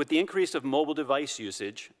the increase of mobile device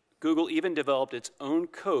usage, Google even developed its own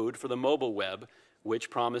code for the mobile web,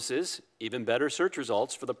 which promises even better search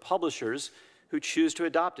results for the publishers who choose to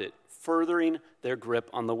adopt it, furthering their grip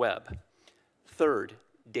on the web. Third,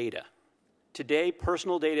 data. Today,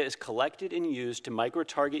 personal data is collected and used to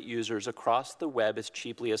micro-target users across the web as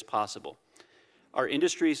cheaply as possible. Our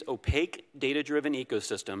industry's opaque, data-driven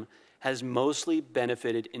ecosystem has mostly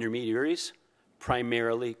benefited intermediaries,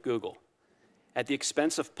 primarily Google, at the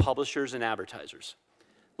expense of publishers and advertisers.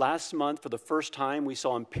 Last month, for the first time, we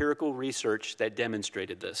saw empirical research that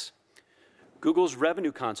demonstrated this. Google's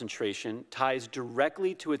revenue concentration ties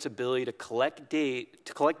directly to its ability to collect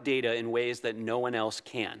data in ways that no one else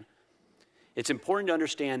can. It's important to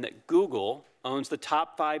understand that Google owns the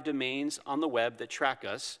top 5 domains on the web that track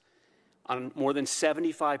us on more than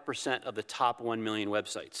 75% of the top 1 million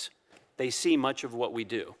websites. They see much of what we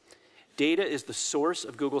do. Data is the source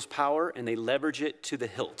of Google's power, and they leverage it to the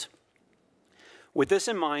hilt. With this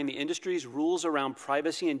in mind, the industry's rules around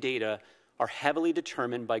privacy and data are heavily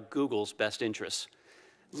determined by Google's best interests.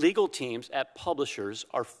 Legal teams at publishers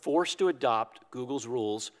are forced to adopt Google's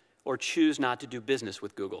rules or choose not to do business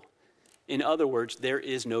with Google. In other words, there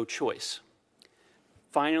is no choice.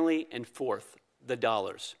 Finally, and fourth, the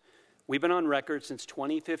dollars. We've been on record since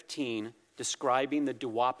 2015 describing the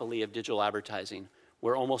duopoly of digital advertising,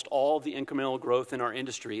 where almost all of the incremental growth in our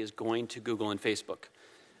industry is going to Google and Facebook.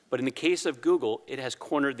 But in the case of Google, it has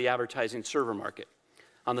cornered the advertising server market.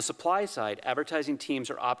 On the supply side, advertising teams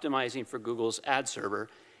are optimizing for Google's ad server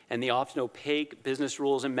and the often opaque business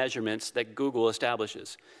rules and measurements that Google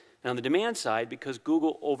establishes. And on the demand side, because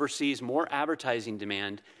Google oversees more advertising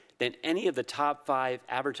demand than any of the top 5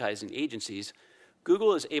 advertising agencies,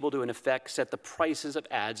 Google is able to, in effect, set the prices of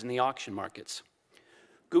ads in the auction markets.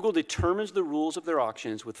 Google determines the rules of their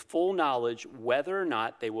auctions with full knowledge whether or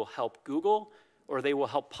not they will help Google or they will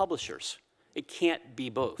help publishers. It can't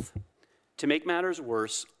be both. To make matters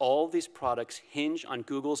worse, all of these products hinge on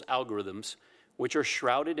Google's algorithms, which are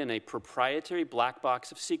shrouded in a proprietary black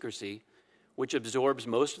box of secrecy, which absorbs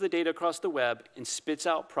most of the data across the web and spits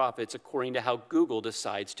out profits according to how Google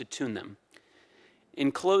decides to tune them.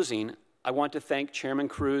 In closing, I want to thank Chairman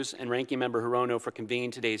Cruz and Ranking Member Hirono for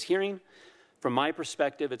convening today's hearing. From my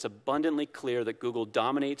perspective, it's abundantly clear that Google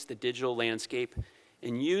dominates the digital landscape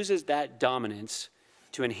and uses that dominance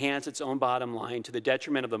to enhance its own bottom line to the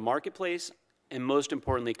detriment of the marketplace and, most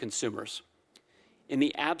importantly, consumers. In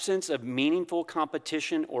the absence of meaningful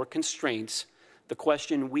competition or constraints, the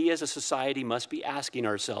question we as a society must be asking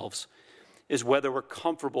ourselves is whether we're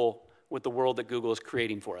comfortable with the world that Google is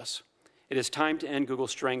creating for us. It is time to end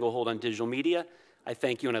Google's stranglehold on digital media. I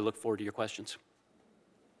thank you, and I look forward to your questions.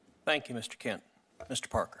 Thank you, Mr. Kent. Mr.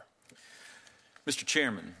 Parker. Mr.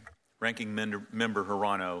 Chairman, Ranking Member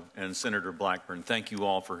Hirono and Senator Blackburn, thank you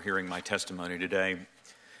all for hearing my testimony today.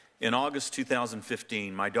 In August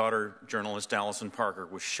 2015, my daughter, journalist Alison Parker,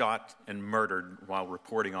 was shot and murdered while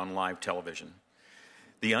reporting on live television.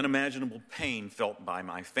 The unimaginable pain felt by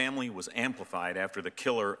my family was amplified after the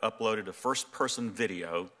killer uploaded a first-person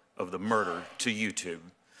video of the murder to YouTube.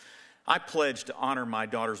 I pledged to honor my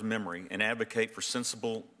daughter's memory and advocate for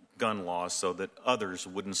sensible gun laws so that others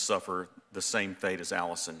wouldn't suffer the same fate as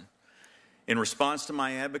Alison. In response to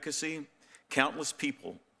my advocacy, countless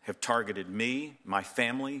people have targeted me, my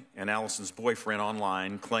family, and Alison's boyfriend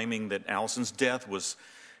online, claiming that Alison's death was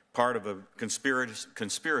part of a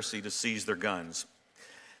conspiracy to seize their guns.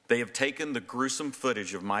 They have taken the gruesome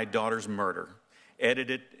footage of my daughter's murder,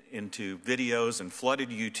 edited it into videos, and flooded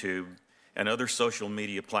YouTube and other social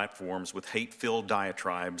media platforms with hate-filled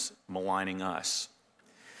diatribes maligning us.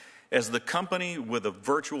 As the company with a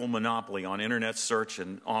virtual monopoly on internet search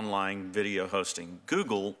and online video hosting,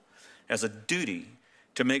 Google has a duty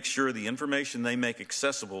to make sure the information they make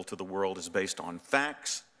accessible to the world is based on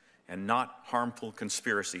facts and not harmful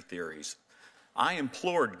conspiracy theories. I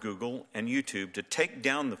implored Google and YouTube to take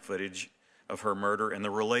down the footage of her murder and the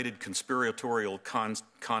related conspiratorial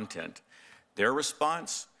content. Their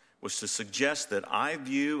response was to suggest that I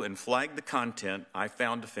view and flag the content I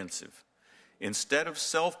found offensive. Instead of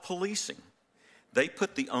self-policing, they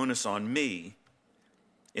put the onus on me.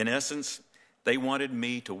 In essence, they wanted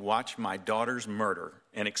me to watch my daughter's murder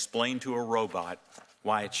and explain to a robot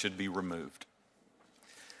why it should be removed.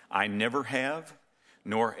 I never have,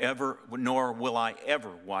 nor will I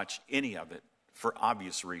ever watch any of it for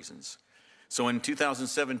obvious reasons. So in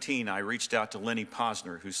 2017, I reached out to Lenny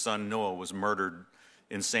Posner, whose son Noah was murdered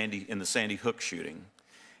in the Sandy Hook shooting,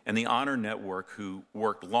 and the Honor Network, who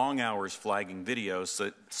worked long hours flagging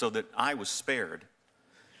videos so that I was spared.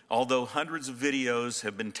 Although hundreds of videos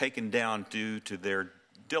have been taken down due to their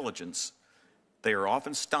diligence, they are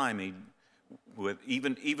often stymied with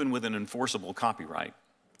even with an enforceable copyright.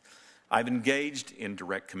 I've engaged in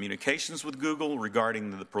direct communications with Google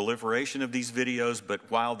regarding the proliferation of these videos, but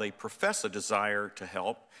while they profess a desire to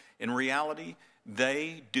help, in reality,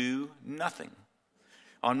 they do nothing.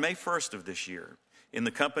 On May 1st of this year, In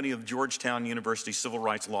the company of Georgetown University Civil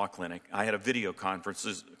Rights Law Clinic, I had a video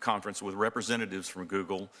conference with representatives from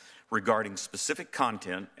Google regarding specific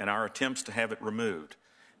content and our attempts to have it removed.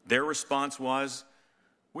 Their response was,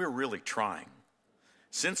 "We're really trying."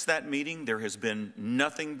 Since that meeting, there has been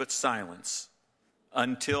nothing but silence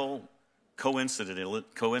until,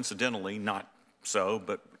 coincidentally, not so,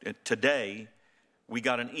 but today, we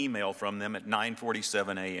got an email from them at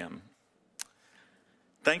 9:47 a.m.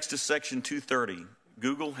 Thanks to Section 230,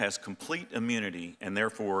 Google has complete immunity and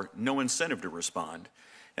therefore no incentive to respond.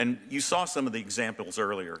 And you saw some of the examples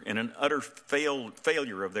earlier. In an utter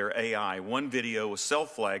failure of their AI, one video was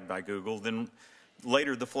self-flagged by Google, then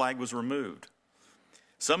later the flag was removed.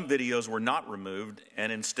 Some videos were not removed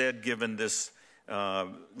and instead given this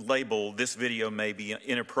label, "This video may be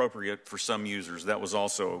inappropriate for some users." That was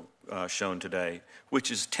also shown today, which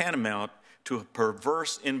is tantamount to a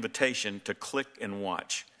perverse invitation to click and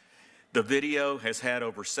watch. The video has had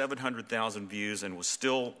over 700,000 views and was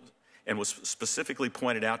specifically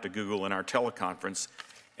pointed out to Google in our teleconference,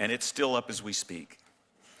 and it's still up as we speak.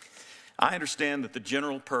 I understand that the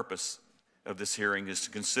general purpose of this hearing is to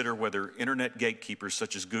consider whether internet gatekeepers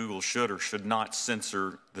such as Google should or should not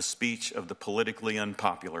censor the speech of the politically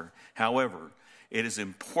unpopular. However, it is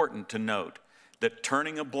important to note that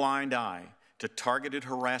turning a blind eye to targeted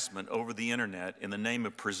harassment over the internet in the name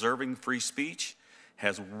of preserving free speech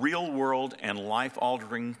has real-world and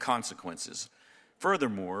life-altering consequences.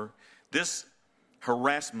 Furthermore, this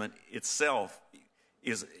harassment itself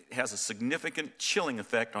has a significant chilling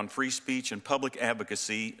effect on free speech and public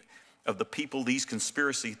advocacy of the people these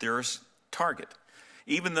conspiracy theorists target.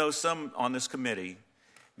 Even though some on this committee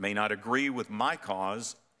may not agree with my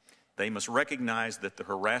cause, they must recognize that the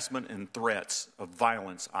harassment and threats of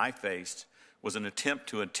violence I faced was an attempt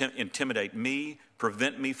to intimidate me,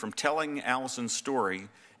 prevent me from telling Alison's story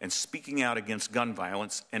and speaking out against gun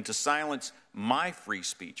violence, and to silence my free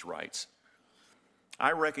speech rights.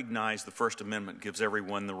 I recognize the First Amendment gives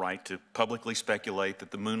everyone the right to publicly speculate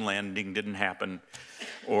that the moon landing didn't happen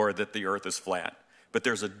or that the earth is flat. But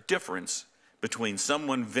there's a difference between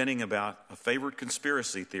someone venting about a favorite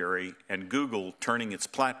conspiracy theory and Google turning its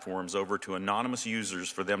platforms over to anonymous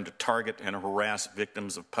users for them to target and harass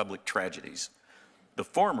victims of public tragedies. The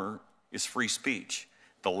former is free speech.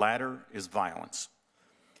 The latter is violence.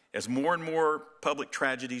 As more and more public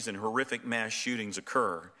tragedies and horrific mass shootings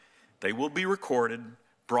occur, they will be recorded,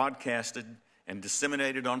 broadcasted, and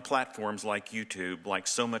disseminated on platforms like YouTube, like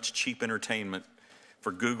so much cheap entertainment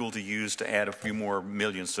for Google to use to add a few more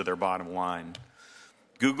millions to their bottom line.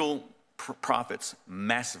 Google profits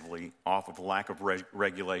massively off of lack of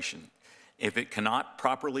regulation. If it cannot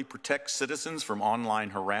properly protect citizens from online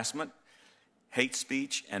harassment, hate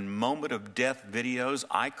speech, and moment-of-death videos,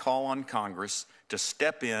 I call on Congress to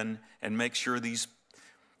step in and make sure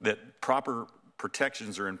that proper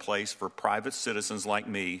protections are in place for private citizens like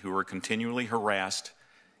me who are continually harassed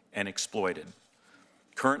and exploited.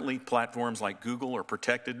 Currently, platforms like Google are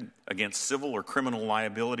protected against civil or criminal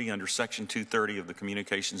liability under Section 230 of the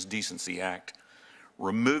Communications Decency Act.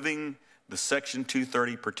 Removing the Section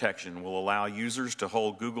 230 protection will allow users to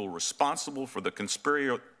hold Google responsible for the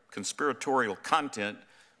conspiratorial content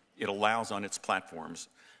it allows on its platforms.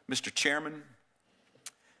 Mr. Chairman,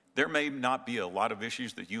 there may not be a lot of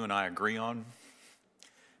issues that you and I agree on,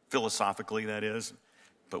 philosophically that is,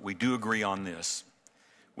 but we do agree on this.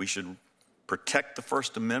 We should protect the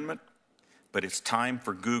First Amendment, but it's time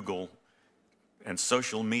for Google and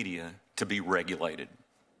social media to be regulated.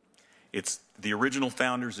 It's the original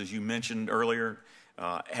founders, as you mentioned earlier,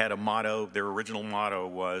 had a motto. Their original motto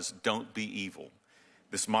was, "Don't be evil."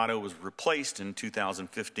 This motto was replaced in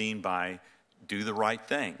 2015 by "Do the right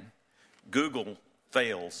thing." Google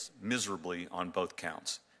fails miserably on both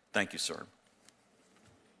counts. Thank you, sir.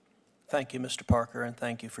 Thank you, Mr. Parker, and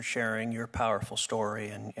thank you for sharing your powerful story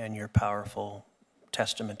and your powerful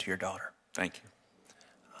testament to your daughter. Thank you.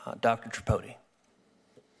 Dr. Tripodi.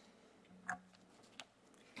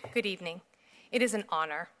 Good evening. It is an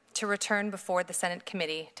honor to return before the Senate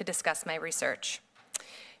committee to discuss my research.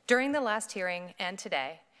 During the last hearing and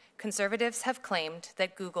today, conservatives have claimed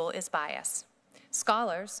that Google is biased.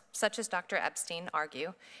 Scholars, such as Dr. Epstein,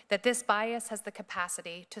 argue that this bias has the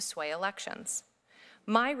capacity to sway elections.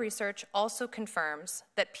 My research also confirms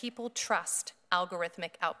that people trust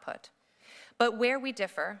algorithmic output. But where we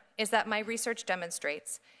differ is that my research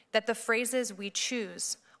demonstrates that the phrases we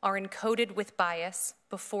choose are encoded with bias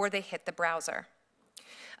before they hit the browser.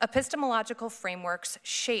 Epistemological frameworks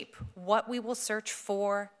shape what we will search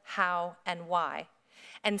for, how, and why,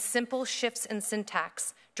 and simple shifts in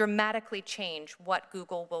syntax dramatically change what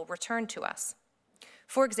Google will return to us.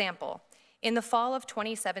 For example, in the fall of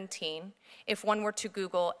 2017, if one were to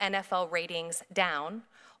Google NFL ratings down,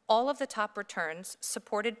 all of the top returns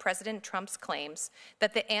supported President Trump's claims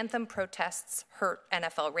that the anthem protests hurt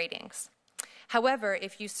NFL ratings. However,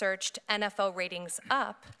 if you searched NFL ratings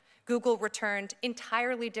up, Google returned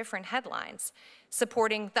entirely different headlines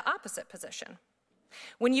supporting the opposite position.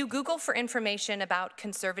 When you Google for information about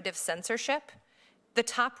conservative censorship, the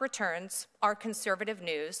top returns are conservative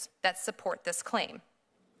news that support this claim.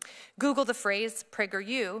 Google the phrase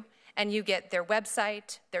PragerU, and you get their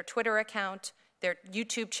website, their Twitter account, their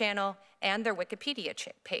YouTube channel, and their Wikipedia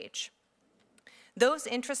page. Those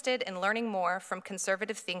interested in learning more from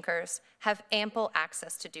conservative thinkers have ample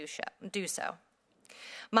access to do so.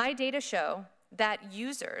 My data show that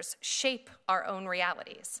users shape our own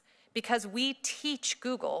realities because we teach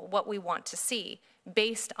Google what we want to see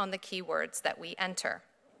based on the keywords that we enter.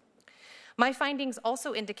 My findings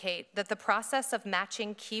also indicate that the process of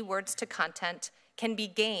matching keywords to content can be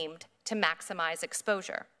gamed to maximize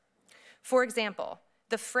exposure. For example,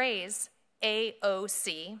 the phrase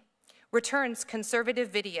AOC returns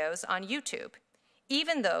conservative videos on YouTube,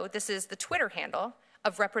 even though this is the Twitter handle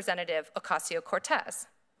of Representative Ocasio-Cortez.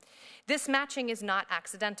 This matching is not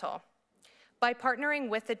accidental. By partnering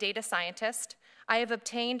with a data scientist, I have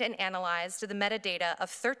obtained and analyzed the metadata of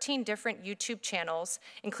 13 different YouTube channels,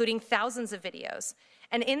 including thousands of videos.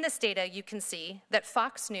 And in this data, you can see that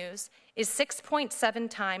Fox News is 6.7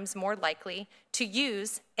 times more likely to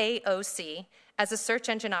use AOC as a search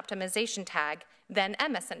engine optimization tag than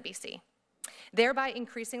MSNBC, thereby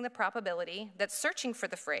increasing the probability that searching for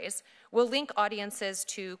the phrase will link audiences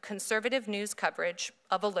to conservative news coverage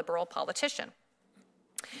of a liberal politician.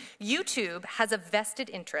 YouTube has a vested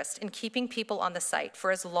interest in keeping people on the site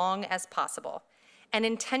for as long as possible and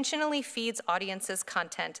intentionally feeds audiences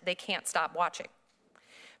content they can't stop watching.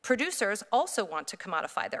 Producers also want to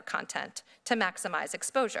commodify their content to maximize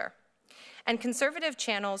exposure. And conservative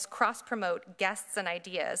channels cross-promote guests and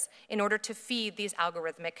ideas in order to feed these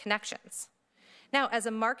algorithmic connections. Now, as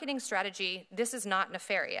a marketing strategy, this is not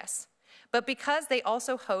nefarious. But because they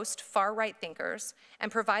also host far-right thinkers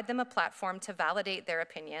and provide them a platform to validate their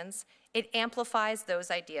opinions, it amplifies those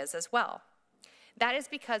ideas as well. That is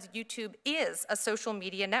because YouTube is a social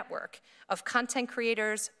media network of content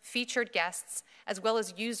creators, featured guests, as well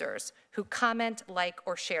as users who comment, like,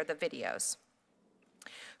 or share the videos.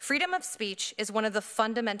 Freedom of speech is one of the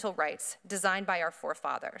fundamental rights designed by our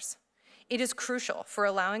forefathers. It is crucial for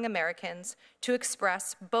allowing Americans to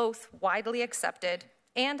express both widely accepted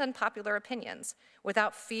and unpopular opinions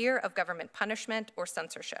without fear of government punishment or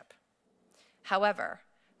censorship. However,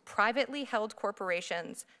 privately held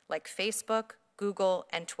corporations like Facebook, Google,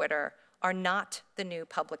 and Twitter are not the new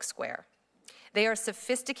public square. They are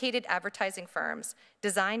sophisticated advertising firms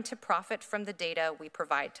designed to profit from the data we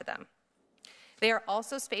provide to them. They are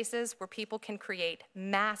also spaces where people can create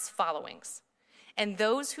mass followings, and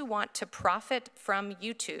those who want to profit from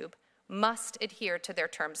YouTube must adhere to their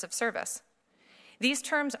terms of service. These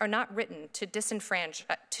terms are not written to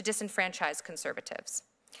disenfranchise conservatives.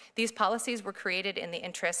 These policies were created in the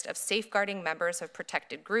interest of safeguarding members of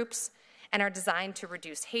protected groups and are designed to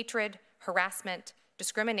reduce hatred, harassment,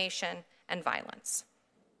 discrimination, and violence.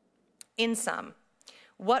 In sum,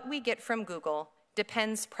 what we get from Google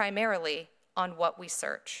depends primarily on what we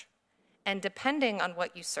search. And depending on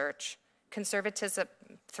what you search, conservatism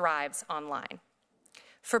thrives online.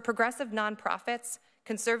 For progressive nonprofits,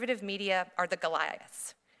 conservative media are the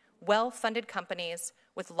Goliaths, well-funded companies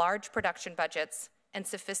with large production budgets and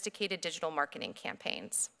sophisticated digital marketing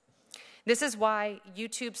campaigns. This is why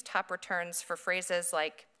YouTube's top returns for phrases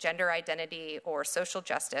like gender identity or social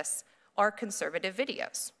justice are conservative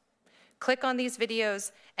videos. Click on these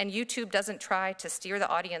videos and YouTube doesn't try to steer the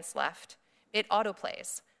audience left. It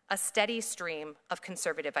autoplays a steady stream of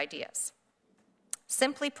conservative ideas.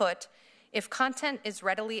 Simply put, if content is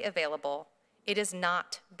readily available, it is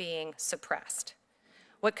not being suppressed.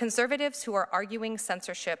 What conservatives who are arguing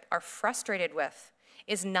censorship are frustrated with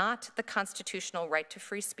is not the constitutional right to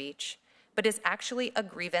free speech, but is actually a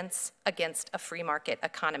grievance against a free market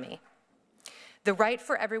economy. The right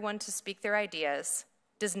for everyone to speak their ideas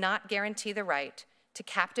does not guarantee the right to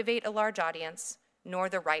captivate a large audience, nor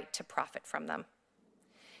the right to profit from them.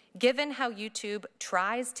 Given how YouTube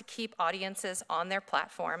tries to keep audiences on their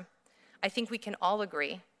platform, I think we can all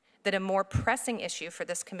agree that a more pressing issue for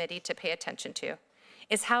this committee to pay attention to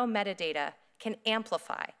is how metadata can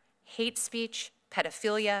amplify hate speech,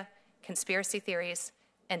 pedophilia, conspiracy theories,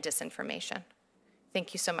 and disinformation.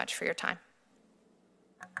 Thank you so much for your time.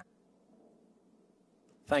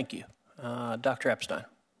 Thank you. Dr. Epstein.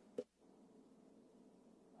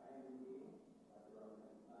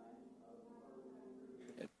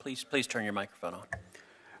 Please turn your microphone on.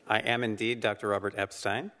 I am indeed Dr. Robert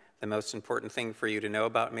Epstein. The most important thing for you to know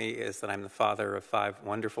about me is that I'm the father of 5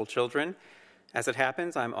 wonderful children. As it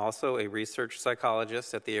happens, I'm also a research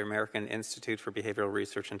psychologist at the American Institute for Behavioral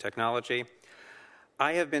Research and Technology.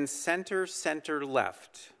 I have been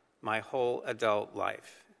center-left my whole adult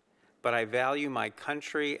life, but I value my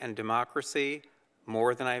country and democracy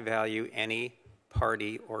more than I value any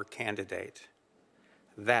party or candidate.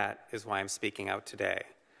 That is why I'm speaking out today.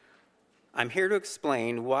 I'm here to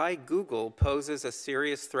explain why Google poses a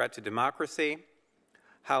serious threat to democracy,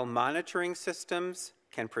 how monitoring systems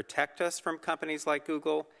can protect us from companies like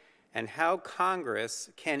Google, and how Congress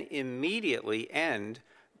can immediately end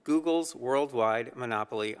Google's worldwide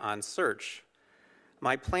monopoly on search.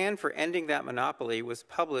 My plan for ending that monopoly was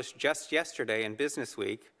published just yesterday in Business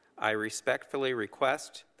Week. I respectfully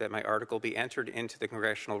request that my article be entered into the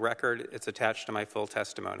congressional record. It's attached to my full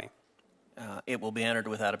testimony. It will be entered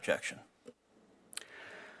without objection.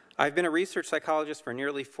 I've been a research psychologist for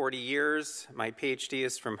nearly 40 years. My PhD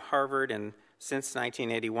is from Harvard, and since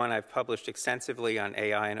 1981, I've published extensively on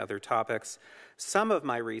AI and other topics. Some of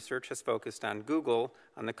my research has focused on Google,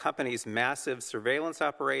 on the company's massive surveillance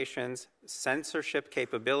operations, censorship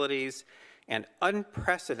capabilities, and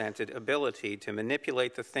unprecedented ability to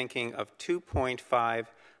manipulate the thinking of 2.5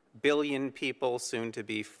 billion people, soon to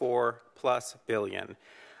be 4+ billion.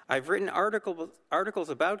 I've written articles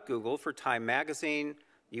about Google for Time Magazine,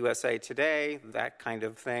 USA Today, that kind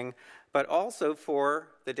of thing, but also for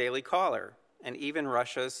the Daily Caller and even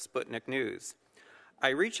Russia's Sputnik News. I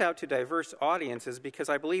reach out to diverse audiences because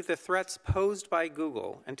I believe the threats posed by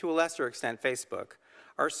Google, and to a lesser extent Facebook,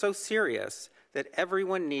 are so serious that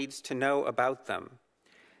everyone needs to know about them.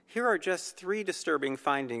 Here are just 3 disturbing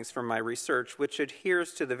findings from my research which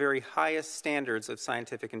adheres to the very highest standards of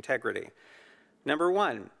scientific integrity. Number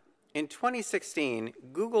 1, in 2016,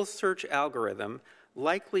 Google's search algorithm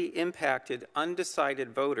likely impacted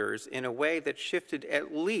undecided voters in a way that shifted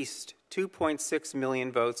at least 2.6 million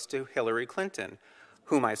votes to Hillary Clinton,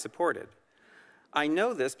 whom I supported. I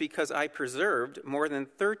know this because I preserved more than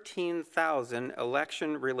 13,000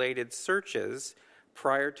 election-related searches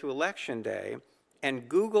prior to Election Day, and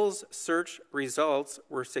Google's search results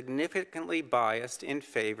were significantly biased in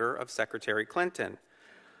favor of Secretary Clinton.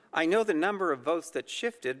 I know the number of votes that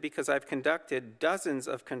shifted because I've conducted dozens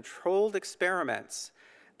of controlled experiments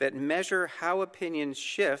that measure how opinions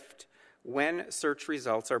shift when search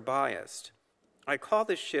results are biased. I call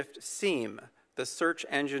this shift SEME, the search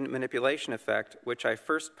engine manipulation effect, which I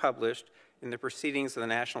first published in the Proceedings of the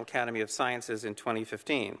National Academy of Sciences in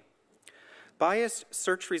 2015. Biased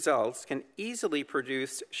search results can easily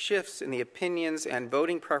produce shifts in the opinions and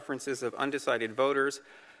voting preferences of undecided voters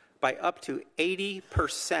by up to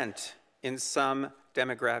 80% in some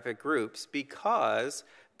demographic groups because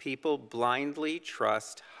people blindly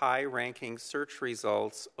trust high-ranking search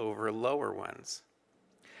results over lower ones.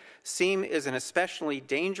 SEME is an especially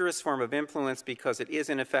dangerous form of influence because it is,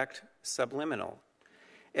 in effect, subliminal.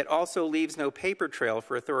 It also leaves no paper trail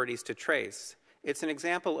for authorities to trace. It's an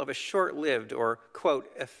example of a short-lived or,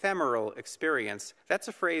 quote, ephemeral experience. That's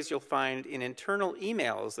a phrase you'll find in internal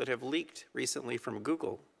emails that have leaked recently from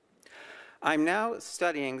Google. I'm now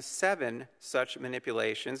studying 7 such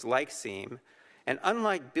manipulations like SEME, and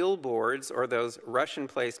unlike billboards or those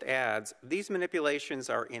Russian-placed ads, these manipulations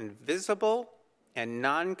are invisible and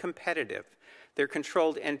non-competitive. They're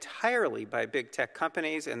controlled entirely by big tech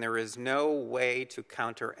companies, and there is no way to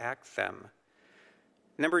counteract them.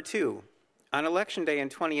 Number 2, on Election Day in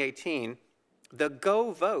 2018, the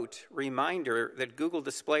Go Vote reminder that Google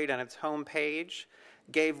displayed on its home page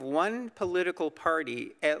gave one political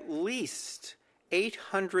party at least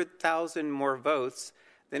 800,000 more votes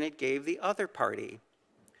than it gave the other party.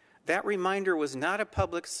 That reminder was not a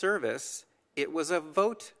public service, it was a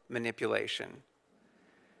vote manipulation.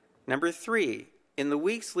 Number 3, in the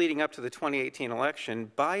weeks leading up to the 2018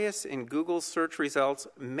 election, bias in Google's search results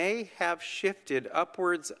may have shifted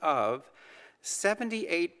upwards of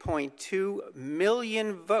 78.2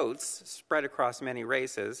 million votes spread across many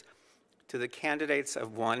races to the candidates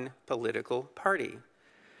of one political party.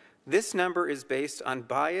 This number is based on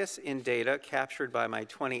bias in data captured by my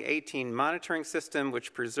 2018 monitoring system,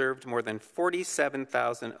 which preserved more than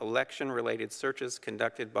 47,000 election-related searches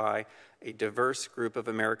conducted by a diverse group of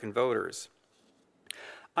American voters.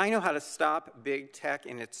 I know how to stop big tech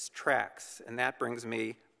in its tracks, and that brings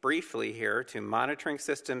me briefly here to monitoring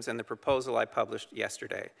systems and the proposal I published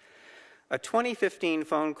yesterday. A 2015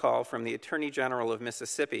 phone call from the Attorney General of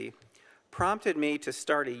Mississippi prompted me to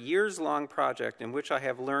start a years-long project in which I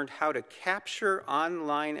have learned how to capture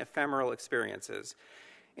online ephemeral experiences.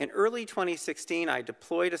 In early 2016, I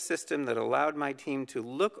deployed a system that allowed my team to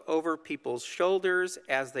look over people's shoulders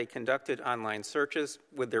as they conducted online searches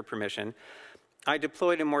with their permission. I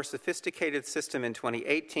deployed a more sophisticated system in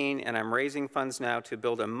 2018, and I'm raising funds now to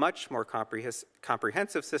build a much more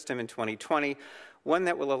comprehensive system in 2020, one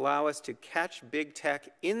that will allow us to catch big tech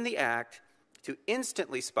in the act, to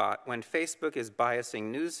instantly spot when Facebook is biasing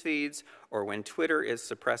news feeds or when Twitter is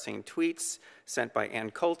suppressing tweets sent by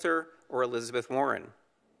Ann Coulter or Elizabeth Warren.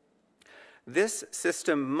 This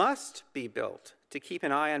system must be built to keep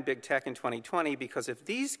an eye on big tech in 2020, because if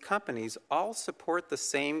these companies all support the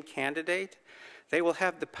same candidate, they will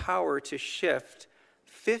have the power to shift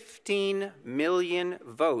 15 million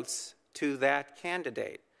votes to that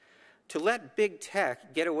candidate. To let big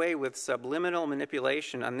tech get away with subliminal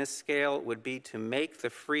manipulation on this scale would be to make the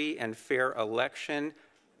free and fair election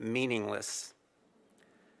meaningless.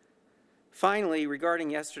 Finally, regarding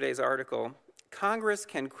yesterday's article, Congress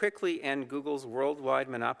can quickly end Google's worldwide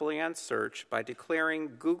monopoly on search by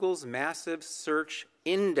declaring Google's massive search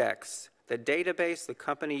index, the database the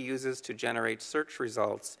company uses to generate search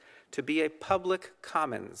results, to be a public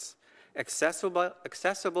commons,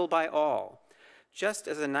 accessible by all, just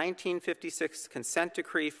as a 1956 consent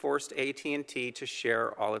decree forced AT&T to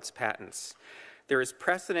share all its patents. There is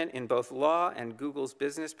precedent in both law and Google's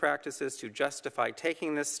business practices to justify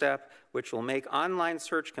taking this step, which will make online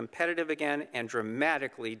search competitive again and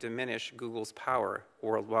dramatically diminish Google's power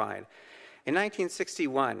worldwide. In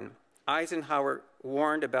 1961, Eisenhower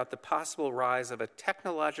warned about the possible rise of a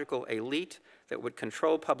technological elite that would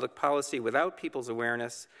control public policy without people's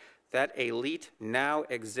awareness. That elite now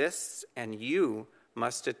exists, and you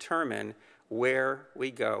must determine where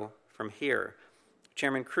we go from here.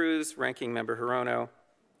 Chairman Cruz, Ranking Member Hirono,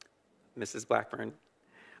 Mrs. Blackburn,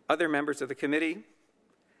 other members of the committee,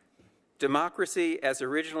 democracy as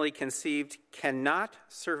originally conceived cannot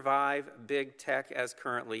survive big tech as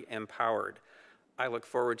currently empowered. I look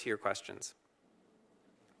forward to your questions.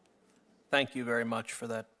 Thank you very much for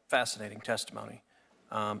that fascinating testimony.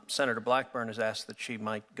 Senator Blackburn has asked that she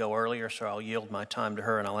might go earlier, so I'll yield my time to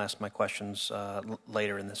her and I'll ask my questions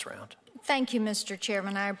later in this round. Thank you, Mr.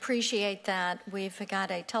 Chairman. I appreciate that. We've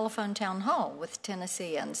got a telephone town hall with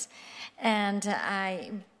Tennesseans, but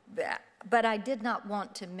I did not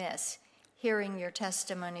want to miss hearing your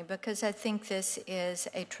testimony because I think this is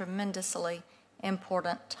a tremendously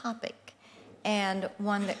important topic and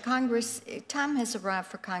one that time has arrived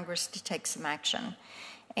for Congress to take some action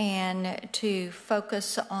and to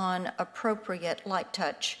focus on appropriate light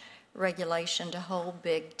touch regulation to hold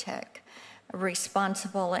big tech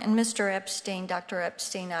responsible. And Mr. Epstein, Dr.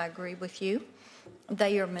 Epstein, I agree with you.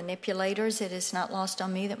 They are manipulators. It is not lost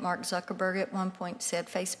on me that Mark Zuckerberg at one point said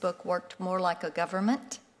Facebook worked more like a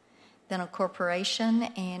government than a corporation,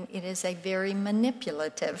 and it is a very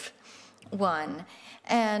manipulative one.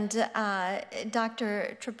 And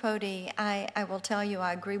Dr. Tripodi, I will tell you,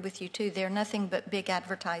 I agree with you too. They're nothing but big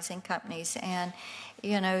advertising companies, and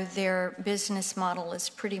you know their business model is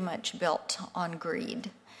pretty much built on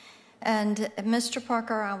greed. And Mr.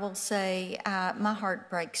 Parker, I will say my heart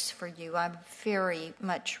breaks for you. I very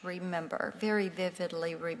much remember, very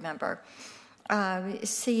vividly remember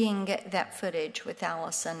seeing that footage with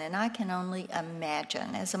Alison, and I can only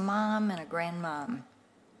imagine, as a mom and a grandmom,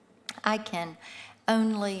 I can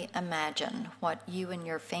only imagine what you and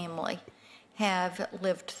your family have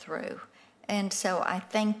lived through. And so I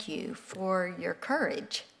thank you for your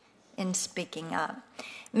courage in speaking up.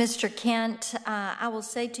 Mr. Kent, I will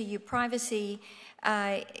say to you, privacy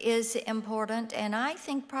is important, and I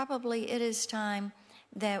think probably it is time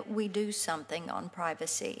that we do something on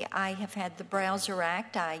privacy. I have had the Browser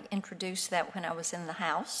Act. I introduced that when I was in the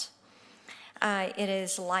House. It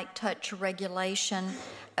is light touch regulation,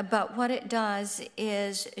 but what it does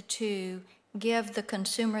is to give the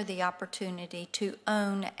consumer the opportunity to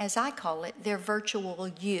own, as I call it, their virtual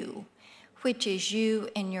you, which is you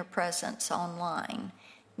in your presence online.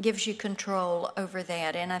 Gives you control over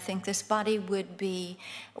that, and I think this body would be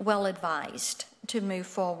well advised to move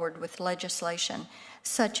forward with legislation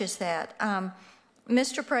such as that.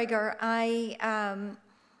 Mr. Prager, I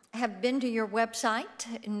have been to your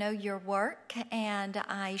website, know your work, and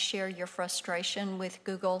I share your frustration with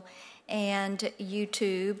Google and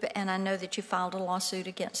YouTube, and I know that you filed a lawsuit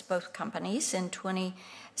against both companies in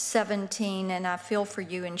 2017, and I feel for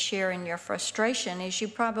you in sharing your frustration. As you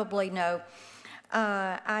probably know,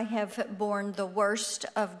 I have borne the worst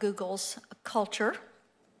of Google's culture,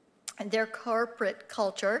 their corporate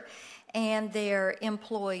culture, and their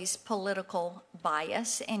employees' political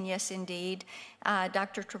bias. And yes, indeed,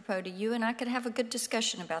 Dr. Tripodi, you and I could have a good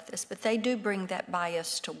discussion about this, but they do bring that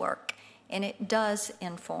bias to work and it does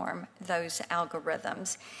inform those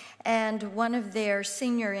algorithms. And one of their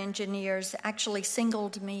senior engineers actually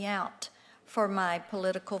singled me out for my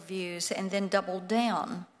political views and then doubled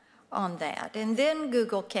down on that. And then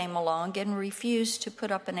Google came along and refused to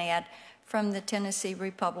put up an ad from the Tennessee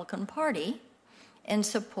Republican Party in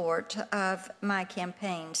support of my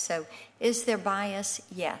campaign. So is there bias?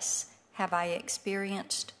 Yes. Have I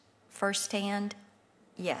experienced firsthand?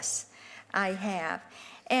 Yes, I have.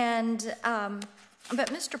 And, but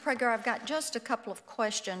Mr. Prager, I've got just a couple of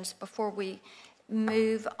questions before we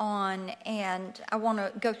move on, and I want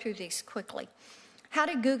to go through these quickly. How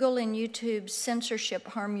did Google and YouTube's censorship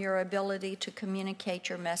harm your ability to communicate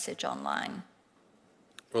your message online?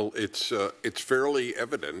 Well, it's fairly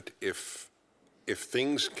evident if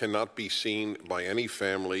things cannot be seen by any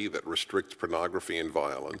family that restricts pornography and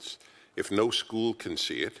violence, if no school can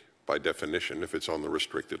see it, by definition, if it's on the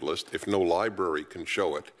restricted list, if no library can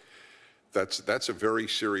show it, that's a very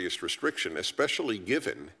serious restriction, especially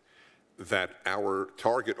given that our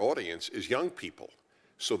target audience is young people.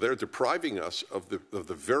 So they're depriving us of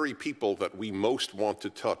the very people that we most want to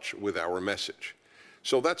touch with our message.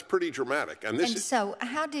 So that's pretty dramatic. And so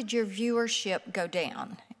how did your viewership go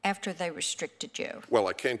down after they restricted you? Well,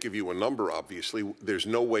 I can't give you a number, obviously. There's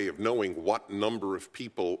no way of knowing what number of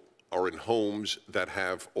people are in homes that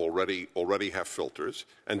have already have filters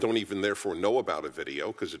and don't even therefore know about a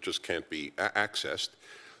video because it just can't be accessed.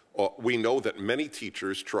 We know that many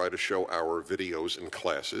teachers try to show our videos in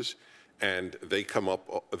classes, and they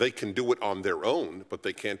can do it on their own, but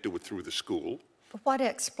they can't do it through the school. What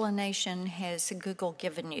explanation has Google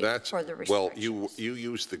given you for the restrictions? Well, you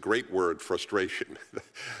used the great word frustration.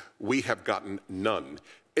 We have gotten none.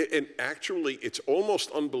 And actually, it's almost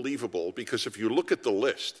unbelievable because if you look at the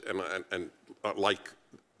list, and like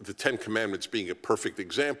the Ten Commandments being a perfect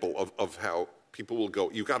example of how people will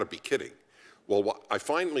go, you got to be kidding. Well, what I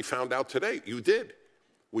finally found out today, you did.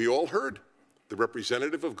 We all heard. The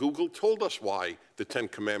representative of Google told us why the Ten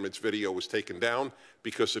Commandments video was taken down,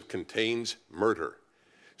 because it contains murder.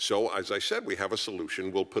 So, as I said, we have a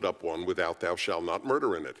solution. We'll put up one without "thou shalt not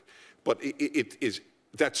murder" in it. But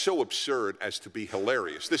that's so absurd as to be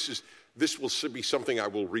hilarious. This will be something I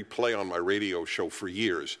will replay on my radio show for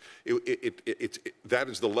years. That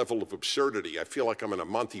is the level of absurdity. I feel like I'm in a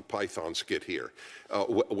Monty Python skit here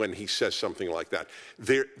when he says something like that.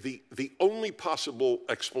 The only possible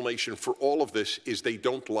explanation for all of this is they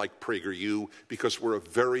don't like PragerU because we're a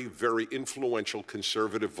very, very influential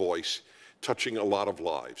conservative voice touching a lot of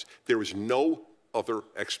lives. There is no other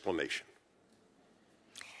explanation.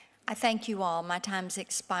 I thank you all. My time's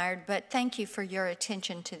expired, but thank you for your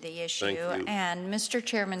attention to the issue. Thank you. And Mr.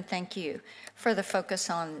 Chairman, thank you for the focus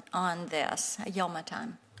on this. I yield my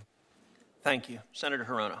time. Thank you. Senator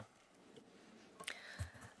Hirono.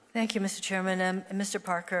 Thank you, Mr. Chairman. Mr.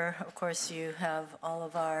 Parker, of course, you have all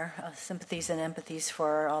of our sympathies and empathies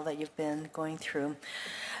for all that you've been going through.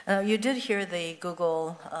 You did hear the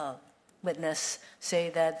Google witness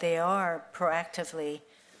say that they are proactively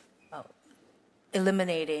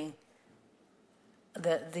eliminating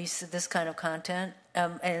this kind of content.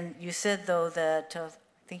 And you said, though, that I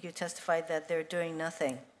think you testified that they're doing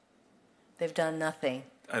nothing. They've done nothing.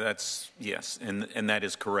 Yes, and that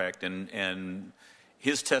is correct. And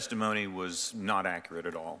his testimony was not accurate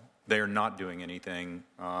at all. They are not doing anything.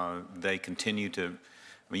 They continue to.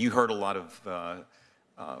 I mean, you heard a lot of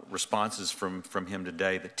responses from him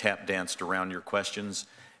today that tap danced around your questions.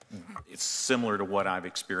 It's similar to what I've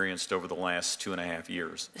experienced over the last 2.5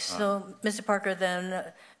 years. So, Mr. Parker, then,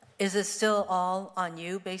 is it still all on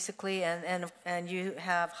you, basically, and you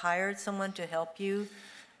have hired someone to help you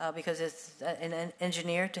because it's an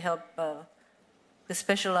engineer to help that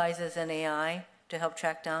specializes in AI to help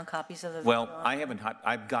track down copies of the video? Well,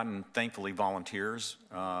 I've gotten, thankfully, volunteers.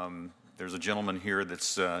 There's a gentleman here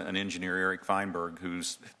that's an engineer, Eric Feinberg,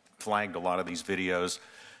 who's flagged a lot of these videos.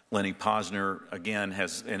 Lenny Posner, again,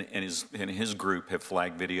 has and his group have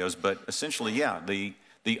flagged videos. But essentially, yeah, the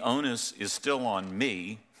onus is still on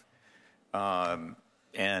me and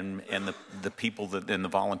the people and the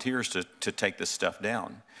volunteers to take this stuff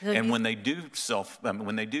down. And when they do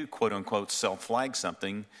quote unquote self-flag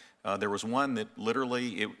something, there was one that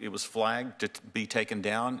literally it was flagged to be taken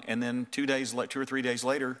down, and then 2 or 3 days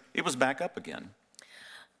later, it was back up again.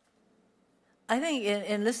 I think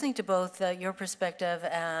in listening to both your perspective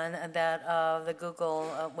and that of the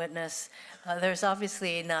Google witness, there's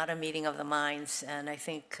obviously not a meeting of the minds, and I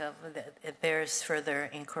think that it bears further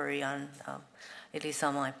inquiry on, at least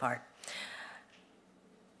on my part.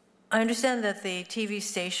 I understand that the TV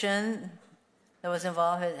station that was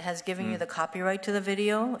involved has given you the copyright to the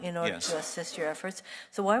video in order to assist your efforts.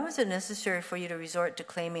 So why was it necessary for you to resort to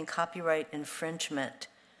claiming copyright infringement?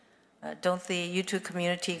 Don't the YouTube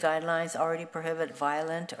community guidelines already prohibit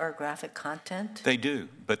violent or graphic content? They do,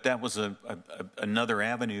 but that was another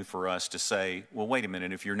avenue for us to say, well, wait a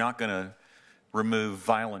minute, if you're not going to remove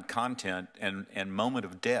violent content and moment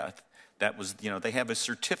of death, that was, they have a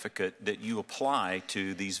certificate that you apply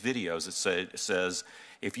to these videos. It says,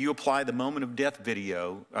 if you apply the moment of death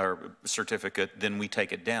video or certificate, then we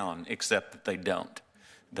take it down, except that they don't.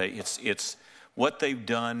 It's what they've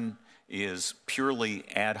done is purely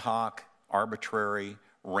ad hoc, arbitrary,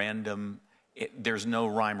 random. There's no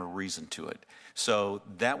rhyme or reason to it. So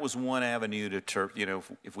that was one avenue to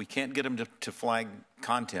if we can't get them to flag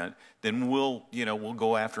content, then we'll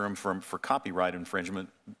go after them for copyright infringement.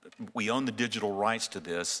 We own the digital rights to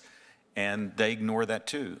this, and they ignore that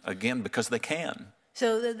too, again, because they can.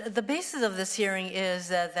 So the basis of this hearing is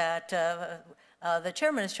that the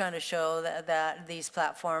chairman is trying to show that these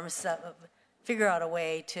platforms figure out a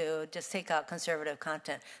way to just take out conservative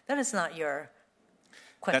content. That is not your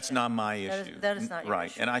question. That's not my issue. That is not your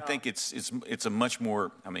right. issue. And I think it's a much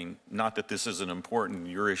more, not that this isn't important,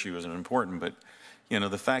 your issue isn't important, but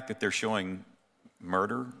the fact that they're showing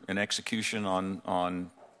murder and execution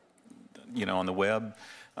on the web.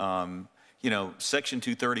 Section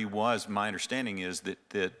 230 was, my understanding is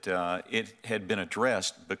that it had been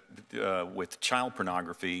addressed with child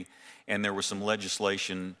pornography, and there was some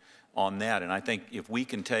legislation on that. And I think if we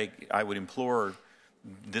can I would implore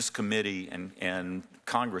this committee and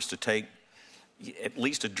Congress to at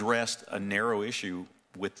least address a narrow issue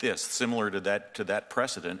with this, similar to that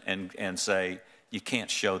precedent, and say, you can't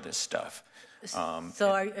show this stuff.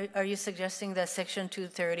 So are you suggesting that Section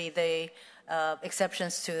 230, the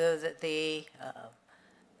exceptions to the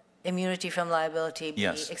immunity from liability be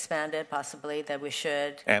expanded, possibly, that we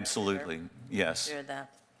should? Absolutely, yes. Consider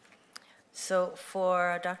that. So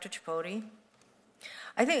for Dr. Tripodi,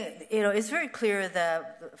 I think it's very clear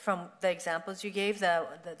that from the examples you gave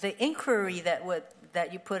that the inquiry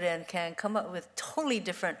that you put in can come up with totally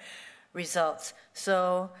different results.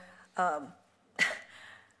 So I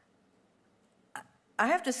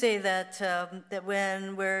have to say that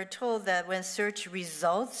when we're told that when search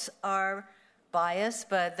results are biased,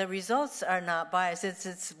 but the results are not biased,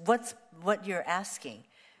 it's what you're asking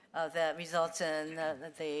that results in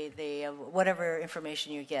the whatever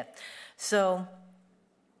information you get. So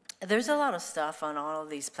there's a lot of stuff on all of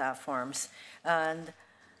these platforms. And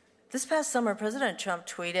this past summer, President Trump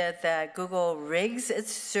tweeted that Google rigs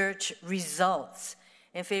its search results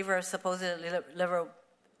in favor of supposedly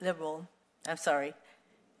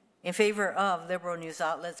in favor of liberal news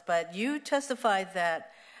outlets. But you testified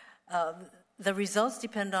that the results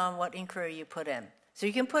depend on what inquiry you put in. So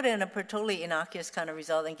you can put in a totally innocuous kind of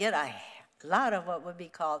result and get a lot of what would be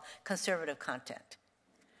called conservative content.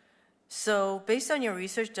 So based on your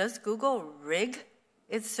research, does Google rig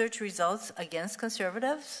its search results against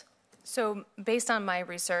conservatives? So based on my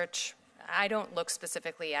research, I don't look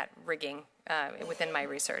specifically at rigging within my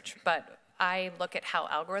research, but I look at how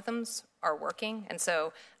algorithms are working. And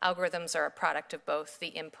so algorithms are a product of both the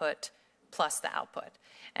input plus the output.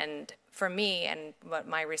 And for me, and what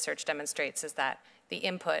my research demonstrates, is that the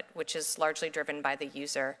input, which is largely driven by the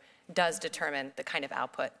user, does determine the kind of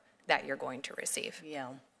output that you're going to receive. Yeah.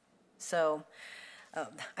 So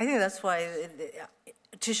I think that's why,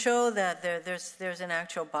 to show that there's an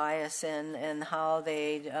actual bias in how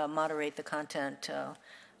they moderate the content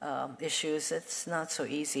issues, it's not so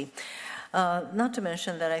easy. Not to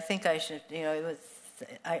mention that I think I should,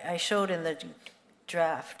 I showed in the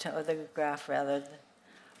draft, or the graph rather,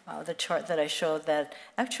 the chart that I showed, that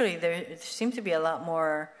actually there seems to be a lot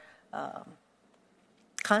more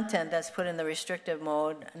content that's put in the restrictive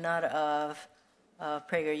mode, not of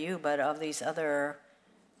PragerU, but of these other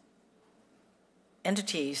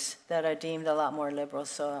entities that are deemed a lot more liberal.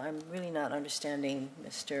 So I'm really not understanding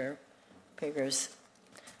Mr. Prager's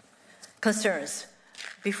concerns.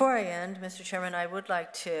 Before I end, Mr. Chairman, I would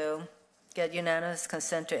like to get unanimous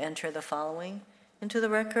consent to enter the following into the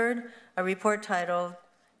record: a report titled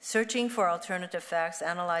 "Searching for Alternative Facts,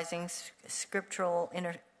 Analyzing Scriptural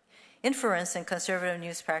Inference in Conservative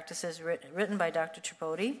News Practices," written by Dr.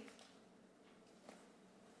 Tripodi.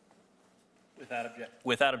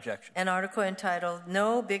 Without objection. An article entitled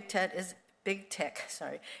 "No, Big Tech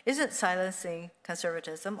Isn't Silencing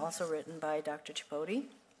Conservatism," also written by Dr. Tripodi.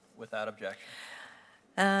 Without objection.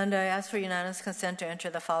 And I ask for unanimous consent to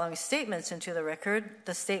enter the following statements into the record: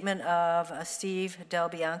 the statement of Steve Del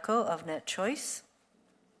Bianco of NetChoice.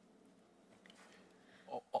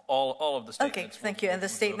 all of the statements. Okay, thank you. And the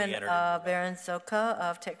statement of Baron Zoka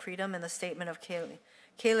of Tech Freedom and the statement of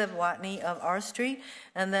Caleb Watney of R Street.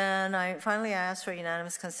 And then I asked for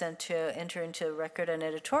unanimous consent to enter into the record an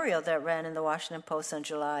editorial that ran in the Washington Post on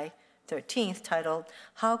July 13th titled,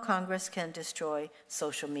 How Congress Can Destroy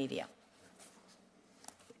Social Media.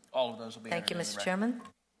 All of those will be Thank you, Mr. Chairman.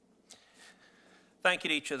 Thank you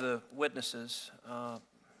to each of the witnesses.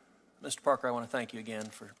 Mr. Parker, I want to thank you again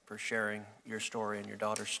for sharing your story and your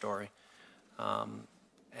daughter's story.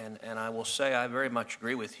 And I will say I very much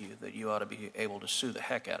agree with you that you ought to be able to sue the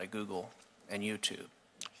heck out of Google and YouTube.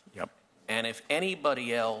 Yep. And if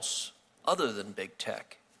anybody else other than big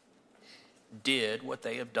tech did what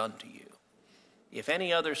they have done to you, if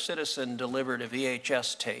any other citizen delivered a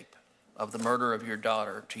VHS tape of the murder of your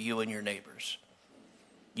daughter to you and your neighbors,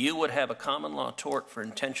 you would have a common law tort for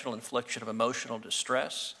intentional infliction of emotional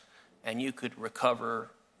distress, and you could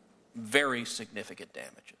recover very significant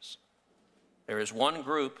damages. There is one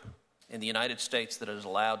group in the United States that is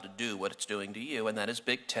allowed to do what it's doing to you, and that is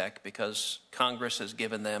big tech, because Congress has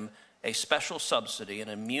given them a special subsidy and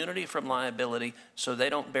immunity from liability so they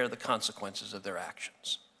don't bear the consequences of their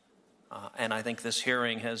actions. And I think this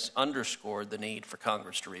hearing has underscored the need for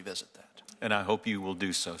Congress to revisit that. And I hope you will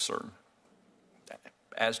do so, sir.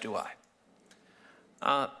 As do I.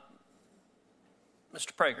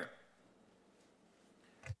 Mr. Prager,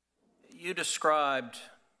 you described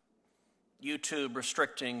YouTube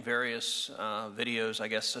restricting various videos, I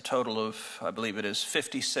guess a total of, I believe it is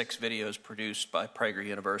 56 videos produced by Prager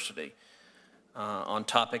University on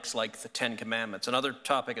topics like the Ten Commandments. Another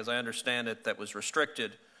topic, as I understand it, that was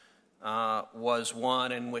restricted was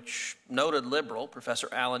one in which noted liberal, Professor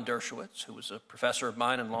Alan Dershowitz, who was a professor of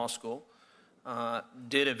mine in law school,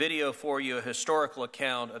 did a video for you, a historical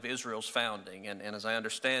account of Israel's founding. And as I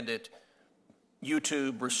understand it,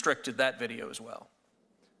 YouTube restricted that video as well.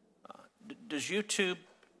 Does YouTube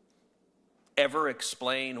ever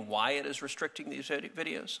explain why it is restricting these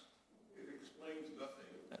videos? It explains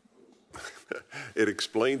nothing. It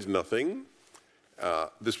explains nothing.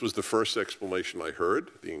 This was the first explanation I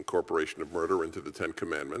heard, the incorporation of murder into the Ten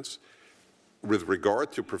Commandments. With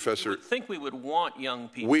regard to Professor... You would think we would want young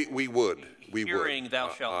people we would. hearing thou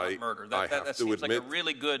shalt not murder. That seems like a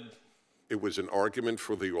really good... It was an argument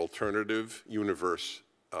for the alternative universe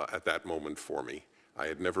at that moment for me. I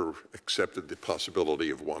had never accepted the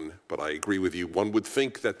possibility of one, but I agree with you. One would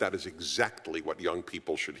think that that is exactly what young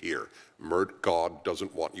people should hear. God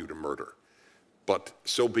doesn't want you to murder. But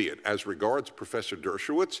so be it. As regards Professor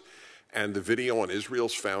Dershowitz and the video on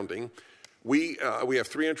Israel's founding, we have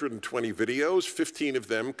 320 videos. 15 of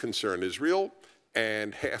them concern Israel,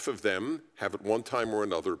 and half of them have at one time or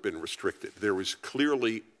another been restricted. There is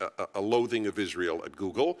clearly a loathing of Israel at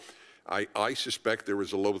Google. I suspect there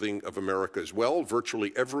is a loathing of America as well.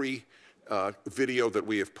 Virtually every video that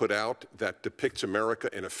we have put out that depicts America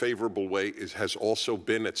in a favorable way has also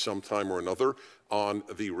been at some time or another on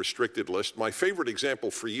the restricted list. My favorite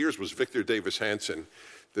example for years was Victor Davis Hanson,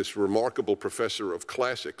 this remarkable professor of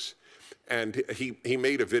classics. And he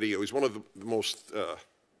made a video. He's one of the most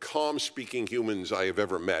calm-speaking humans I have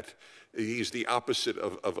ever met. He's the opposite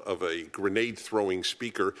of a grenade-throwing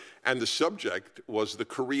speaker. And the subject was the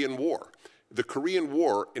Korean War. The Korean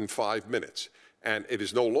War in 5 minutes. And it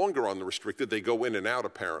is no longer on the restricted. They go in and out,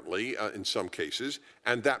 apparently, in some cases.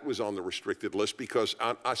 And that was on the restricted list because...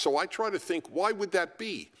 so I try to think, why would that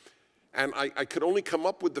be? And I could only come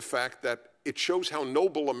up with the fact that it shows how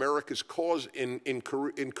noble America's cause in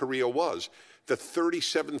Korea was, that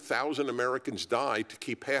 37,000 Americans died to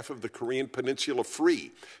keep half of the Korean peninsula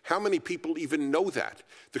free. How many people even know that?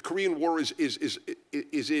 The Korean War is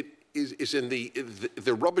in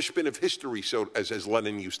the rubbish bin of history, so as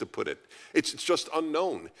Lenin used to put it. It's just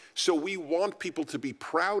unknown. So we want people to be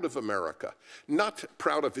proud of America, not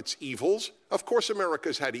proud of its evils. Of course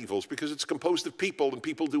America's had evils because it's composed of people and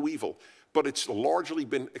people do evil. But it's largely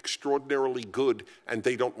been extraordinarily good, and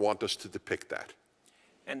they don't want us to depict that.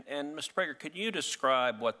 And Mr. Prager, could you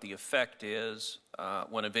describe what the effect is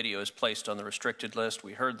when a video is placed on the restricted list?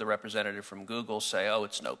 We heard the representative from Google say, oh,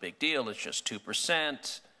 it's no big deal, it's just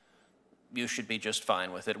 2%. You should be just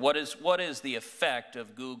fine with it. What is the effect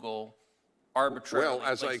of Google arbitrarily? Well,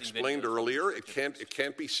 as I explained earlier, it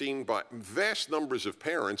can't be seen by vast numbers of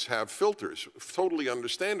parents have filters, totally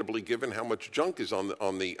understandably, given how much junk is on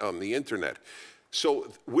the internet. So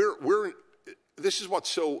this is what's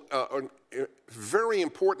so very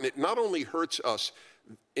important. It not only hurts us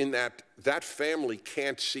in that family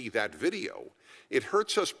can't see that video. It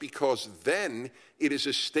hurts us because then it is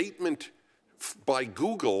a statement by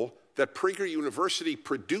Google that Prager University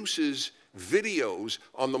produces videos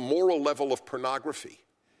on the moral level of pornography.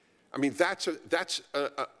 I mean, that's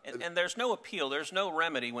and there's no appeal. There's no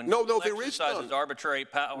remedy when no, Google there is exercises none. arbitrary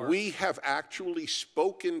power. We have actually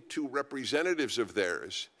spoken to representatives of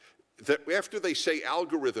theirs that after they say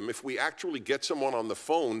algorithm, if we actually get someone on the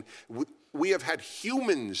phone, we have had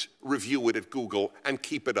humans review it at Google and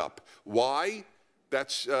keep it up. Why?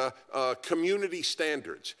 That's community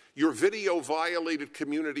standards. Your video violated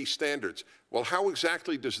community standards. Well, how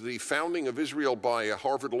exactly does the founding of Israel by a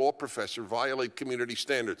Harvard law professor violate community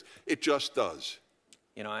standards? It just does.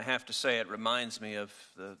 You know, I have to say it reminds me of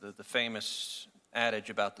the famous adage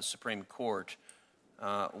about the Supreme Court.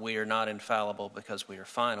 We are not infallible because we are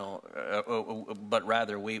final, but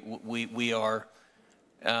rather we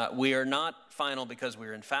are not final because we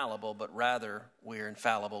are infallible, but rather we are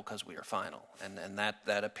infallible because we are final. And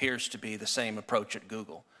that appears to be the same approach at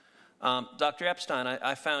Google. Dr. Epstein,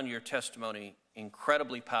 I found your testimony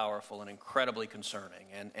incredibly powerful and incredibly concerning.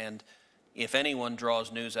 And if anyone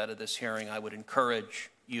draws news out of this hearing, I would encourage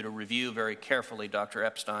you to review very carefully Dr.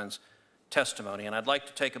 Epstein's testimony. And I'd like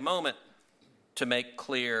to take a moment to make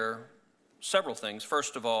clear several things.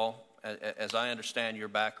 First of all, as I understand your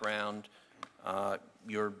background,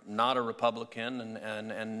 you're not a Republican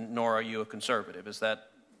and nor are you a conservative. Is that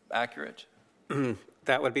accurate?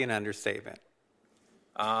 That would be an understatement.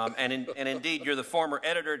 And indeed, you're the former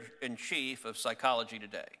editor-in-chief of Psychology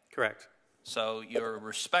Today. Correct. So you're a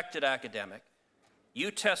respected academic.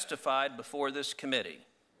 You testified before this committee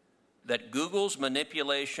that Google's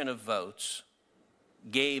manipulation of votes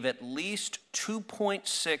gave at least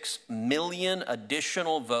 2.6 million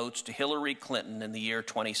additional votes to Hillary Clinton in the year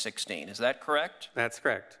 2016. Is that correct? That's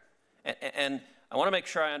correct. And I want to make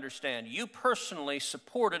sure I understand. You personally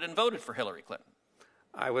supported and voted for Hillary Clinton.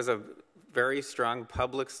 I was a very strong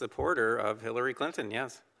public supporter of Hillary Clinton,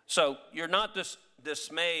 yes. So you're not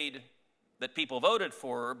dismayed that people voted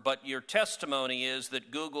for her, but your testimony is that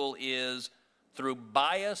Google is, through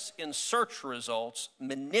bias in search results,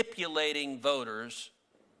 manipulating voters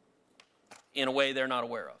in a way they're not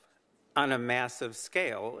aware of. On a massive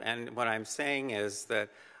scale. And what I'm saying is that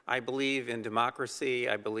I believe in democracy,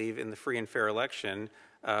 I believe in the free and fair election,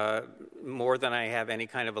 more than I have any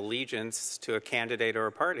kind of allegiance to a candidate or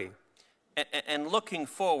a party. And looking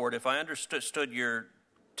forward, if I understood your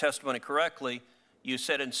testimony correctly, you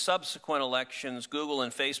said in subsequent elections, Google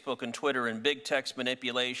and Facebook and Twitter and big text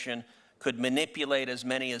manipulation could manipulate as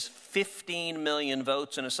many as 15 million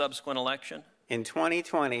votes in a subsequent election? In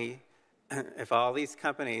 2020, if all these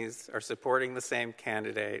companies are supporting the same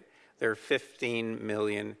candidate, there are 15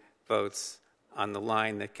 million votes on the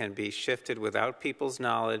line that can be shifted without people's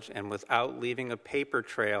knowledge and without leaving a paper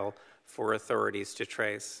trail for authorities to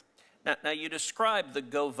trace. Now, you described the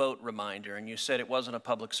Go Vote reminder, and you said it wasn't a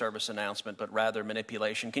public service announcement, but rather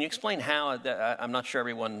manipulation. Can you explain how? I'm not sure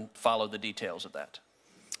everyone followed the details of that.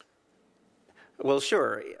 Well,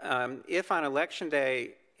 sure. If on Election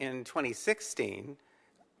Day in 2016,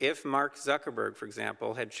 if Mark Zuckerberg, for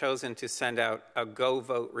example, had chosen to send out a Go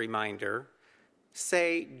Vote reminder,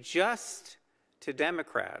 say just to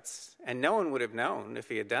Democrats, and no one would have known if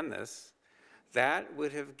he had done this, that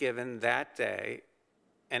would have given that day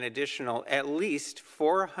an additional at least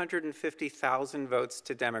 450,000 votes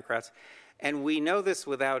to Democrats. And we know this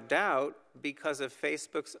without doubt because of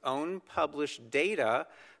Facebook's own published data,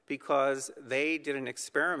 because they did an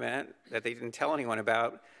experiment that they didn't tell anyone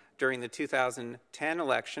about during the 2010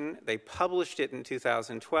 election. They published it in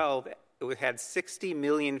 2012. It had 60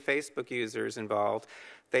 million Facebook users involved.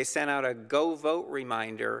 They sent out a Go Vote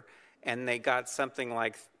reminder, and they got something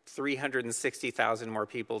like 360,000 more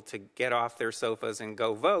people to get off their sofas and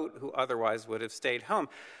go vote who otherwise would have stayed home.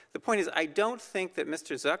 The point is, I don't think that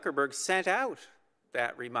Mr. Zuckerberg sent out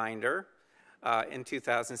that reminder in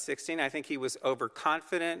 2016. I think he was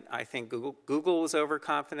overconfident. I think Google was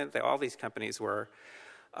overconfident. All these companies were.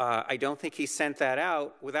 I don't think he sent that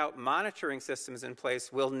out. Without monitoring systems in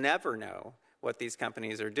place, we'll never know what these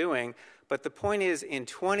companies are doing. But the point is, in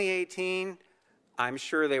 2018, I'm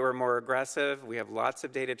sure they were more aggressive. We have lots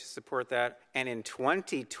of data to support that. And in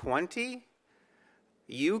 2020,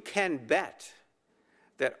 you can bet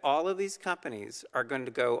that all of these companies are going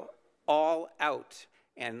to go all out.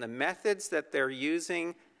 And the methods that they're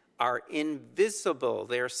using are invisible.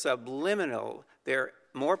 They're subliminal. They're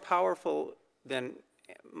more powerful than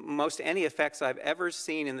most any effects I've ever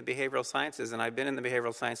seen in the behavioral sciences. And I've been in the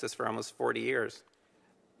behavioral sciences for almost 40 years.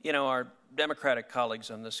 You know, our Democratic colleagues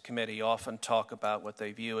on this committee often talk about what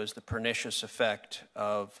they view as the pernicious effect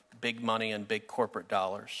of big money and big corporate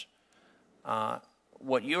dollars.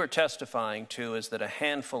 What you are testifying to is that a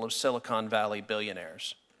handful of Silicon Valley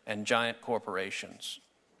billionaires and giant corporations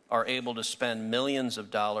are able to spend millions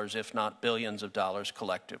of dollars, if not billions of dollars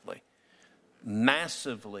collectively,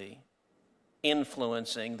 massively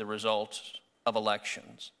influencing the results of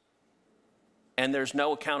elections. And there's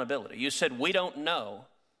no accountability. You said we don't know.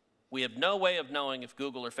 We have no way of knowing if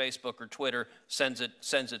Google or Facebook or Twitter sends it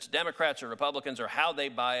to Democrats or Republicans or how they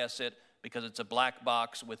bias it, because it's a black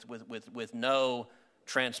box with no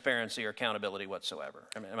transparency or accountability whatsoever.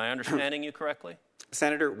 Am I understanding you correctly?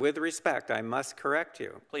 Senator, with respect, I must correct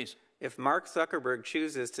you. Please. If Mark Zuckerberg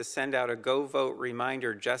chooses to send out a go vote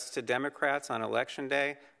reminder just to Democrats on Election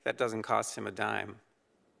Day, that doesn't cost him a dime.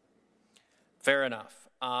 Fair enough.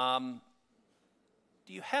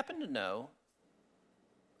 Do you happen to know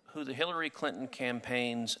who the Hillary Clinton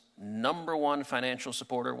campaign's #1 financial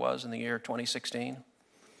supporter was in the year 2016?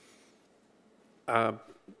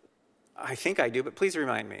 I think I do, but please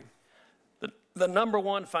remind me. The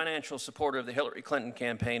 #1 financial supporter of the Hillary Clinton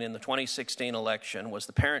campaign in the 2016 election was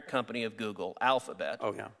the parent company of Google, Alphabet,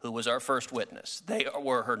 who was our first witness. They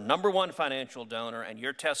were her #1 financial donor, and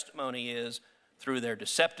your testimony is, through their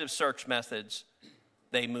deceptive search methods,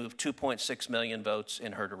 they moved 2.6 million votes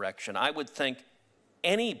in her direction. I would think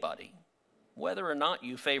anybody, whether or not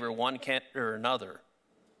you favor one candidate or another,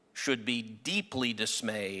 should be deeply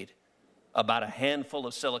dismayed about a handful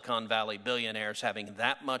of Silicon Valley billionaires having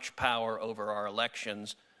that much power over our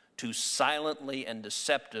elections to silently and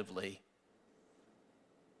deceptively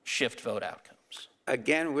shift vote outcomes.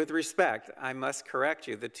 Again, with respect, I must correct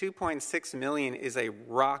you. The 2.6 million is a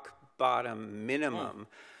rock bottom minimum.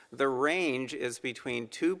 The range is between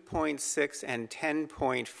 2.6 and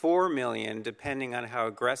 10.4 million, depending on how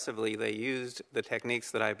aggressively they used the techniques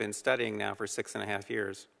that I've been studying now for 6.5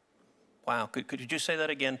 years. Wow. Could you just say that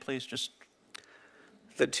again, please?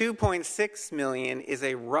 The 2.6 million is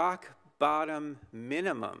a rock bottom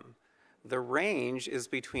minimum. The range is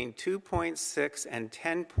between 2.6 and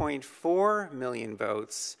 10.4 million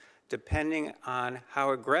votes, depending on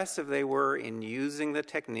how aggressive they were in using the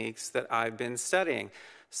techniques that I've been studying,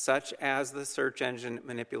 such as the search engine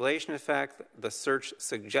manipulation effect, the search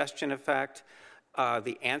suggestion effect,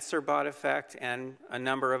 the answer bot effect, and a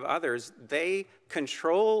number of others. They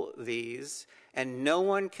control these, and no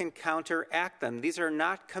one can counteract them. These are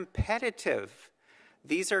not competitive.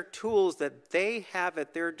 These are tools that they have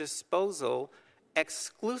at their disposal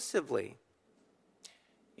exclusively.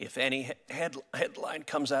 If any headline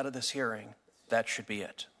comes out of this hearing, that should be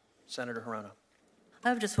it. Senator Hirono. I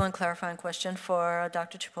have just one clarifying question for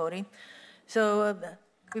Dr. Tripodi. So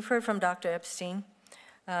we've heard from Dr. Epstein,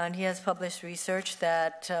 and he has published research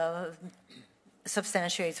that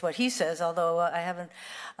substantiates what he says, although I haven't,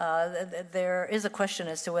 there is a question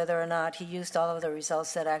as to whether or not he used all of the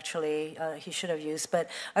results that actually he should have used. But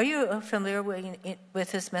are you familiar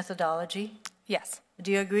with his methodology? Yes.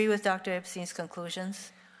 Do you agree with Dr. Epstein's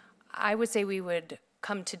conclusions? I would say we would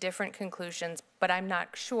come to different conclusions, but I'm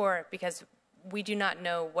not sure because we do not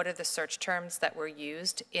know what are the search terms that were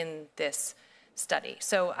used in this study.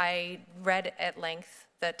 So I read at length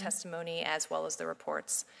the testimony as well as the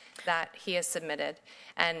reports that he has submitted.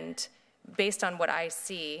 And based on what I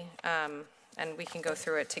see, and we can go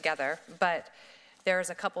through it together, but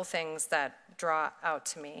there's a couple things that draw out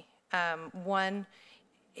to me. One,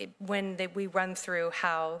 when we run through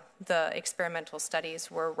how the experimental studies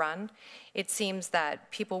were run, it seems that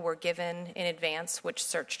people were given in advance which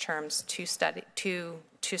search terms to study to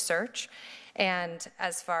search. And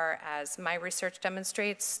as far as my research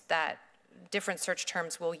demonstrates, that different search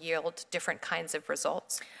terms will yield different kinds of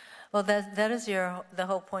results. Well, that is the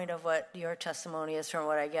whole point of what your testimony is, from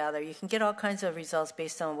what I gather. You can get all kinds of results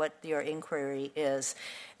based on what your inquiry is.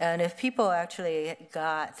 And if people actually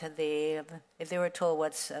if they were told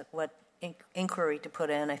what inquiry to put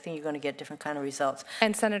in, I think you're going to get different kind of results.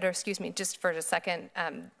 And Senator, excuse me, just for a second,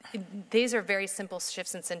 these are very simple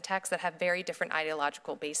shifts in syntax that have very different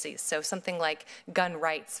ideological bases. So something like gun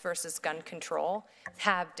rights versus gun control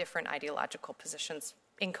have different ideological positions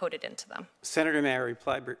encoded into them. Senator, may I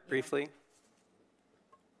reply briefly?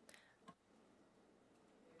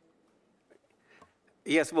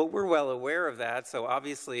 Yes, well, we're well aware of that. So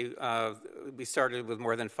obviously, we started with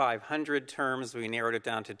more than 500 terms. We narrowed it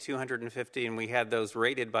down to 250, and we had those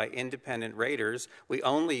rated by independent raters. We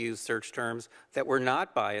only used search terms that were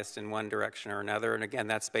not biased in one direction or another. And again,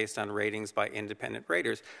 that's based on ratings by independent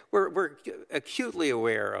raters. We're acutely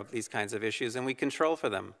aware of these kinds of issues, and we control for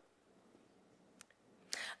them.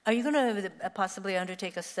 Are you going to possibly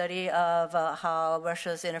undertake a study of how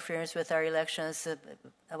Russia's interference with our elections,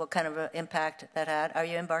 what kind of impact that had? Are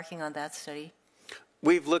you embarking on that study?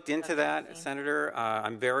 We've looked into that, Senator.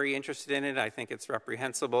 I'm very interested in it. I think it's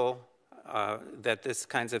reprehensible. that this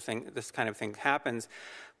kind of thing happens.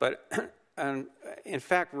 But in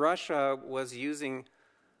fact, Russia was using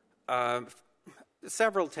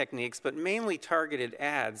several techniques, but mainly targeted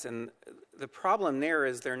ads. And the problem there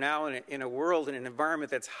is they're now in a world, in an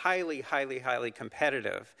environment that's highly, highly, highly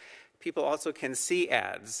competitive. People also can see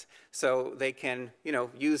ads, so they can,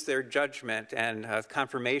 use their judgment, and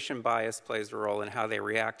confirmation bias plays a role in how they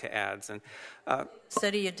react to ads. And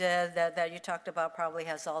study you did that you talked about probably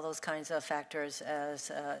has all those kinds of factors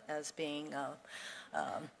as being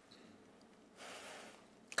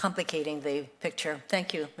complicating the picture.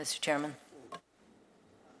 Thank you, Mr. Chairman.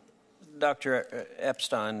 Dr.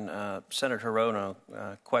 Epstein, Senator Hirono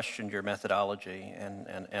questioned your methodology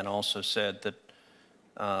and also said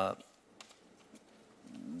that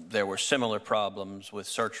there were similar problems with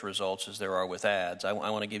search results as there are with ads. I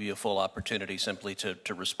want to give you a full opportunity simply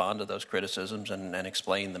to respond to those criticisms and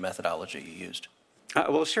explain the methodology you used.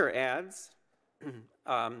 Well, sure, ads,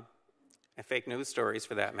 and fake news stories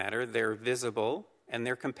for that matter, they're visible and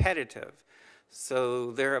they're competitive.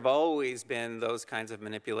 So there have always been those kinds of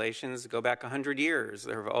manipulations. Go back 100 years.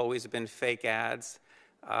 There have always been fake ads.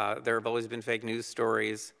 There have always been fake news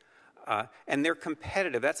stories. And they're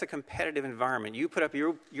competitive. That's a competitive environment. You put up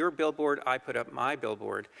your billboard, I put up my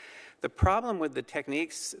billboard. The problem with the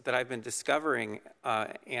techniques that I've been discovering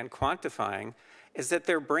and quantifying is that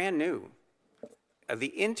they're brand new. The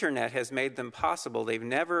internet has made them possible. They've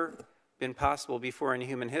never been possible before in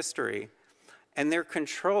human history. And they're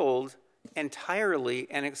controlled entirely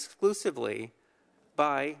and exclusively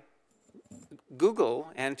by Google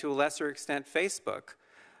and, to a lesser extent, Facebook.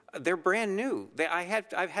 They're brand new.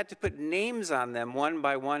 I've had to put names on them one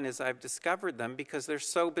by one as I've discovered them because they're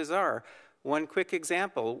so bizarre. One quick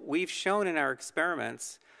example, we've shown in our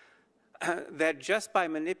experiments that just by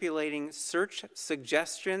manipulating search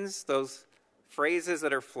suggestions, those phrases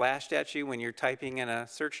that are flashed at you when you're typing in a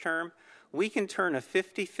search term, we can turn a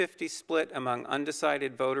 50-50 split among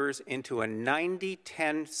undecided voters into a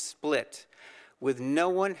 90-10 split with no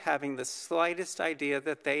one having the slightest idea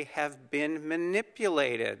that they have been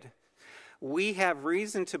manipulated. We have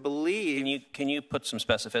reason to believe... Can you put some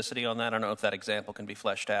specificity on that? I don't know if that example can be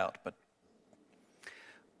fleshed out, but...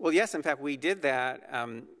 Well, yes, in fact, we did that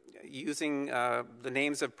using the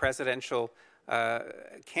names of presidential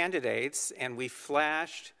candidates, and we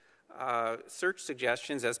flashed search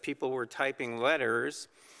suggestions as people were typing letters,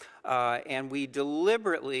 and we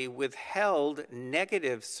deliberately withheld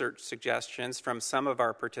negative search suggestions from some of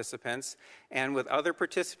our participants, and with other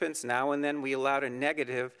participants, now and then we allowed a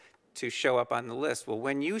negative to show up on the list. Well,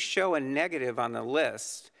 when you show a negative on the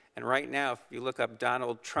list, and right now if you look up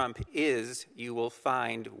Donald Trump you will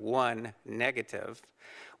find one negative.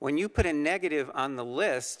 When you put a negative on the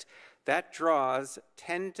list, that draws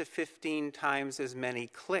 10 to 15 times as many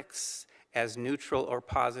clicks as neutral or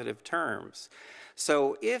positive terms.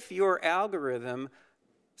 So if your algorithm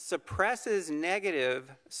suppresses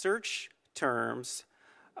negative search terms,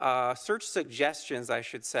 search suggestions, I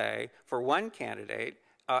should say, for one candidate,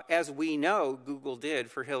 as we know Google did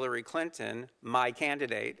for Hillary Clinton, my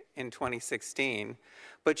candidate, in 2016,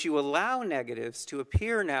 but you allow negatives to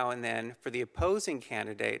appear now and then for the opposing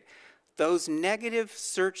candidate, those negative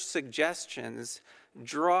search suggestions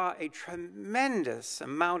draw a tremendous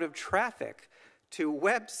amount of traffic to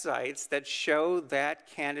websites that show that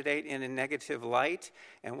candidate in a negative light.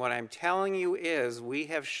 And what I'm telling you is we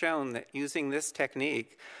have shown that using this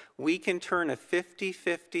technique, we can turn a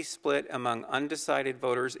 50-50 split among undecided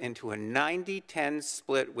voters into a 90-10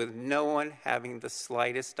 split with no one having the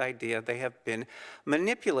slightest idea they have been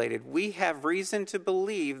manipulated. We have reason to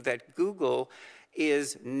believe that Google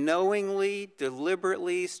is knowingly,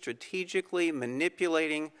 deliberately, strategically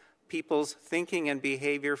manipulating people's thinking and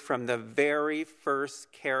behavior from the very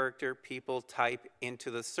first character people type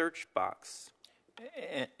into the search box.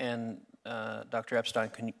 And Dr. Epstein,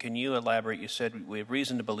 can you elaborate? You said we have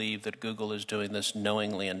reason to believe that Google is doing this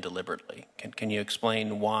knowingly and deliberately. Can you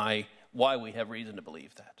explain why we have reason to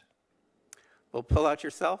believe that? Well, pull out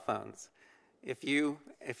your cell phones. If you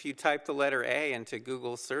type the letter A into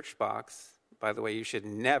Google's search box, by the way, you should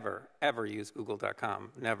never, ever use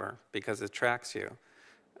Google.com, never, because it tracks you.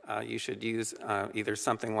 You should use either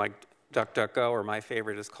something like DuckDuckGo, or my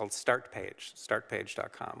favorite is called StartPage,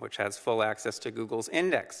 startpage.com, which has full access to Google's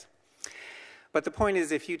index. But the point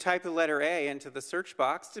is, if you type the letter A into the search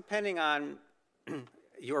box, depending on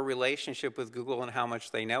your relationship with Google and how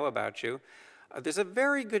much they know about you, there's a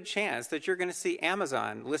very good chance that you're going to see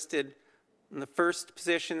Amazon listed in the first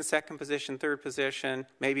position, second position, third position,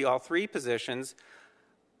 maybe all three positions.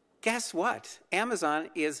 Guess what? Amazon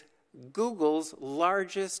is Google's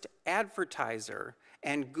largest advertiser,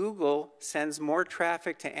 and Google sends more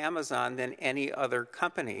traffic to Amazon than any other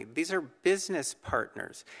company. These are business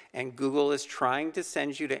partners, and Google is trying to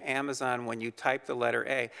send you to Amazon when you type the letter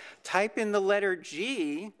A. Type in the letter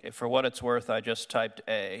G. For what it's worth, I just typed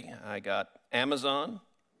A. I got Amazon,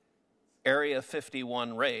 Area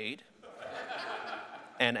 51 raid,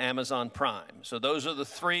 and Amazon Prime. So those are the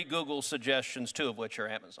three Google suggestions, two of which are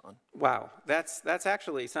Amazon. Wow, that's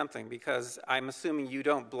actually something, because I'm assuming you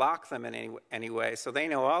don't block them in any way, so they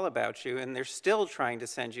know all about you, and they're still trying to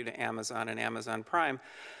send you to Amazon and Amazon Prime.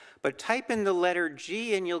 But type in the letter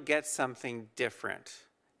G and you'll get something different.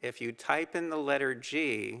 If you type in the letter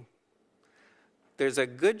G, there's a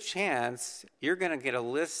good chance you're going to get a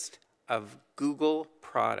list of Google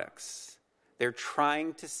products. They're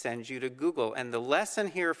trying to send you to Google. And the lesson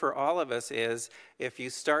here for all of us is, if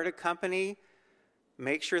you start a company,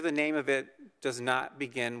 make sure the name of it does not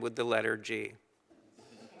begin with the letter G.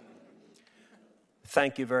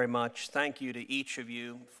 Thank you very much. Thank you to each of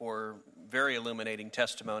you for very illuminating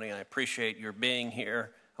testimony. I appreciate your being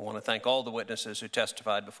here. I want to thank all the witnesses who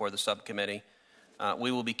testified before the subcommittee.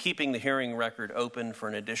 We will be keeping the hearing record open for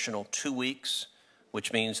an additional 2 weeks,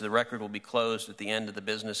 which means the record will be closed at the end of the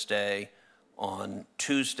business day on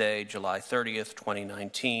Tuesday, July 30th,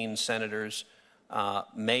 2019. Senators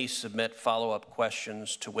may submit follow-up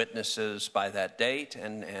questions to witnesses by that date,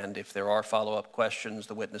 and if there are follow-up questions,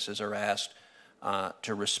 the witnesses are asked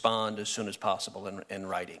to respond as soon as possible in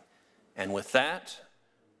writing. And with that,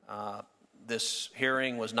 this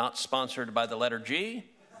hearing was not sponsored by the letter G,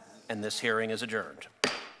 and this hearing is adjourned.